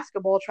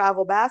basketball,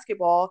 travel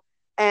basketball,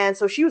 and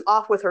so she was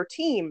off with her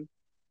team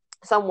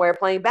somewhere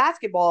playing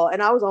basketball,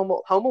 and I was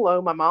almost home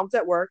alone. My mom's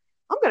at work.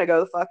 I'm gonna go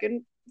to the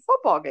fucking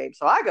football game,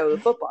 so I go to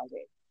the football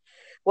game.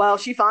 Well,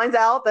 she finds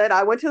out that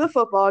I went to the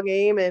football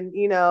game, and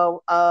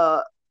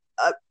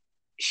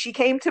she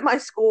came to my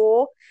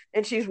school,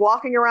 and she's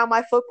walking around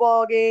my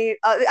football game.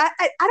 I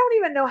don't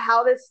even know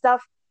how this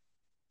stuff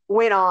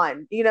went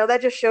on.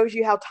 That just shows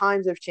you how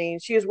times have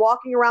changed. She was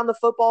walking around the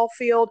football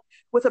field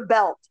with a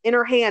belt in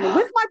her hand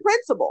with my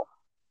principal,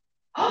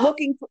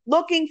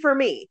 looking for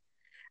me.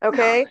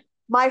 Okay.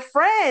 My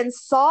friends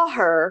saw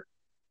her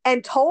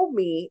and told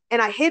me, and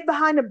I hid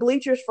behind the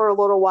bleachers for a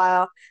little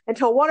while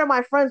until one of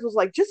my friends was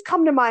like, "Just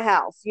come to my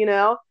house,"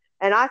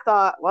 And I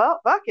thought,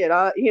 well, fuck it.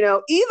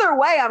 Either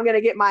way, I'm going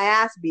to get my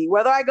ass beat.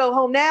 Whether I go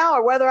home now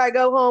or whether I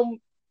go home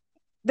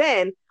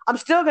then, I'm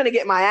still going to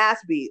get my ass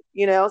beat,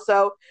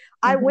 So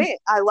I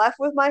left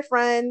with my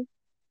friend.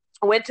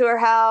 I went to her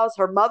house.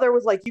 Her mother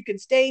was like, "You can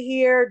stay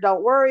here.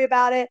 Don't worry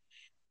about it."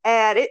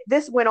 And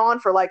this went on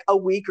for like a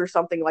week or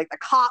something. Like, the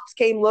cops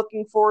came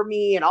looking for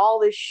me and all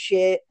this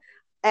shit.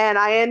 And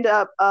I end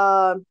up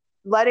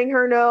letting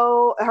her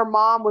know. Her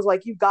mom was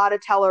like, "You got to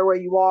tell her where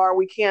you are.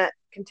 We can't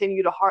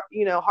continue to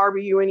harbor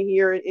you in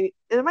here."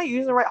 Am I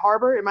using the right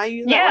harbor? Am I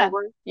using that right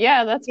word?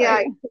 Yeah, that's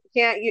right. I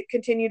can't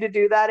continue to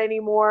do that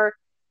anymore.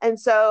 And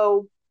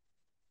so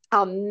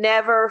I'll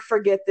never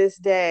forget this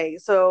day.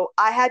 So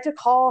I had to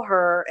call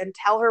her and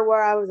tell her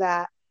where I was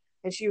at.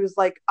 And she was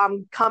like,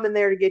 I'm coming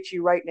there to get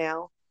you right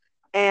now.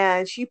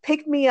 And she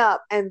picked me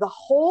up. And the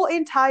whole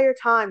entire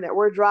time that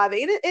we're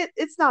driving,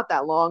 it's not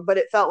that long, but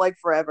it felt like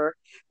forever,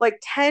 like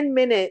 10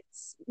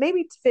 minutes,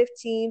 maybe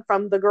 15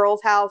 from the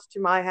girl's house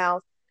to my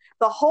house.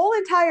 The whole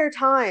entire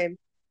time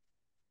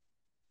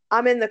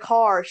I'm in the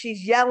car.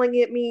 She's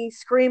yelling at me,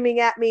 screaming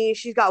at me.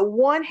 She's got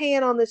one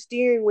hand on the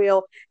steering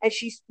wheel and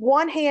she's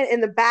one hand in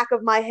the back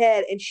of my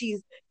head, and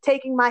she's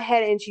taking my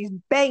head and she's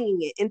banging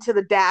it into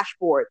the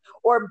dashboard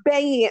or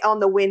banging it on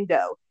the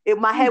window.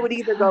 My head would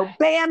either go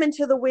bam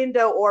into the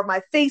window or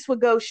my face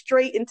would go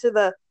straight into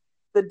the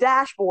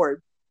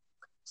dashboard.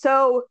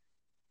 So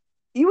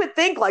you would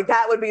think like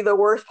that would be the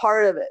worst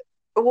part of it.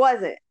 It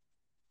wasn't.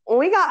 When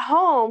we got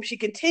home, she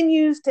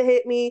continues to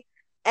hit me.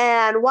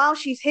 And while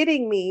she's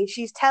hitting me,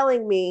 she's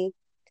telling me,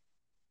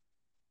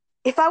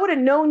 if I would have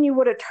known you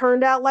would have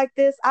turned out like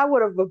this, I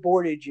would have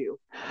aborted you.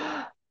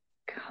 God.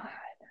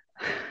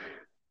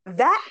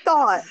 That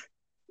thought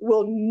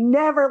will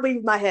never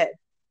leave my head,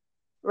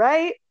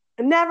 right?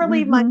 Never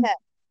leave my head.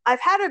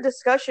 I've had a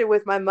discussion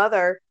with my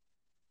mother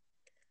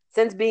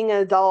since being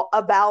an adult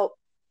about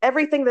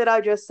everything that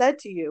I just said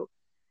to you.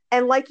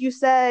 And like you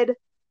said,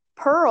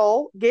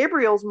 Pearl,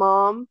 Gabriel's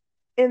mom,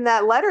 in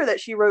that letter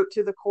that she wrote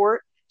to the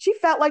court, she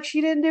felt like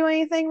she didn't do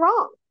anything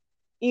wrong.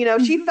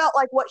 She felt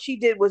like what she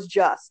did was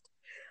just.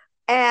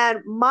 And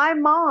my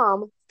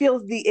mom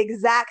feels the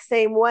exact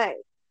same way.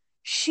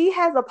 She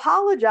has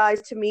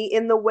apologized to me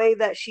in the way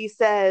that she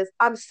says,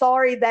 I'm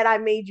sorry that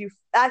it made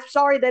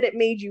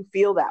you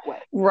feel that way.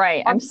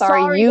 Right. I'm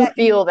sorry you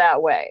feel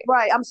that way.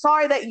 Right. I'm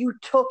sorry that you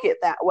took it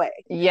that way.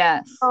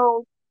 Yes.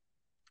 So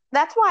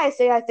that's why I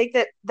say I think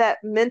that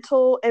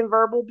mental and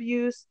verbal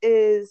abuse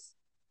is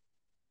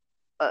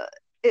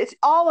it's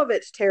all of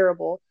it's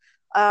terrible.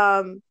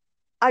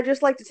 I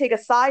just like to take a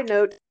side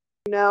note,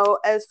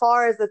 as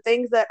far as the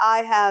things that I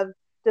have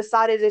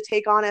decided to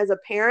take on as a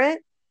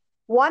parent.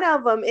 One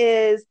of them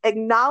is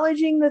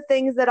acknowledging the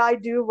things that I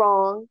do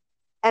wrong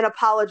and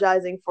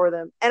apologizing for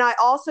them. And I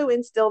also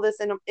instill this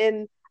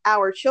in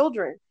our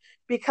children,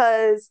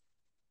 because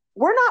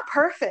we're not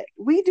perfect.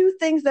 We do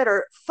things that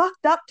are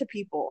fucked up to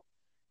people.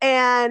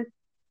 And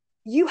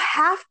you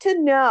have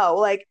to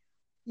know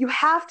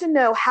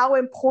how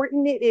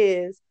important it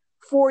is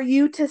for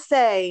you to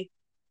say,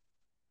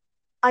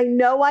 I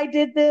know I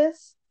did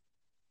this.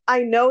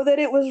 I know that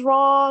it was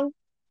wrong.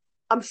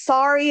 I'm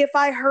sorry if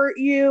I hurt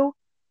you.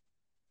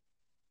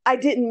 I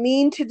didn't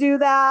mean to do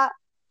that.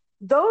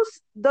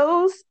 Those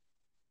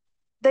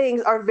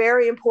things are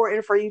very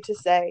important for you to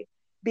say,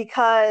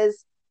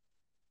 because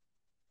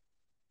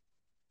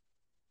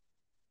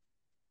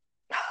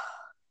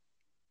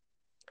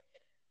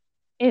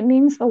it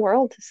means the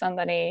world to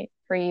somebody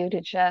for you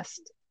to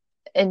just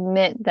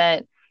admit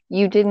that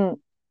you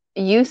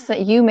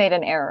made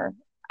an error.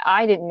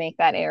 I didn't make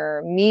that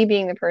error. Me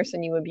being the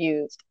person you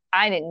abused,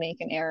 I didn't make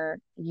an error.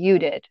 You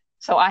did.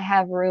 So I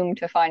have room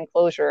to find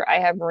closure. I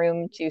have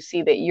room to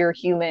see that you're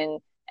human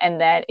and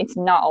that it's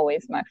not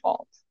always my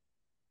fault.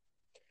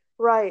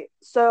 Right.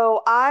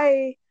 So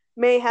I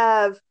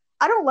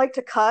don't like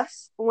to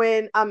cuss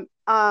when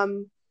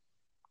I'm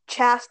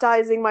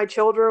chastising my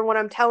children, when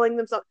I'm telling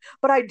them something,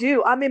 but I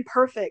do. I'm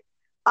imperfect.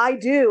 I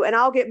do. And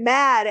I'll get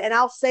mad and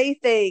I'll say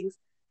things,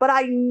 but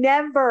I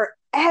never,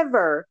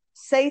 ever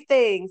say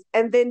things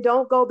and then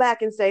don't go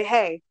back and say,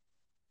 hey,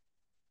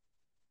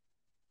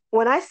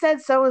 when I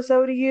said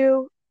so-and-so to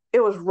you,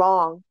 it was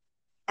wrong.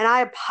 And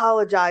I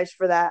apologize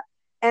for that.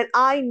 And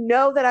I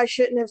know that I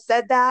shouldn't have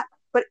said that,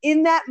 but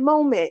in that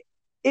moment,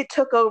 it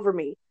took over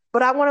me.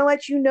 But I want to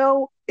let you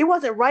know it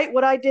wasn't right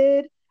what I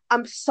did.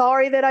 I'm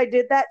sorry that I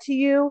did that to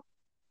you.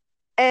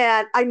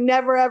 And I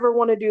never, ever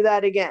want to do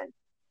that again.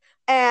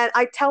 And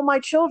I tell my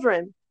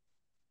children,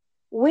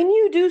 when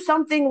you do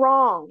something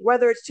wrong,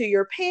 whether it's to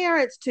your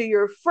parents, to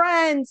your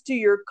friends, to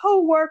your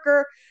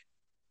coworker,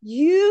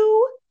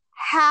 you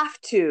have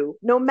to,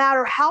 no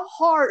matter how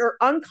hard or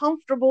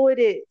uncomfortable it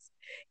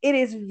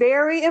is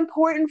very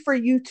important for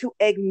you to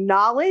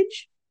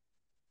acknowledge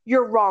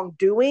your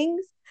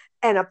wrongdoings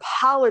and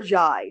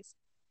apologize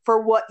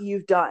for what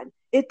you've done.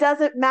 It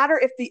doesn't matter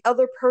if the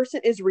other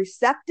person is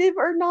receptive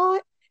or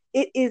not.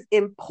 It is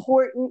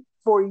important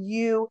for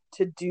you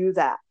to do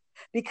that,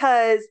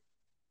 because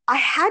I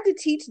had to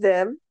teach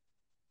them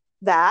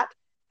that.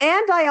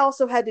 And I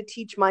also had to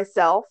teach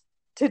myself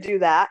to do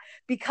that,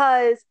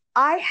 because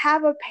I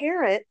have a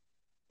parent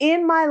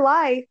in my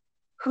life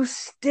who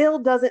still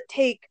doesn't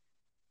take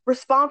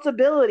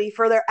responsibility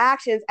for their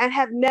actions and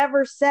have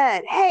never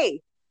said,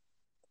 hey,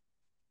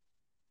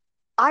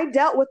 I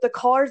dealt with the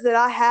cards that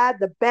I had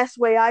the best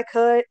way I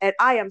could, and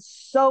I am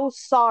so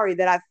sorry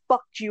that I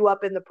fucked you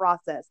up in the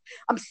process.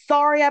 I'm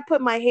sorry I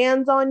put my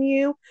hands on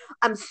you.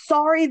 I'm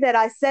sorry that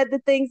I said the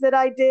things that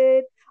I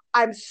did.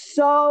 I'm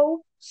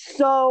so,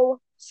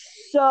 so,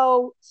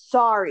 so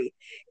sorry.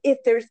 If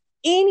there's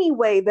any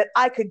way that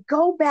I could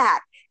go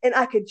back and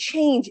I could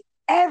change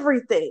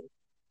everything,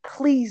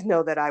 please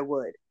know that I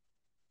would.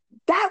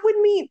 that would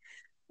mean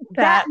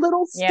that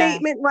little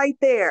statement right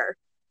there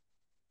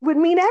would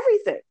mean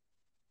everything.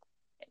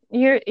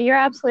 You're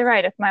absolutely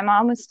right. If my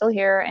mom was still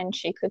here and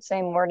she could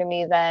say more to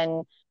me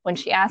than when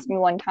she asked me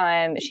one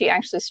time, she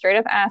actually straight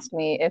up asked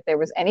me if there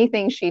was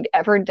anything she'd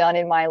ever done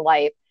in my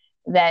life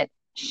that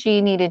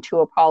she needed to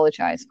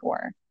apologize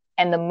for.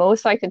 And the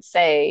most I could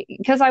say,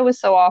 because I was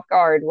so off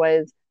guard,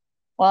 was,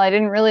 well, I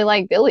didn't really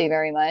like Billy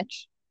very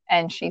much.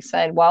 And she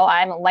said, well, I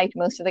haven't liked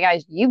most of the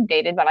guys you've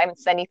dated, but I haven't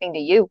said anything to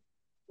you.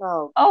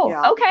 Oh,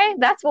 yeah. Okay,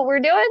 that's what we're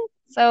doing.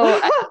 So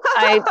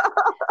I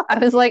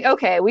was like,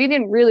 okay, we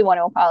didn't really want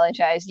to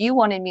apologize. You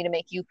wanted me to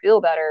make you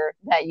feel better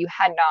that you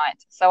had not.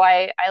 So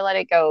I let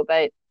it go.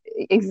 But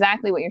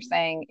exactly what you're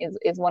saying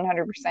is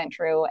 100%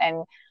 true.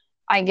 And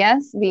I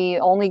guess the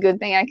only good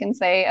thing I can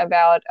say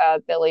about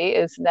Billy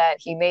is that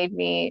he made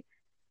me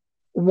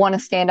want to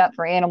stand up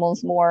for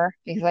animals more,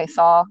 because I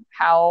saw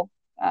how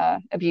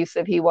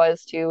abusive he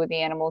was to the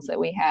animals that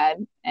we had.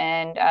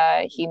 And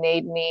he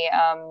made me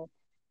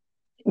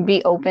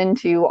be open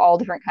to all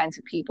different kinds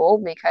of people,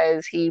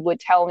 because he would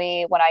tell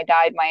me when I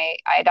dyed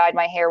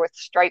my hair with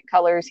stripe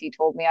colors. He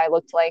told me I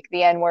looked like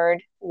the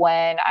N-word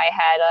when I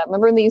had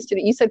remember when they used to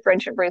do, you said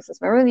friendship bracelets,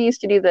 remember when they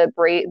used to do the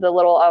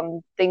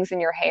little things in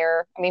your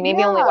hair? I mean,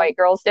 maybe only white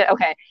girls did.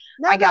 Okay.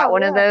 I got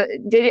one of those.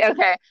 Did you?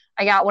 Okay.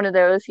 I got one of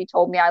those. He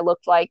told me I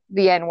looked like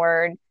the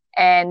N-word,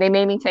 and they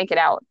made me take it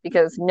out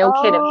because no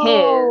kid of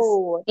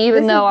his,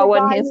 even though I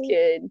wasn't his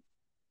kid.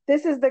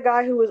 This is the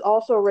guy who was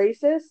also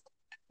racist?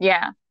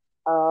 Yeah.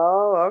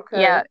 Oh, okay.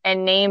 Yeah,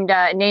 and named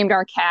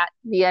our cat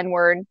the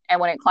N-word,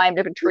 and when it climbed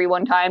up a tree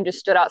one time, just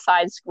stood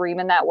outside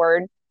screaming that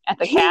word at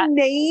the cat. He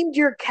named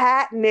your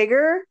cat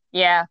nigger?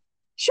 Yeah.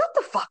 Shut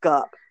the fuck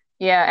up.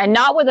 Yeah, and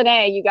not with an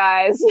A, you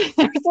guys.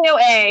 There's no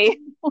A.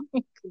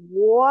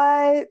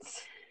 What?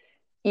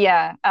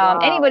 Yeah. Wow.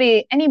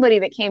 Anybody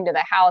that came to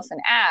the house and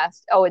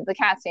asked, oh, the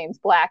cat's name's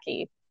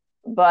Blackie.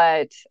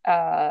 But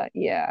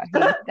yeah,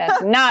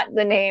 that's not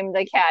the name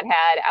the cat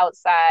had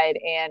outside,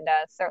 and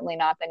certainly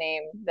not the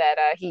name that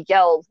he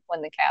yelled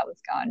when the cat was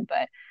gone.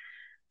 But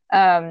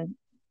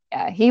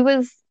yeah, he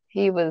was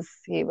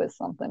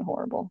something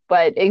horrible.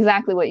 But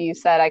exactly what you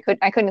said, I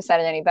couldn't have said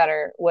it any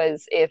better.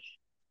 Was if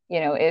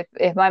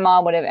my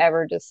mom would have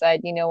ever just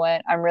said, you know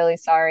what, I'm really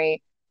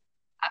sorry.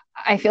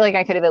 I feel like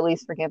I could have at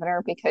least forgiven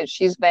her, because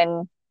she's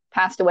been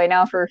passed away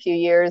now for a few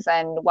years,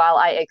 and while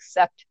I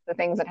accept the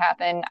things that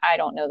happen, I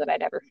don't know that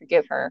I'd ever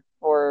forgive her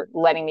for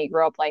letting me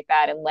grow up like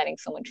that, and letting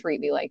someone treat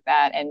me like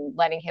that, and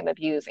letting him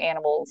abuse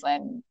animals.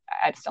 And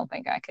I just don't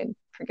think I could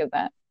forgive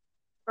that.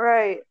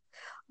 Right.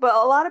 But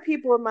a lot of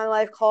people in my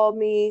life call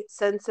me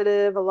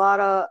sensitive. A lot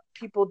of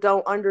people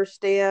don't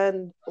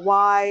understand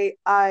why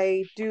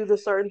I do the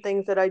certain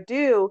things that I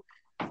do.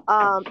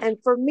 And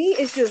for me,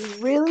 it's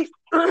just really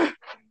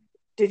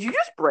Did you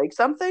just break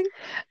something?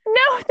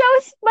 No, that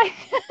was my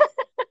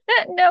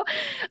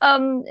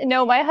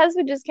no, my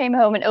husband just came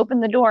home and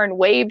opened the door and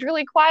waved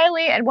really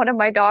quietly, and one of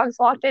my dogs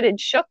walked in and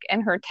shook,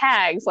 and her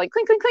tags like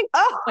clink clink clink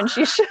when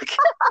she shook. And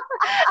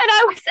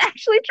I was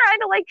actually trying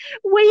to like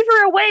wave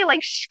her away,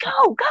 like, shh,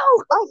 go.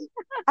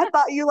 I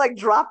thought you like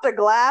dropped a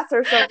glass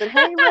or something.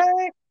 Hey,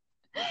 Ray.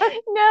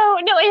 No,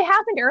 it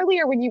happened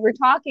earlier when you were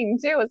talking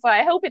too, so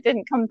I hope it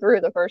didn't come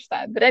through the first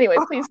time. But anyway,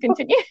 please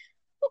continue.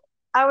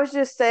 I was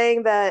just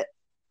saying that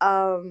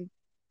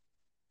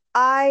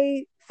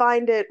I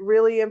find it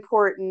really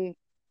important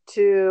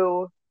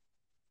to,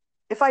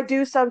 if I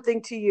do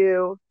something to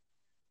you,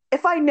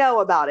 if I know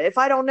about it. If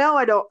I don't know,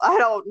 I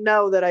don't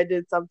know that I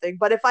did something.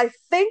 But if I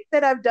think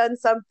that I've done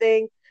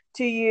something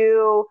to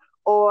you,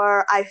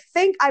 or I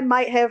think I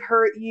might have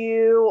hurt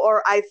you,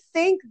 or I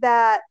think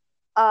that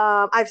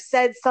I've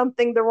said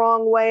something the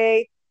wrong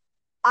way,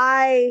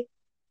 I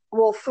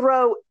will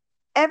throw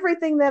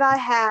everything that I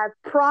have.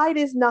 Pride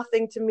is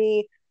nothing to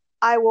me.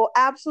 I will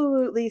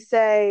absolutely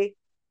say,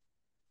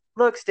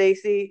 look,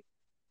 Stacy,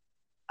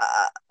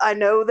 I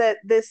know that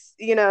this,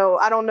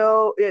 I don't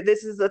know,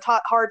 this is a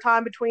hard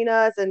time between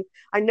us, and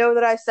I know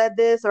that I said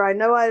this, or I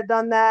know I've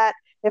done that.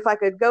 If I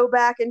could go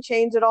back and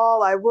change it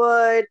all, I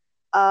would.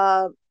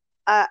 I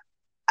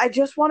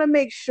just want to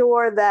make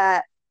sure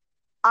that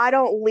I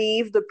don't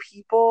leave the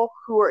people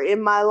who are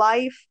in my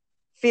life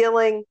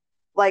feeling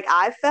like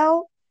I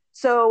felt.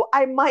 So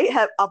I might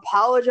have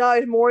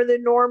apologized more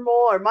than normal,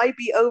 or might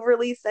be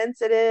overly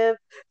sensitive.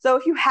 So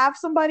if you have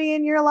somebody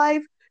in your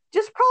life,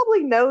 just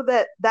probably know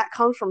that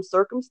comes from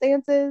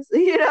circumstances.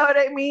 You know what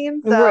I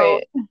mean? So,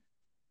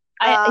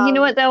 right. You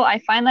know what, though? I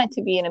find that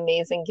to be an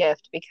amazing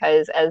gift,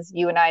 because as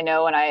you and I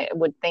know, and I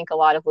would think a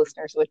lot of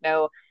listeners would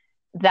know,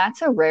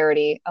 that's a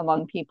rarity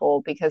among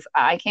people, because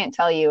I can't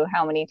tell you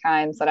how many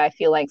times that I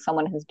feel like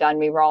someone has done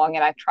me wrong,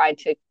 and I've tried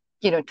to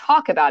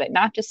talk about it,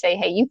 not just say,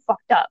 hey, you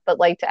fucked up, but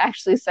like to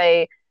actually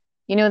say,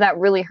 that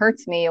really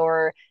hurts me,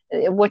 or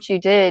what you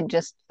did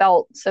just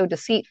felt so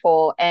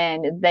deceitful,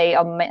 and they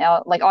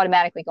like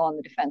automatically go on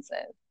the defensive,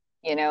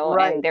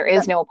 right. And there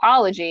is no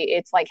apology.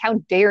 It's like, how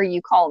dare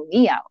you call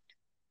me out?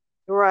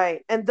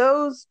 Right. And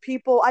those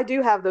people, I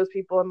do have those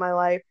people in my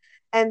life,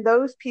 and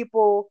those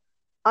people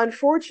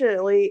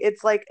unfortunately,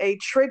 it's like a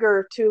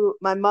trigger to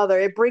my mother.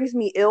 It brings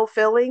me ill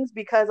feelings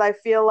because I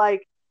feel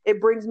like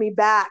it brings me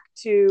back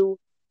to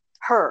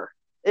her.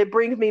 It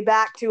brings me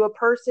back to a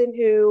person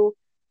who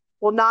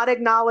will not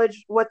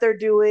acknowledge what they're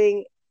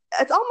doing.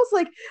 It's almost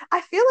like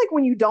I feel like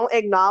when you don't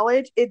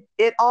acknowledge it,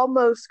 it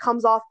almost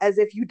comes off as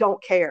if you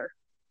don't care.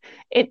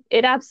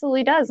 It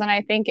absolutely does. And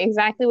I think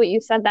exactly what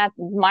you said, that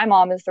my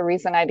mom is the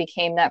reason I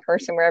became that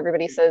person where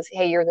everybody says,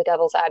 hey, you're the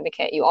devil's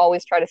advocate. You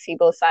always try to see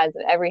both sides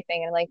of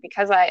everything. And like,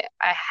 because I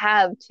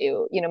have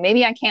to,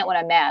 maybe I can't when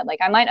I'm mad. Like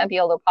I might not be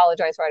able to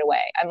apologize right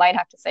away. I might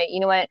have to say, you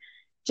know what,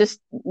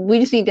 we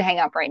just need to hang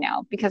up right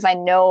now because I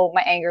know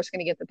my anger is going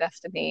to get the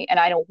best of me. And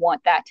I don't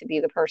want that to be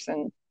the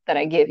person that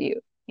I give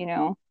you, you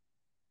know?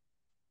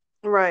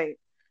 Right.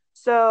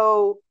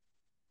 So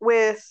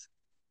with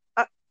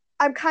uh,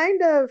 I'm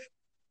kind of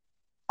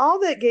all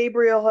that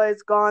Gabriel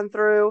has gone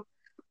through,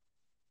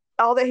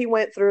 all that he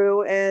went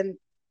through, and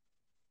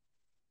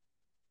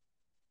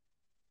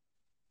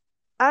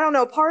I don't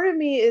know, part of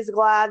me is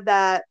glad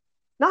that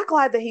not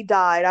glad that he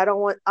died. I don't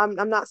want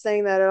I'm not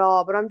saying that at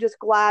all, but I'm just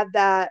glad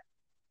that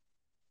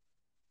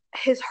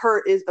his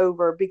hurt is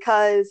over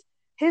because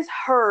his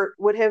hurt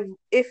would have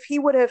if he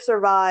would have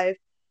survived,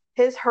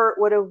 his hurt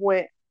would have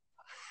went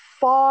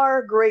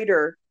far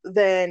greater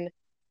than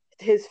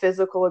his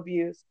physical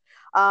abuse.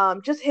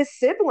 Just his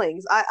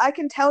siblings. I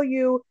can tell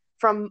you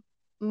from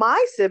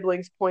my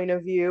siblings' point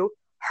of view,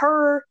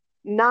 her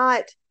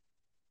not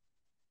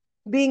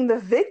being the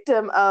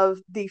victim of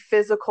the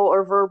physical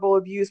or verbal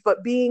abuse,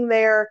 but being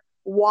there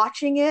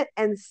watching it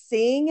and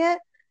seeing it,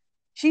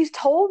 she's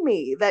told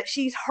me that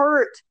she's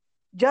hurt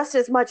just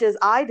as much as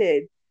I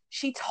did.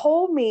 She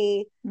told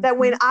me that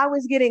when Mhm. I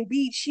was getting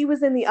beat, she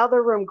was in the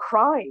other room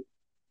crying,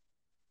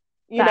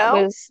 you That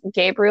know? was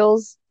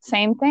Gabriel's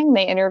same thing.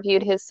 They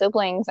interviewed his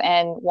siblings,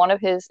 and one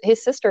of his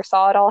sister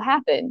saw it all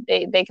happen.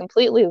 They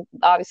completely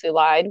obviously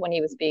lied when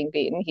he was being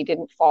beaten. He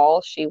didn't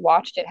fall. She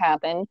watched it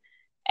happen.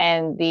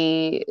 And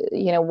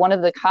one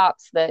of the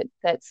cops that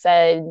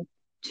said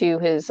to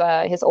his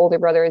older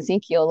brother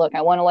Ezekiel, look,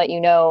 I want to let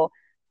you know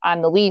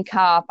I'm the lead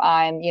cop.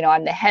 I'm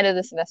the head of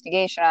this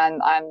investigation.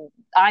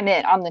 I'm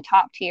the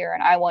top tier,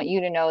 and I want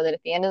you to know that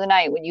at the end of the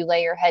night, when you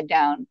lay your head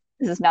down,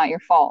 this is not your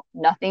fault.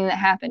 Nothing that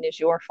happened is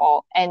your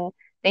fault. And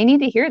they need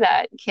to hear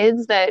that.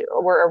 Kids that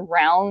were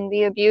around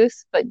the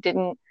abuse but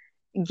didn't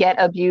get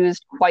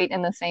abused quite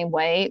in the same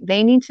way,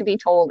 they need to be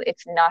told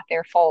it's not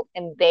their fault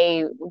and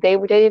they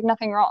did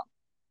nothing wrong.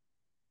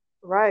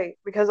 Right.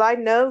 Because I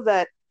know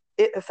that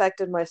it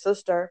affected my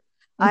sister.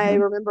 I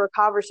Mm-hmm. remember a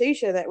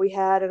conversation that we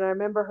had, and I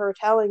remember her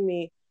telling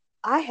me,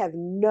 I have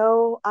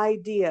no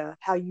idea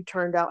how you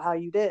turned out how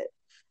you did.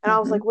 And I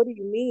was Mm-hmm. like, what do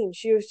you mean?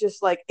 She was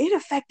just like, it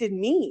affected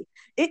me.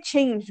 It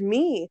changed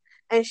me.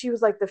 And she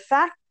was like,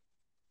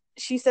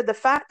 she said, the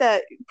fact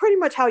that pretty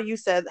much how you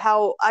said,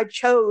 how I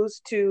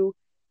chose to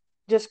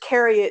just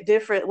carry it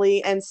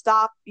differently and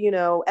stop,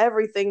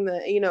 everything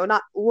that,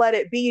 not let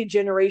it be a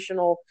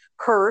generational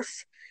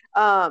curse.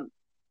 Um,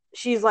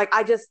 she's like,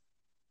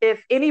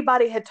 if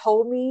anybody had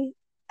told me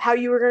how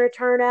you were going to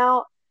turn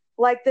out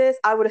like this,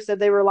 I would have said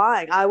they were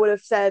lying. I would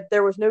have said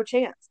there was no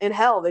chance in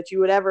hell that you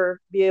would ever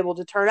be able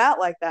to turn out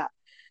like that.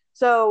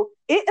 So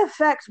it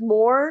affects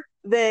more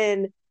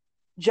than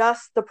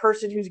just the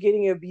person who's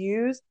getting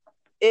abused.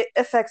 It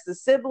affects the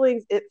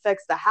siblings. It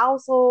affects the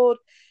household.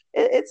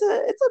 It's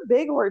a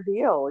big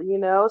ordeal.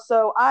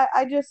 So I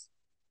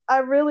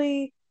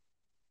really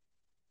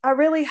I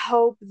really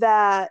hope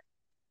that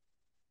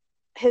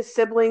his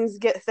siblings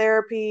get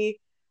therapy.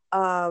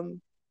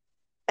 Um,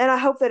 and I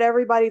hope that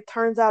everybody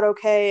turns out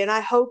okay. And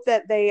I hope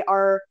that they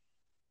are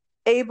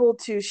able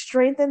to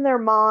strengthen their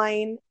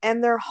mind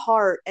and their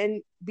heart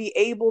and be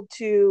able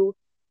to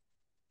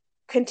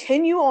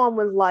continue on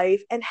with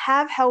life and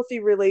have healthy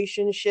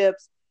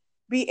relationships,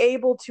 be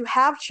able to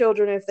have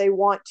children if they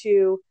want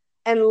to,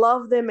 and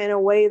love them in a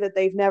way that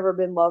they've never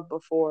been loved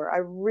before. I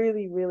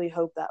really, really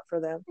hope that for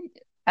them.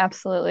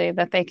 Absolutely,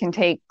 that they can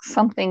take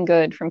something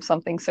good from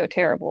something so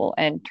terrible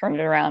and turn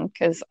it around.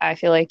 Because I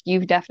feel like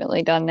you've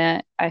definitely done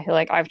that. I feel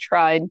like I've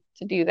tried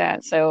to do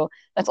that. So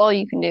that's all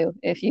you can do.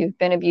 If you've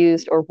been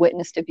abused or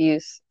witnessed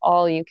abuse,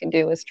 all you can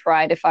do is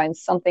try to find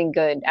something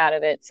good out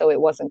of it so it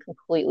wasn't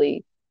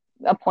completely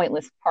a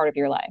pointless part of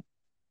your life.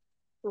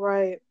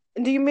 Right.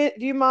 And do you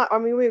mind? I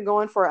mean, we've been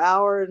going for an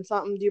hour and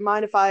something. Do you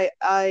mind if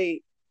I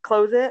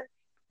close it?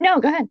 No,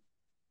 go ahead.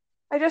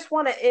 I just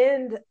want to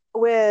end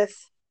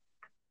with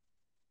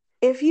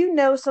if you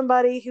know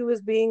somebody who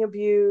is being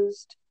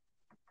abused,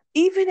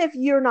 even if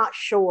you're not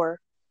sure,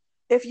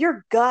 if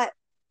your gut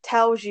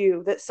tells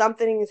you that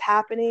something is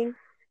happening,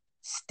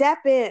 step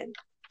in.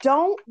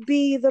 Don't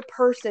be the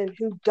person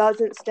who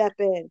doesn't step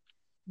in.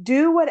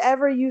 Do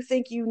whatever you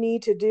think you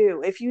need to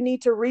do. If you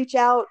need to reach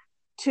out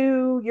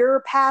to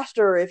your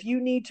pastor, if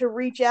you need to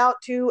reach out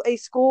to a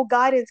school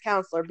guidance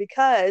counselor,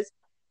 because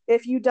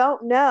if you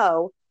don't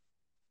know,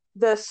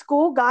 the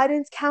school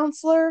guidance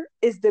counselor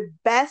is the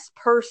best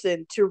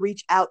person to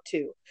reach out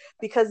to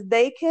because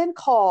they can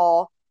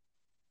call,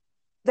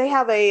 they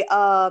have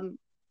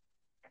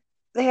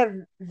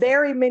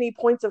very many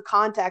points of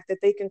contact that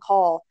they can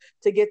call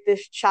to get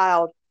this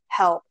child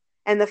help.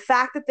 And the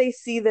fact that they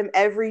see them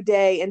every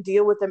day and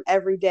deal with them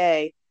every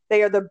day,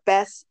 they are the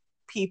best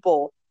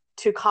people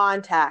to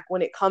contact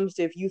when it comes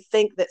to if you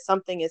think that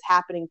something is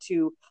happening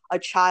to a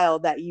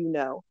child that you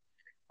know.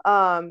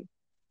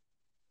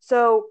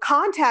 So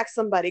contact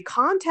somebody,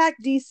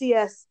 contact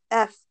DCS,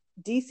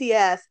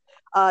 DCFC,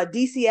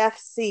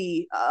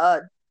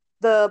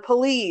 the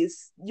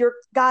police, your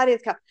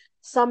guidance,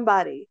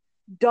 somebody.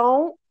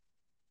 Don't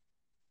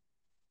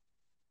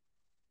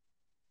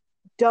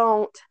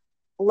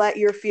let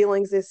your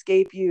feelings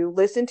escape you.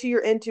 Listen to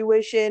your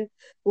intuition.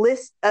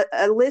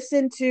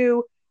 Listen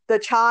to the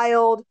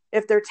child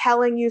if they're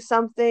telling you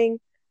something.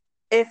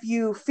 If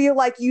you feel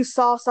like you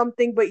saw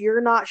something but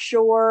you're not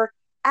sure,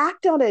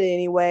 act on it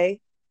anyway.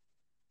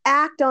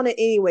 Act on it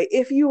anyway.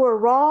 If you were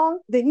wrong,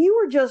 then you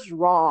were just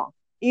wrong,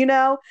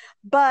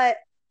 But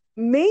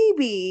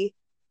maybe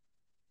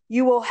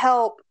you will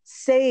help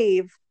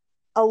save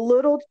a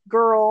little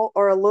girl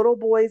or a little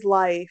boy's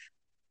life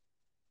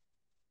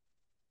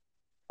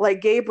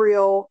like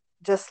Gabriel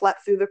just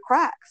slept through the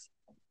cracks.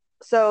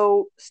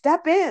 So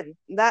step in.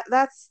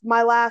 That's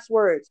my last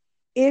words.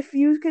 If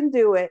you can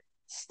do it,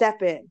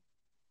 step in.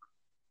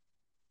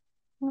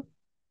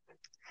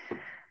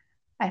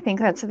 I think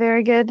that's a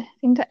very good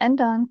thing to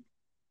end on.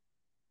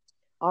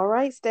 All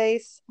right,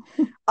 Stace.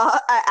 An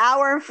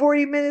hour and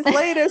 40 minutes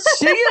later.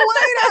 See you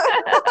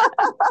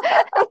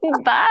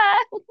later. Bye.